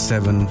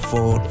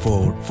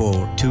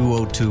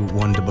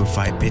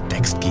 07444202155 पे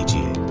टेक्स्ट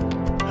कीजिए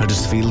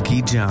हडर्सफील्ड की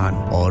जान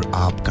और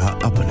आपका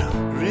अपना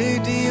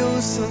रेडियो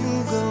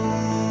संगम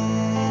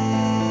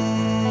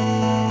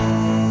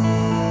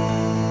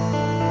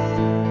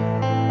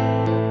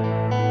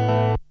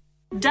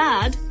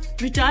Dad,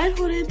 रिटायर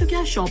हो रहे हैं तो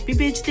क्या शॉप भी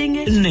बेच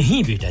देंगे?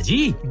 नहीं बेटा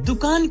जी,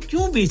 दुकान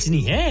क्यों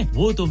बेचनी है?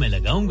 वो तो मैं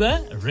लगाऊंगा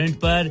रेंट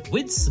पर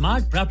with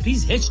smart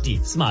properties HD.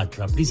 Smart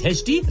properties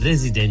HD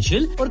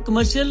residential और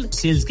कमर्शियल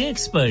सेल्स के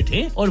एक्सपर्ट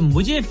हैं और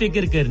मुझे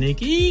फिक्र करने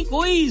की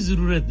कोई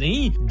जरूरत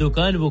नहीं।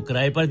 दुकान वो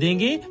किराए पर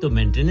देंगे तो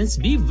मेंटेनेंस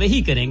भी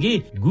वही करेंगे।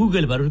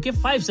 गूगल पर उनके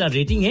 5 स्टार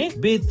रेटिंग है,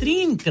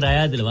 बेहतरीन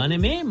किराया दिलवाने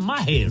में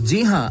माहिर।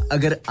 जी हां,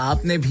 अगर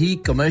आपने भी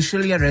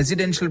कमर्शियल या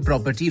रेजिडेंशियल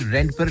प्रॉपर्टी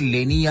रेंट पर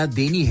लेनी या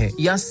देनी है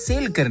या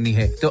सेल करनी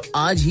है तो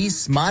आज ही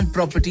स्मार्ट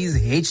प्रॉपर्टीज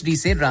एचडी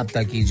से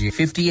राब्ता कीजिए।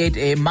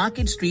 58A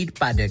market street,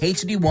 paddock,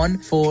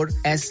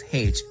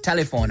 HD14SH।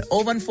 Telephone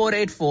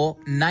 01484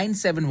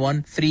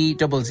 971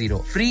 300।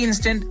 Free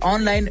instant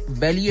online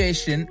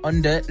valuation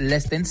under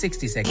less than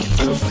 60 seconds.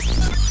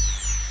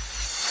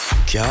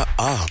 क्या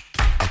आप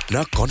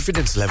अपना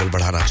कॉन्फिडेंस लेवल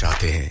बढ़ाना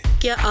चाहते हैं?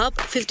 क्या आप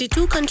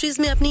 52 कंट्रीज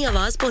में अपनी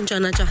आवाज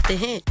पहुंचाना चाहते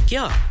हैं?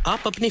 क्या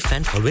आप अपनी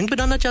फैन फॉलोइंग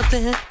बनाना चाहते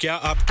हैं? क्या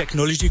आप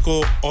टेक्नोलॉजी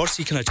को और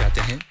सीखना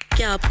चाहते हैं?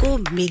 क्या आपको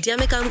मीडिया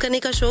में काम करने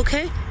का शौक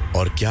है?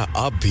 और क्या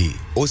आप भी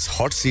उस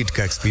हॉट सीट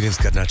का एक्सपीरियंस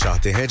करना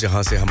चाहते हैं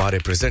जहां से हमारे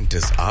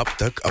प्रेजेंटर्स आप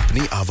तक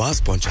अपनी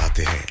आवाज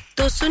पहुंचाते हैं?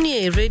 तो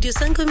सुनिए, radio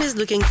Sangam is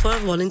looking for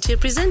volunteer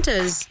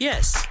presenters.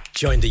 Yes,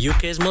 join the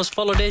UK's most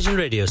followed Asian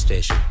radio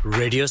station,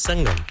 Radio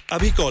Sangam.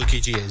 अभी कॉल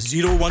कीजिए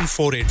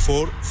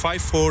 01484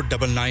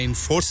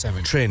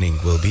 549947. Training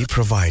will be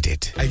provided.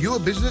 Are you a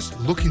business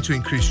looking to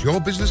increase your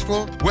business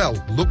flow? Well,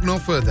 look no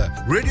further.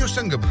 Radio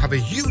Sangam have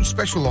a huge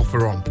special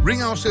offer on.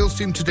 Ring our sales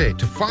team today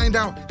to find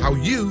out how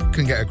you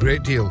can get a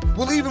great deal.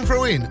 We'll even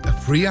throw in a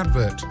free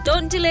advert.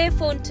 Don't delay,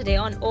 phone today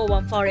on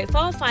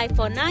 01484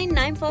 549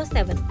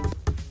 947.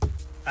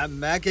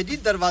 मैं के जी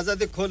दरवाजा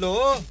दे खोलो।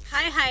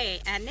 हाय हाय,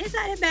 एने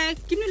सारे bag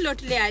किनु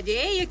लुट ले आजे?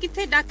 ये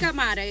किथे डाका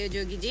मार रहे हो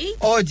जोगी जी?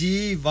 ओ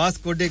जी,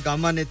 वास्को डे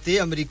गामा ने ते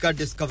अमेरिका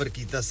डिस्कवर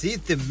कीता सी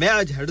ते मैं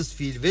आज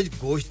हडर्सफील्ड विच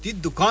गोश्त दी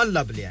दुकान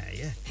लब ले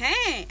आया है।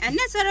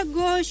 एने सारा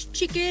गोश्त,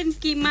 चिकन,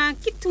 कीमा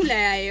किथु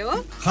ले आए हो?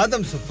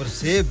 खादम सुपर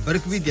से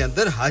बरकवी दे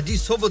अंदर हाजी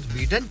सोबत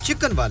मीट एंड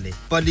चिकन वाले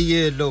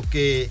पलिए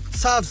लोके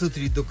साफ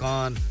सुथरी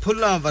दुकान,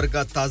 फुल्ला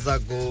वर्गा ताजा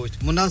गोश्त,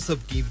 मुनासिब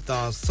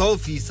कीमतां,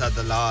 100%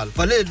 दलाल,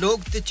 भले लोग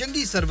ते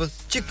चंगी service.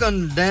 Chicken,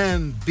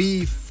 lamb,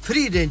 beef,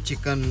 free range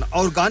chicken,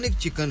 organic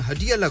chicken,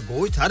 हड्डी वाला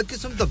गोश्त, हर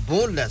किस्म दा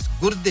बोनलेस,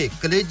 गुर्दे,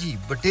 कलेजी,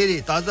 बटेरे,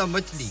 ताजा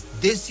मछली,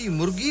 देसी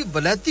मुर्गी,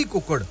 बलाती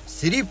कुकड़,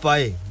 सिरी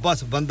पाए, बस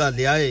बंदा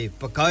ले आए,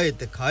 पकाए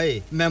ते खाए,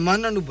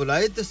 मेहमानां नु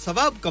बुलाए ते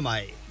सवाब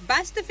कमाए।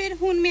 बस तो फिर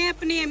हुन मैं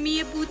अपने अम्मी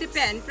अब्बू ते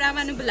भैन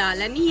भरावां नु बुला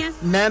लनी है।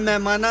 मैं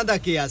मेहमानां दा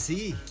किया सी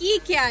की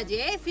क्या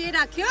जे फिर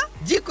आखियो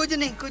जी? कुछ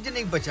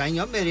नहीं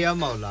बचाइयो मेरे या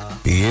मौला।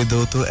 ये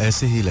दो तो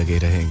ऐसे ही लगे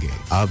रहेंगे।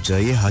 आप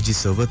जाइए हाजी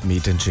सोबत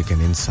meet and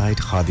chicken inside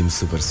Khadim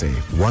super से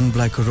 1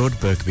 Black Road,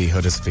 Birkby,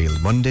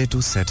 Huddersfield, Monday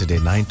to Saturday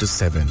 9 to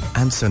 7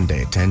 and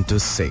Sunday 10 to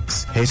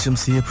 6.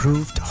 HMC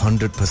approved,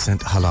 100%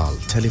 halal.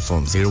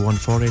 Telephone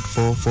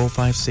 01484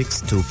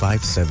 456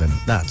 257.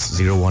 That's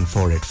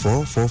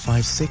 01484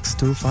 456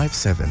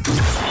 257.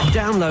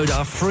 Download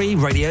our free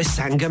Radio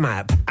Sangam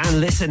app and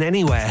listen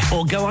anywhere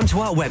or go onto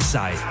our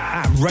website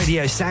at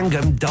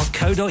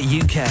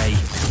radiosangam.co.uk.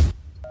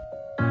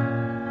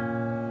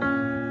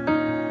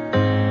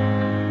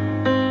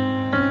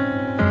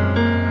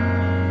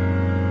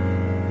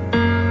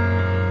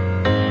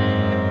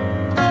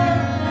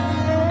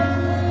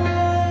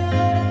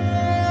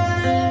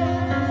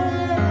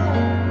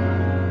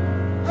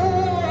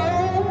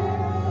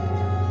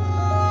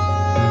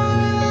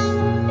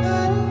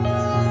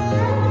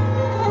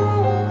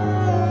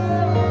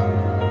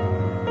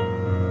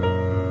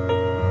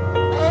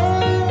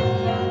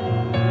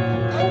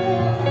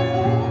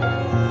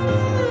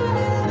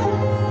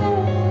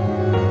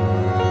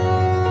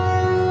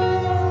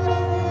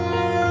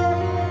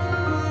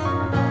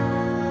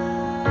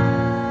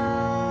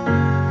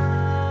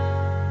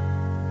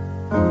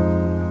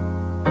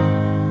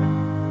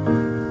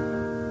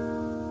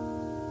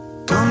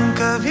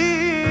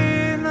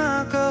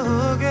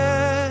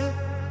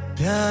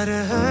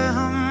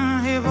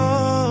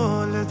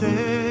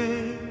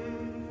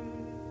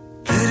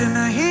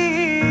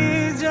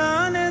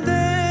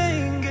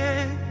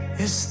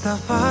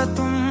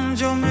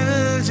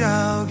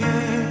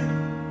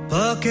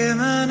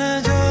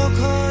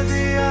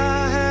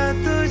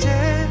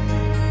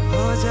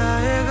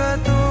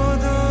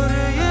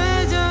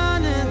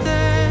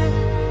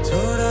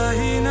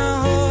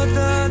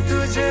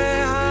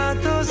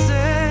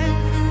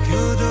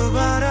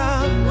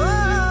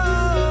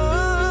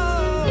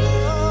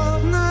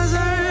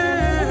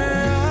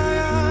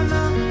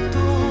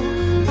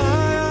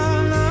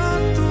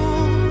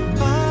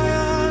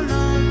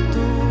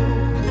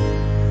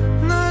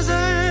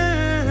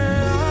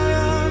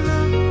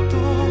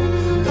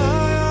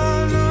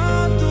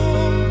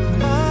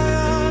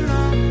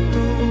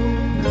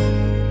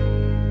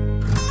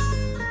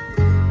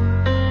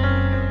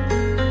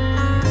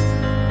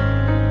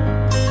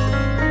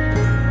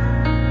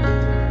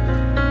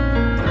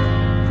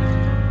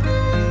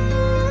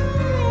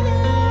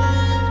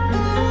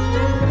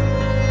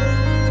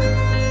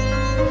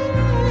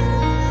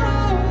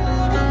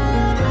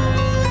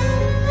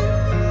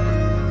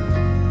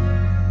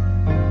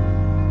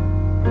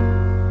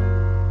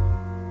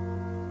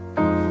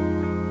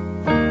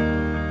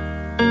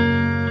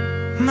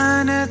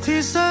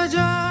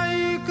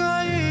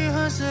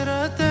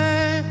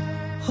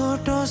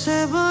 से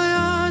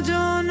बयां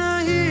जो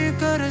नहीं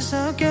कर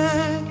सके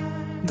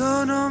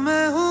दोनों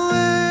में हुए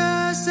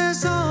ऐसे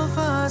 100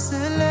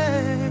 फासले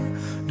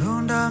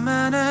ढूंढा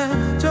मैंने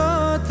जो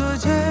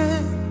तुझे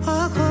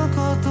आँखों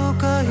को तो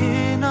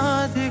कहीं ना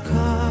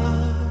दिखा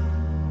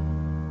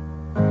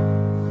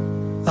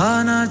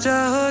आना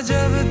चाहो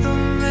जब तुम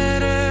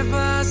मेरे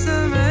पास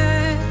में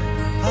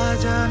आ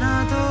जाना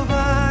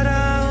दोबारा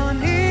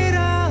उन्हीं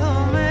राहों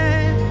में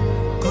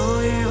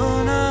कोई हो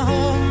ना हो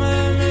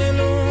मैं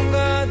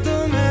मिलूंगा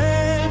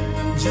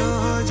तुम्हें जो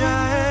हो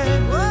जाए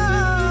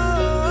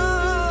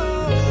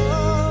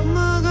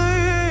मगर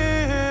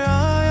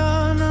आया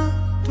ना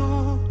तू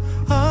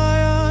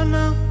आया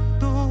ना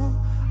तू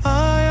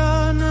आया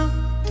ना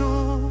तू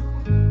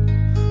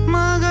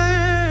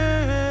मगर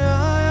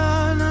आया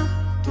ना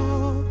तू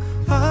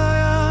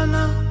आया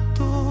ना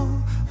तू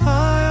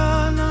आया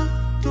ना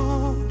तू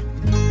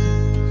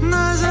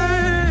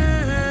नजर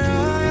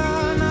आया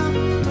ना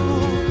तू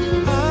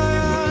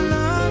आया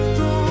ना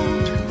तू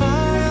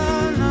आया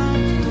ना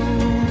तू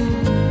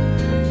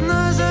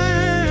नजर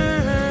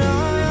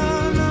आया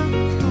ना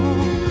तू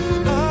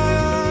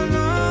आया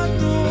ना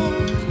तू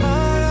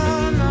आया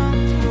ना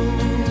तू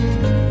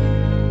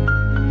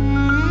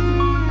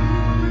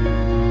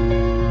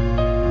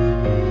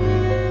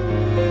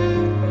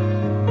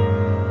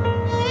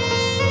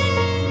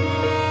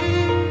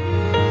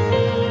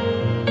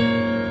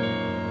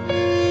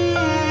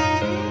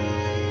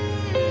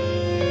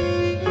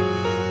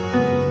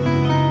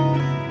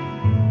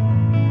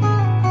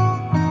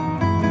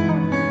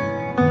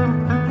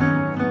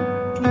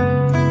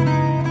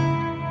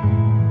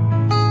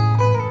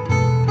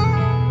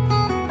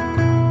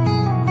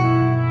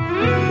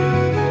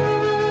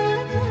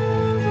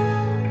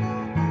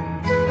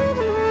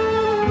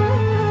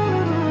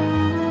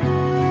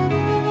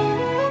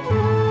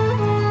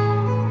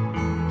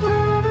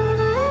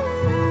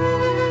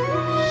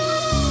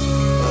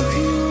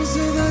अखियों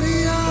से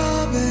दरिया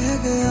बह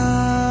गया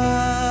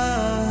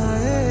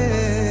है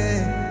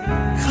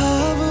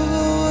ख्वाब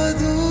वो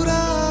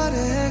अधूरा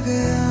रह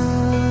गया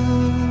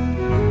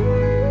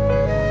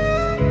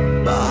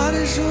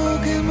बारिशों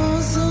के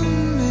मौसम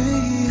में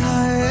ही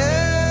है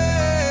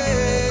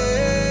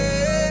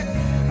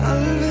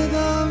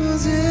अलविदा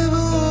मुझे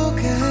वो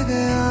कह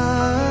गया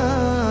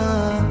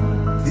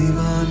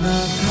दीवाना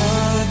था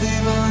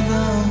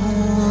दीवाना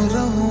हूँ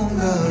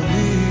रहूंगा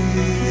भी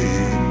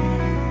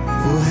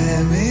वो है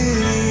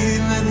मेरी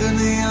मैं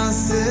दुनिया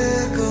से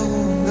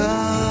कहूँगा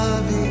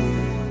भी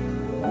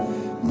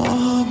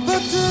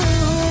मोहब्बत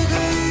हो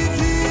गई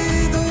थी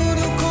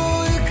दोनों को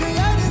एक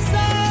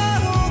अरसा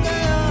हो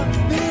गया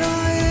मेरा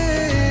ये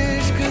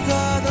इश्क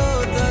था दो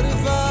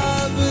तरफा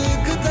अब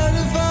एक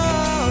तरफा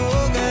हो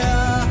गया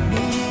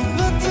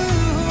मोहब्बत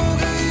हो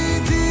गई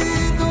थी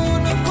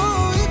दोनों को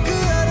एक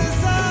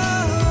अरसा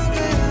हो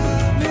गया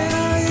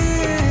मेरा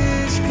ये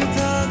इश्क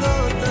था दो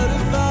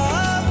तरफा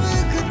अब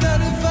एक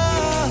तरफा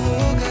हो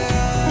गया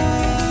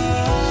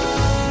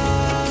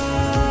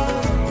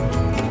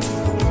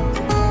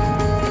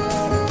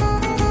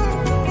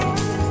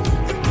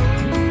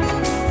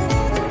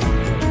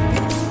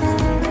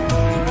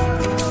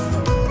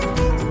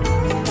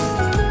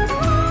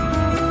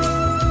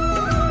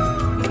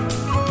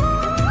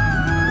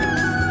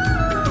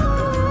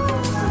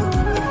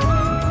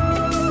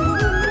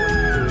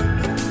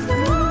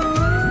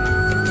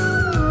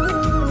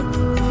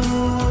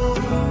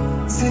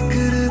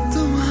जिक्र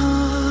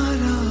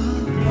तुम्हारा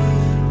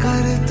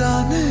करता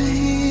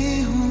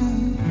नहीं हूँ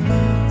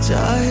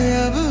चाहे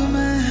अब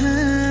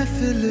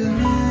महफिल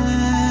में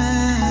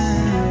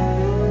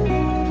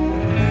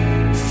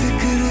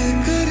फिक्र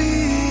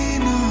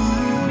करीना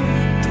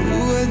तू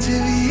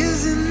अजली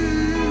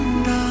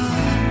जिंदा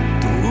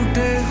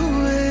टूटे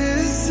हुए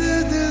इस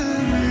दिल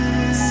में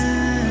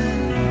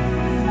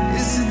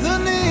इस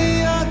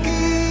दुनिया की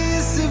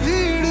इस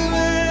भीड़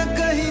में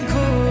कहीं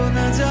खो न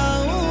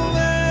जाऊं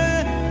मैं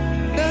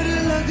डर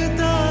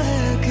लगता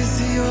है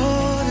किसी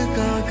और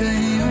का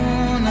कहीं हो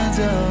न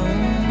जाऊं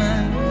मैं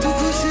तू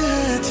खुश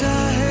है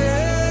चाहे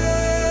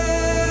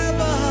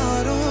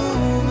बहारों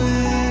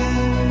में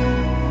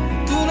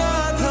तू ना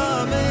था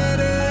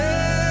मेरे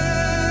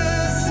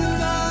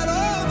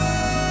सितारों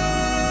में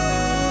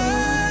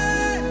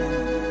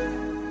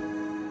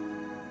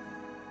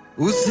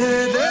उसे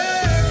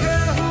देखे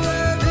हुए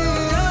भी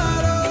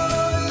यारो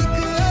एक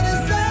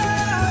अरसा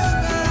हो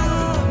गया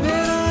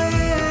मेरा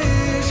ये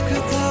इश्क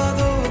था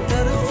दो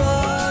तरफा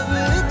अब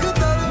एक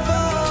तरफा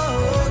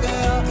हो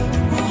गया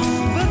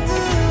मोहब्बत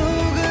हो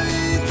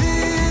गई थी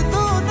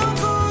दोनों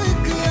को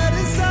एक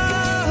अरसा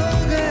हो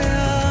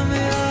गया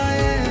मेरा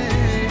ये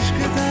इश्क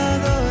था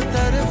दो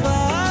तरफा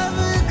अब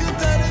एक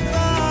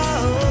तरफा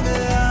हो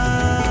गया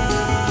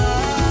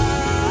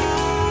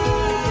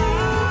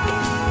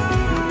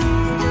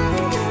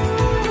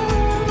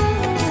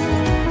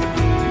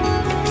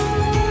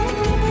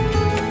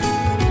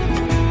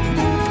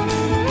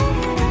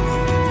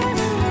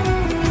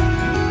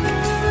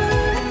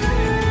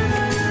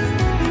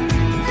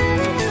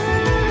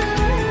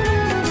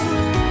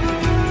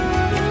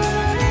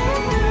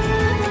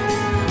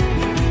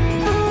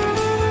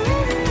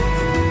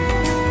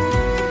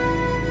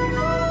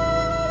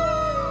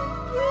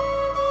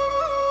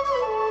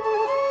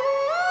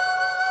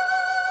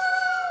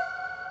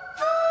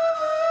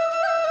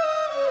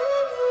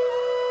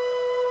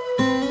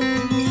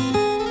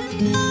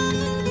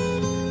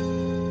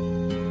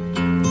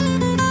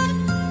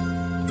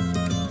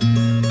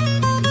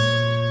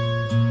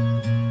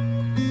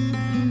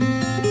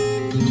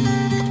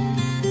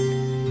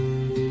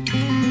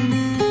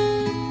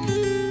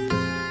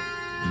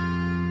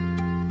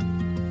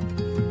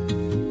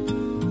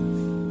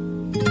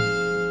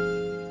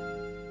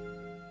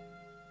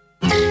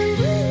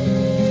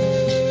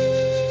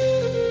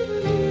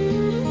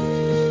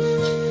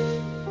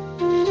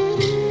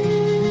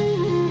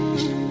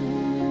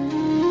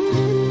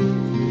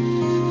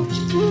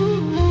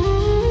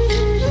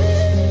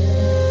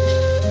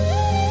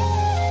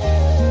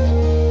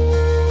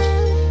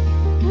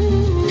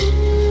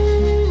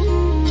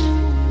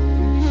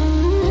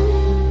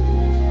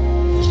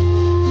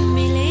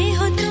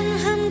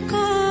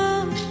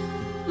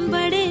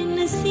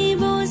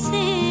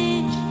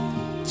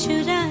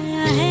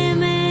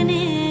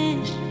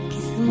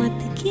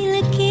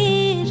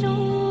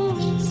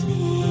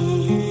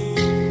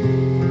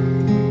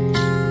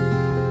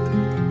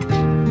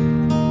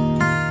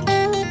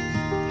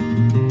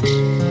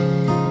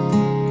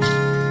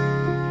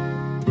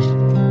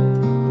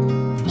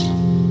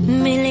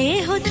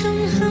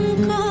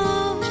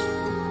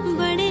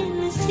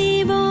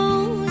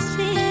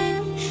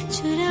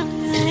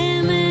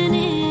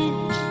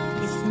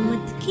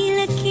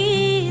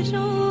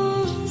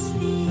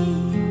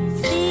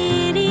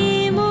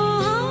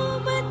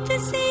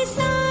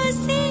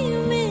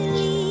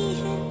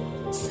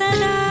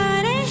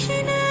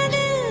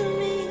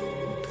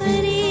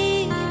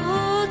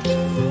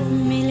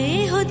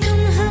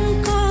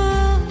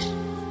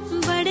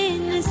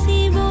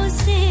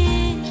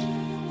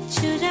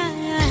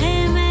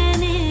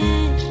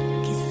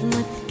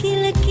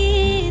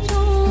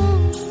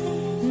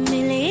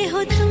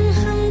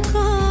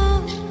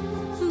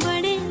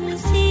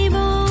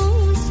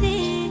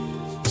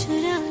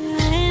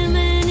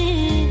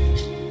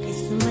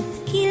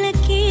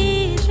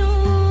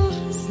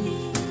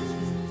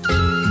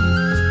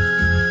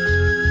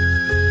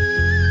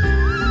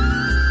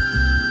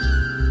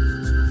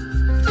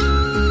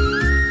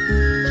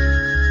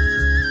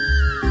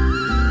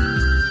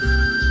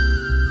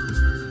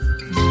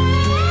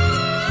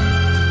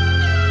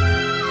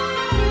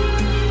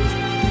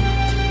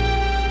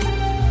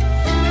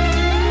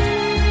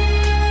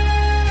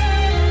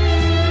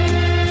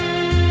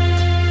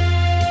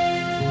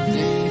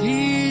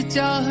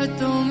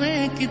चाहतों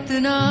में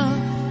कितना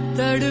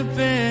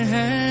तड़पे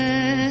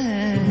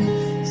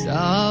हैं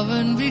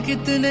सावन भी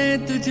कितने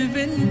तुझ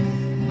बिन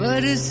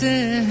बरसे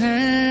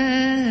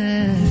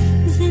हैं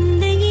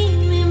जिंदगी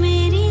में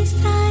मेरी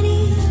सारी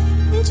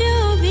जो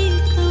भी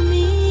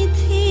कमी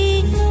थी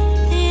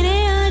तेरे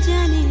आ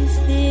जाने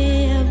से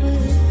अब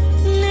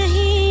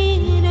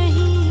नहीं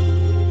रही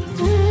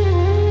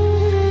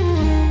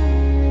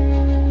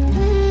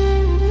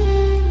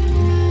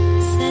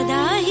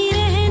सदा ही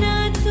रहना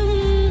तुम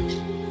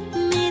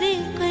मेरे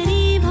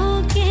करीब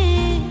होके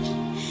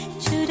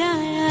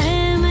चुराया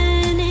है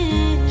मैंने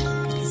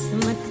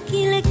किस्मत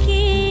की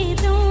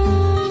लकीरों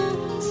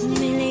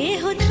मिले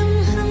हो तुम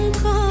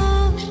हमको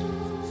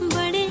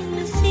बड़े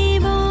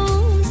नसीबों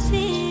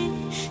से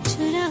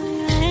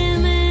चुराया है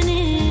मैंने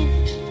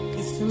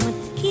किस्मत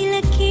की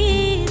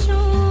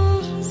लकीरों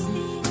से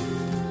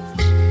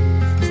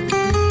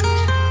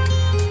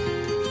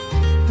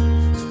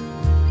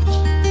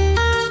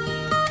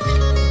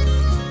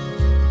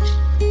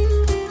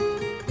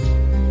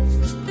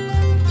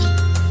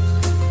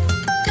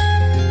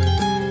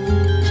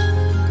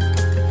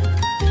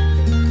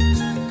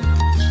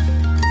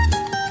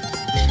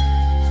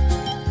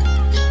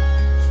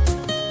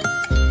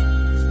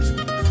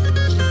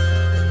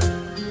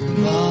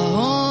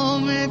बाहों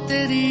में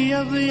तेरी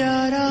अब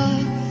यारा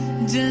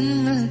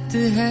जन्नत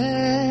है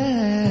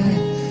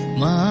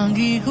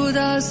मांगी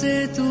खुदा से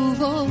तू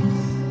वो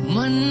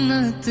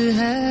मन्नत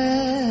है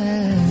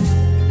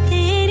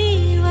तेरी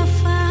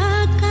वफा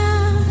का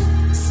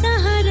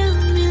सहारा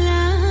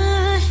मिला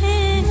है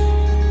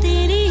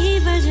तेरी ही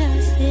वजह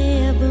से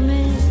अब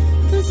मैं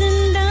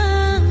जिंदा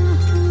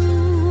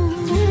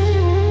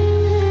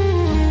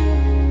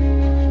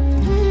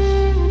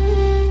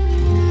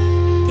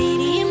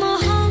तेरी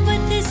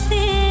मोहब्बत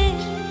से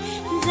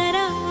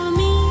जरा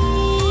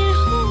अमीर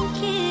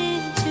होके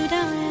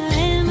चुराया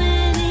है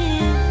मैंने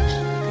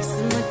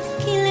किस्मत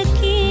की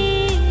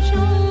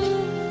लकीरों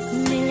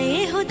मिले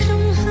हो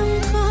तुम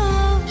हमको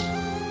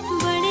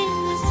बड़े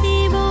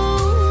नसीबों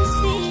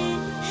से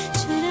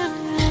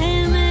चुराया है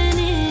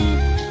मैंने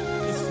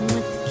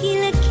किस्मत की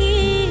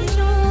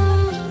लकीरों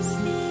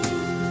से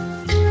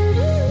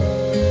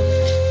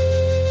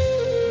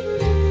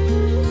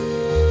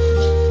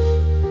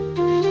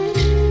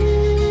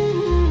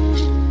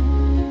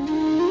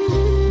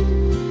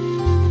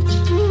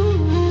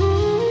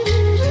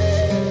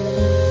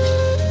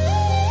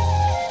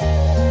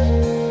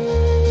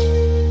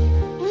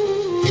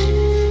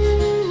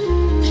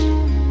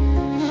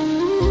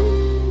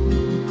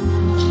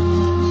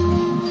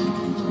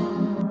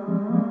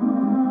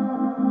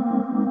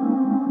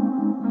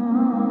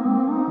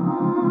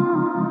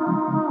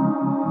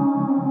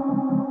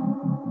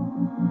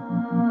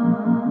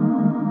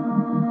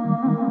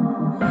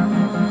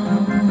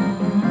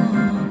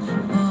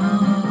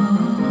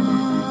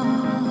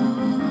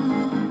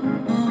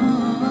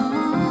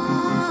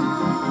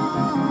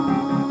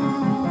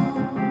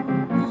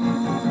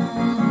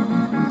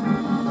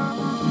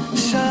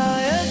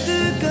शायद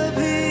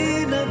कभी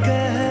न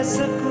कह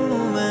सकूं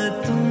मैं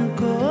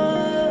तुमको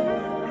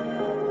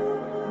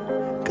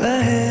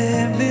कहे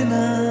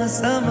बिना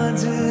समझ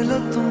लो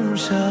तुम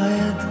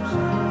शायद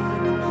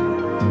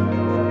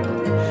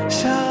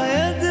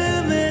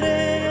मेरे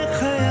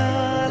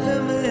ख्याल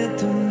में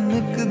तुम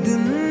एक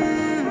दिन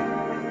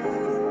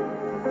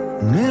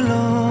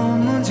मिलो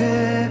मुझे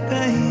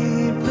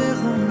कहीं पे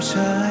हम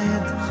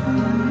शायद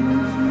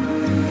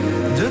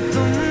जो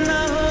तुम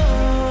ना हो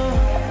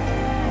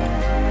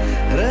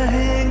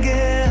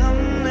रहेंगे हम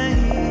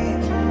नहीं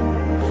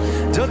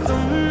जो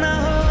तुम ना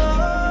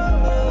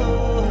हो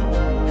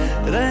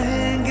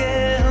रहेंगे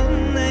हम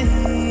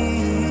नहीं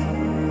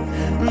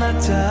ना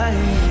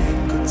चाहिए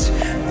कुछ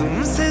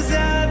तुमसे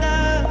ज्यादा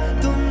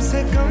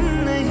तुमसे कम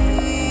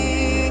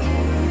नहीं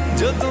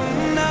जो तुम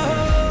ना हो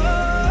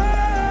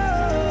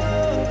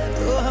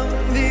तो हम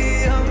भी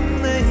हम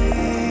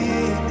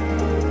नहीं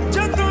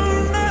जो तुम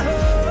ना हो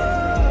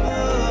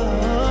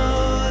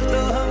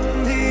तो हम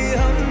भी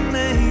हम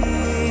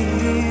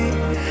नहीं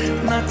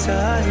ना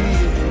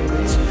चाहिए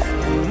कुछ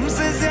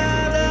तुमसे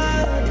ज्यादा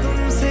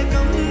तुमसे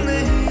कम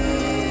नहीं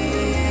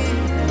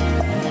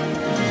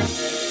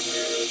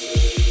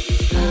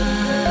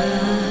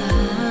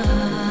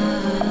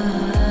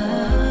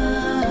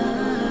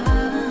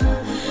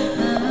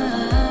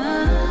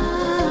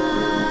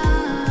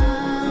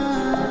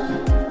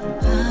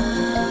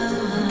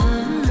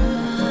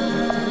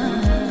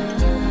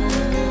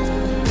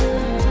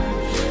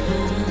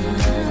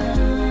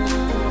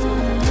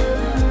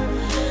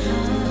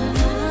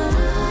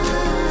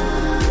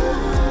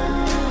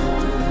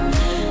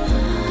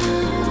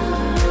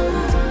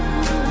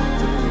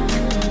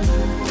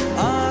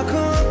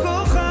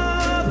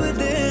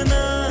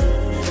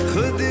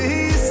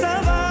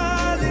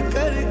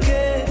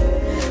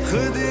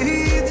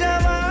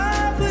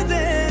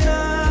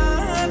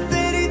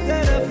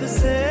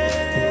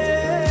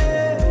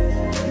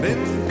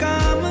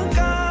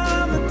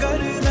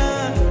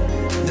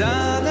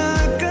जाना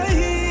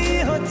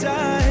कहीं हो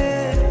चाहे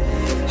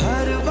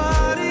हर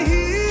बार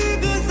ही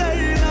गुजर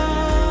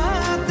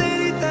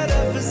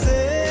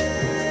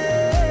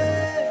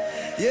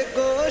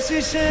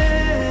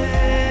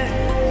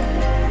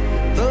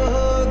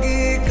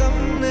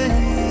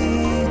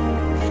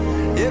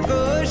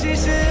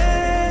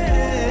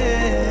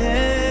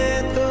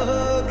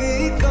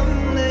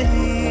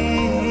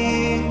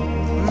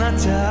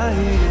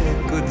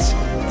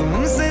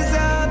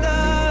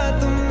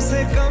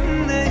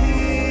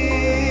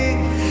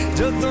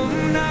जो तुम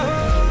ना हो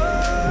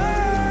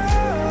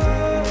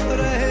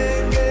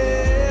रहेंगे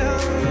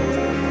हम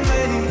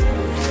नहीं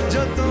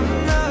जो तुम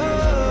ना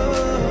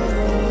हो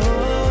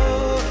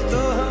तो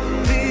हम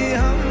भी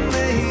हम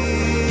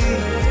नहीं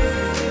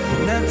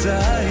ना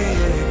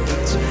चाहिए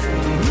कुछ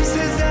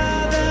तुमसे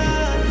ज्यादा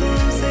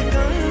तुमसे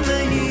कम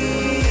नहीं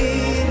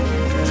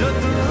जो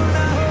तुम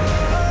ना हो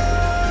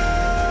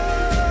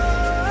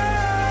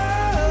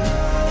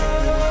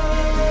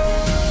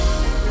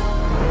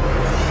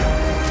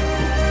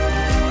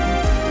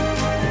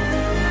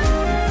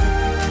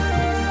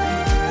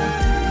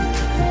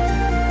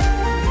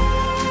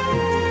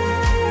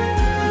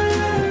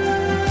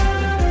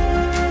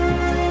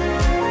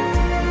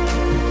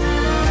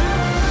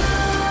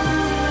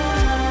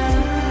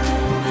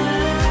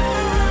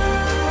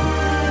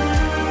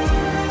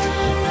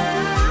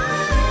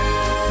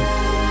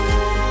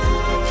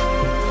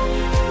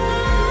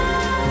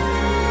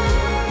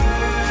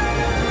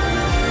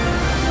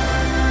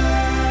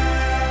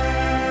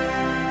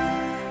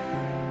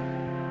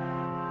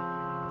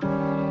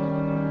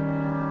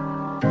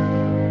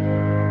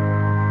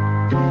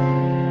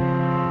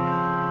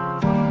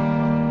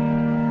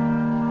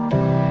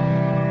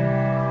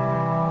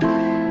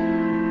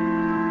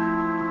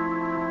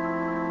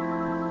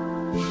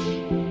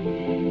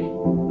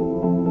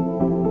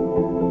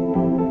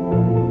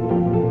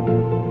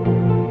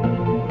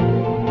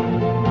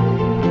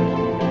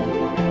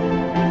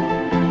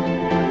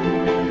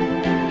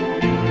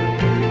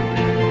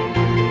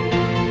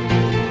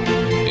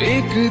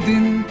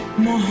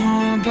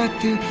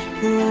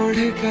ओढ़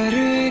कर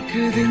एक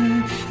दिन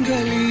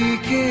गली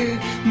के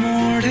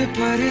मोड़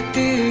पर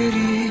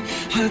तेरी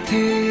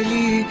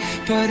हथेली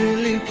पर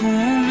लिखूं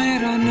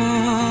मेरा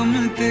नाम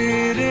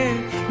तेरे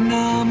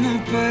नाम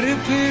पर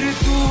फिर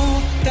तू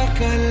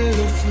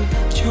तकल्लुफ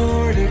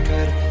छोड़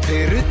कर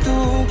फिर तू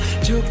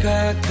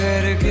झुका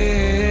करके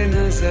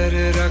नजर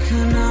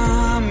रखना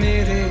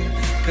मेरे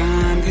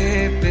कांधे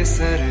पे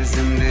सर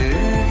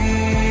जिंदगी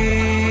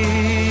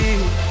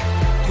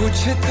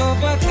कुछ तो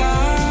बता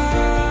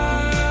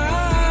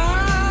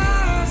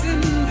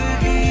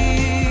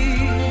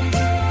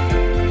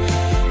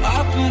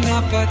अपना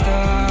पता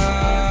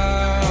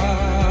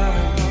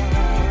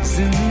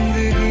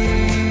जिंदगी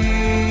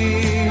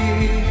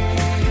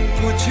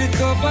कुछ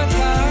तो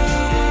बता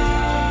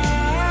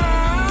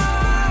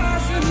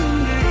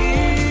जिंदगी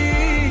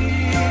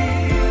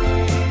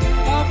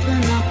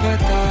अपना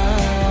पता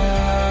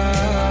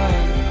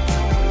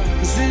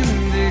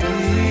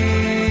जिंदगी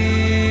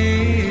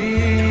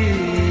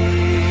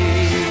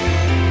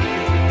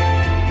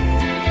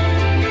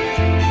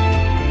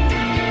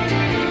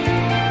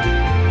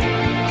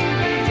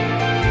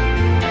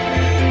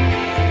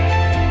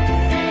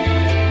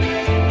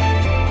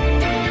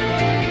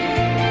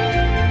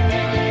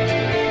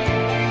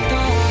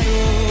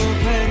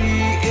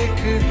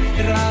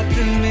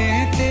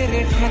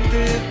खत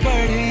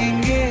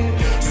पढ़ेंगे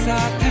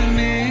साथ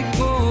में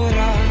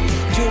कोरा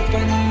जो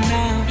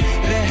पन्ना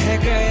रह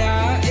गया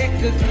एक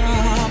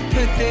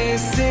कांपते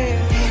से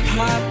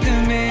हाथ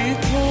में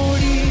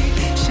थोड़ी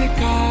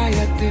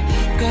शिकायत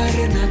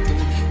करना तू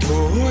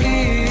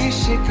थोड़ी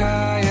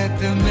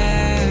शिकायत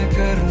मैं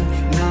करूं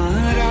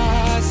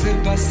नाराज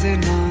बस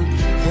ना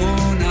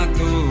होना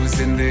तो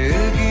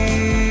जिंदगी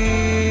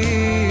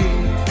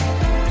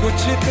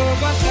कुछ तो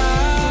बता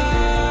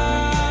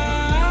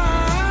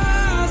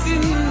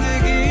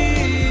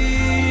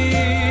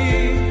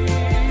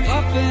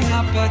अपना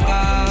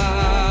पता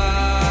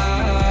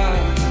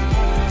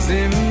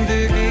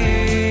जिंदगी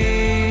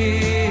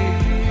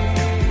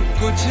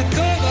कुछ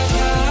तो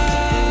बता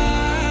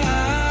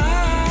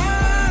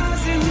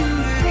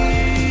जिंदगी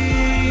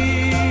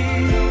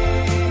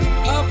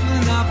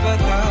अपना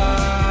पता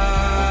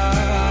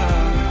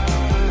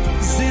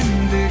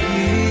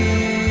जिंदगी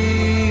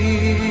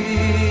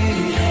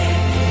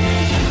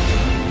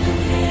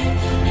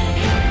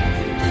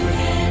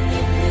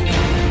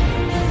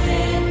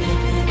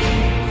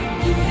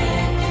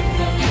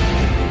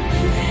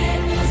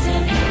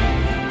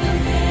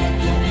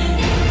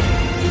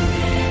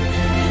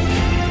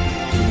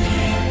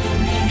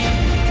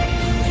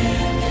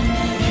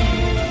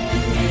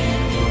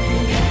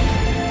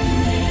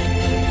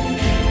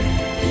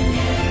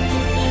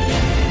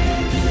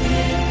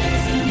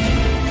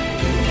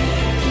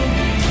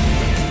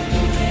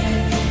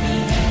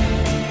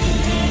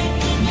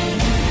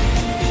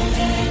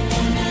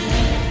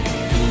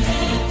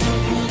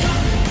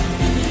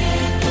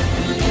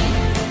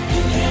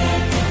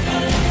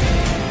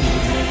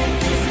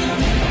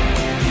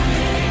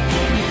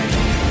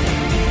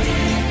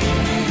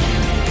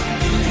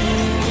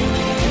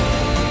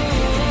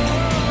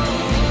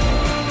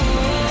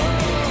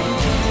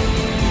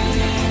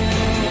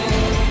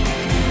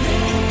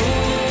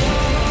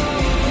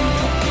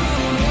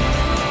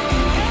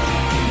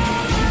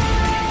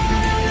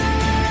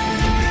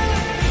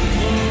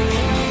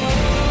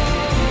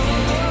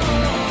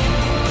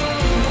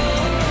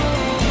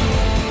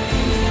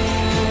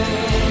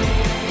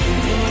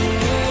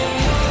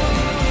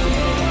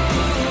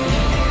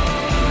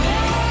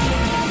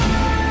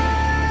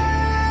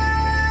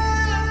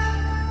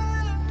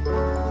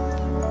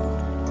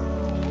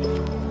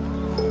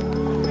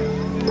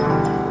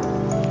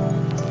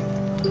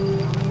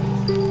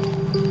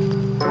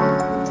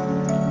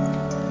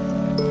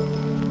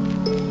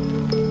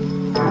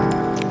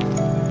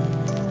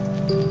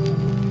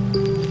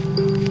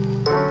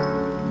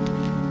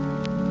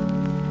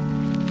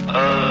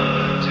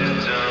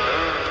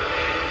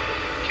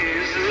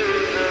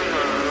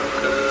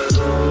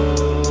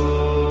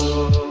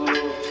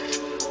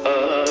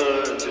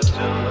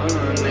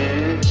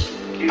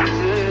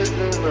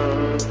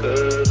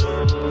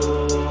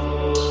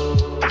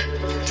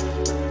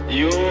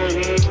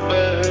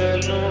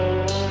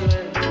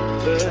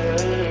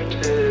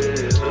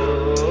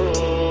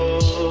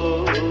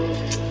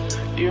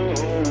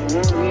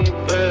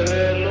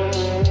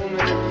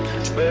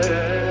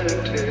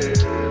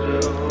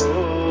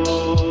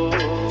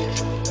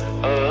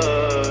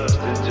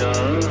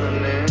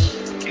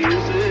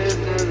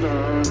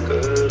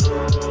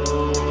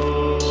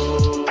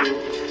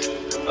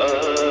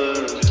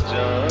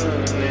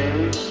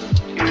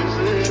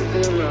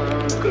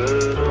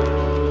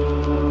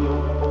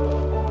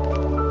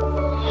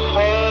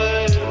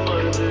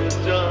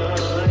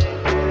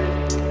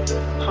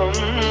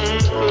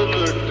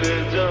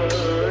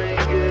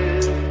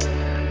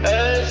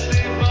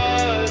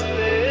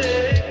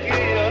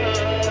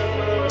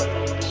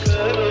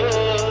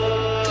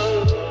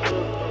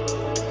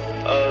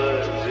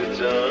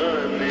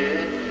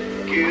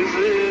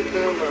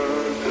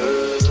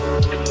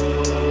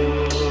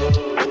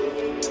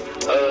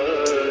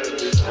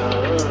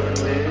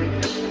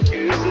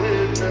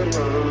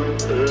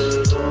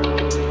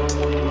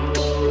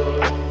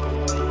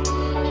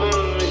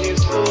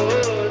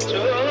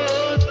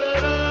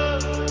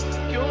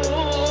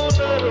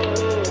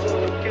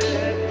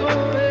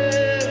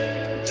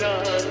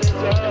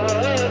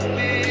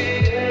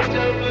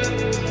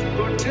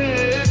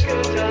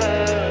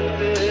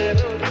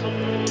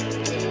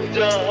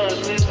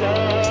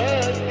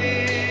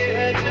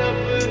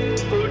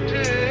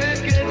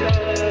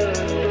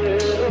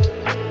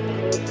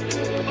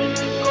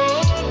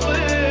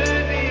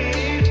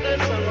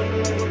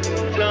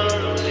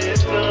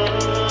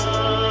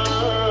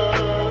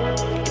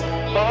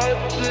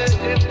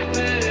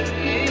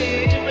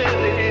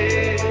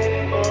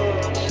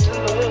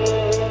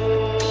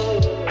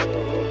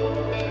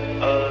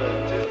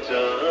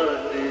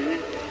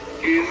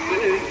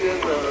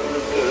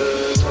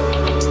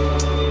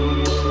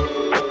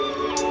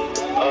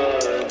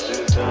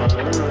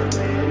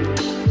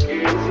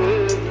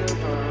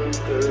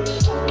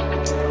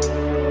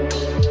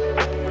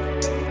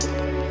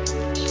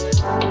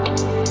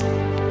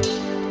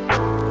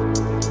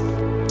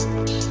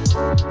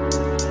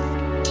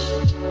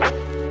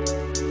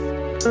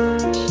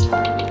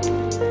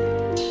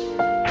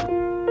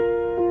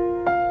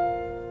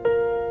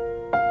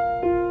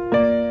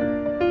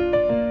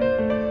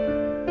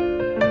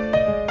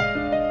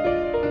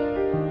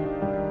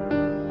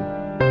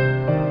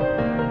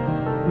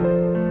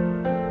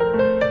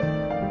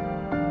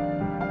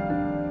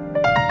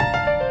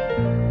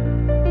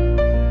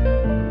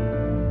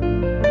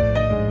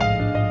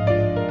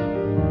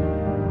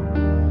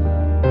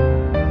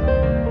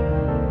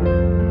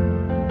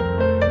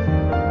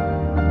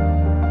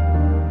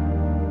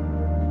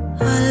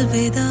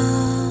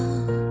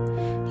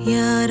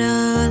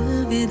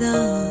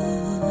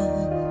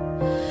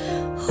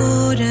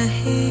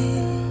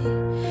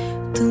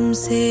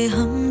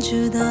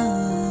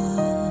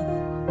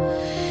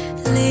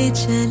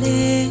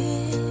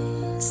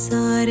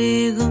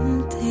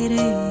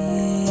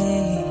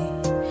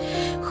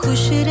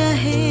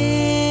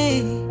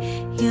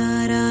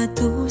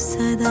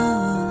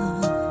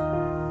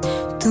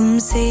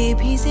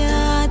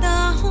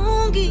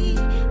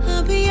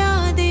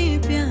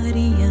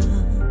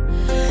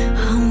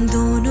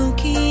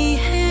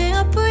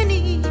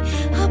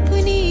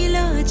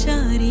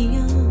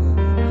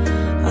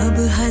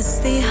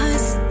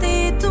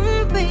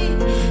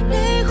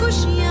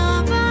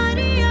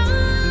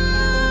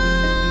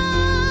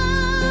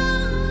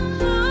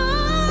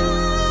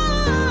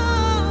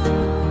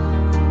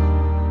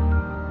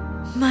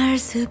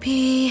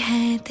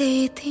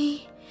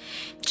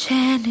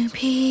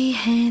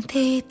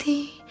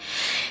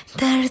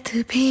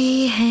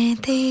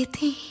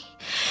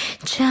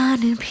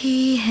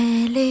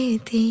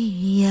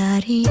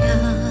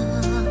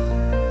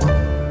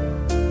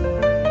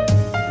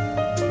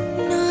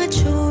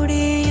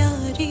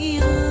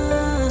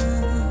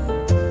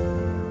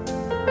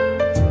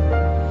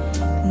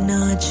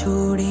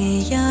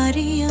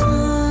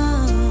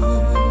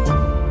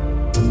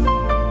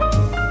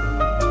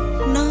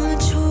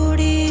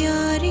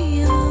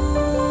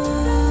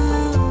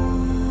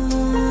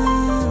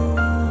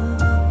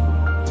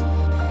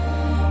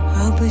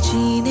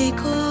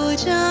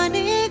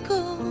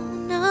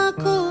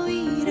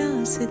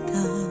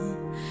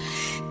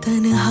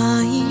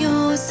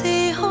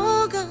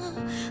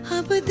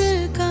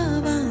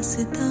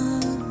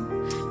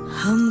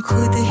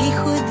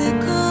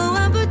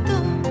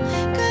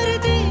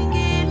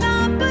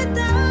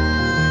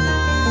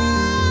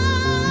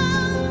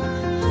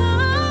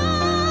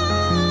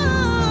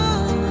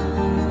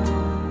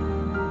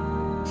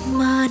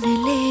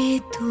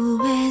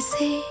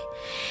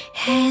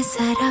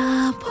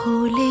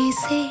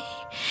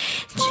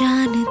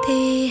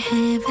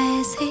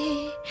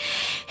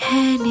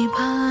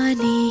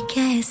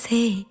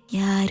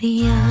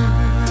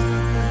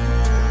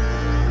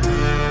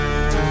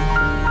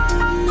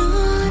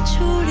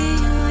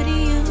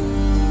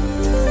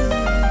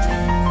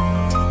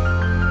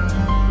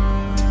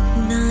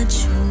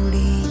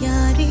छोड़े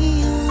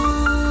यारियां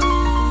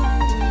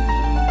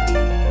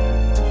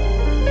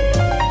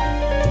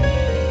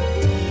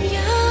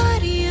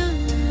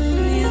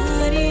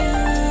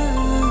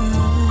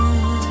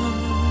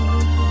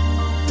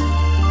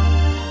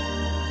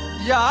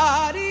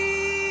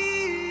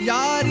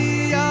यारी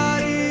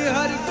यारी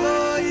हर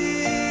कोई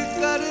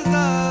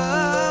करदा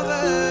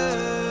वे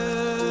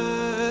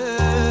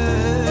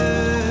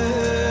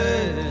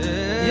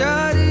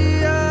यारी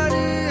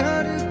यारी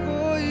हर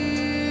कोई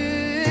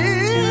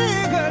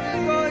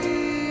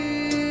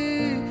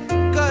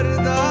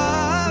करदा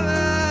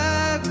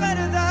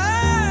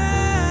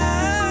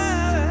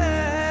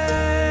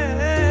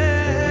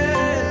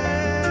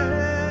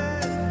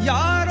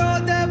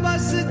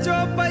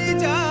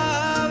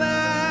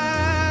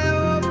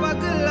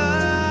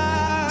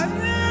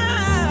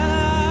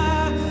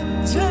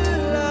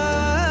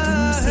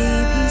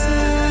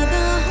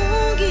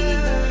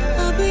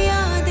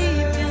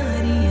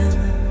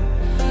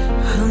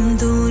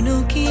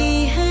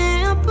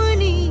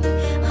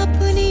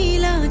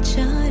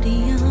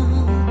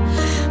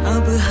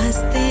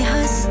हंसते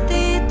हंसते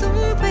तुम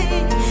पे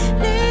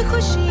ले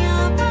खुशियां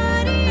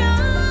पारियां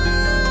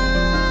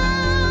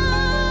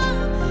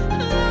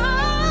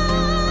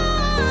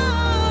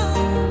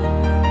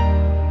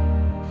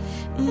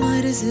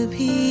मर्ज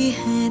भी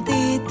है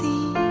देती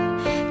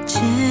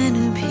चैन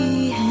भी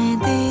है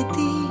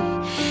देती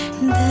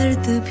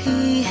दर्द भी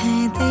है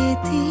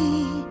देती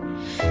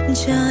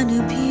जान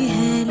भी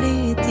है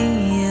लेती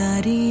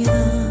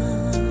Yaariyan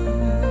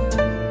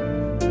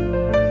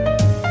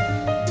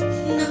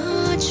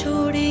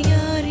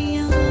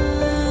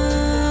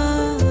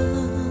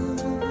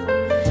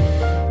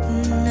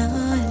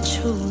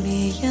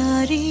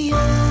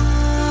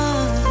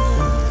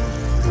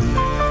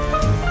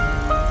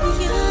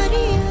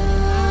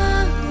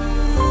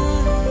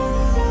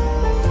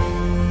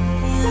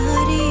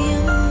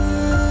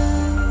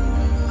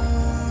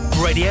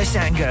Radio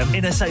Sangam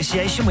in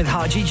association with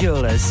Haji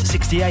Jewellers,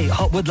 68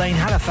 Hotwood Lane,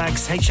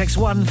 Halifax,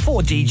 HX1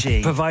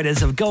 4DG.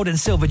 Providers of gold and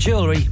silver jewellery.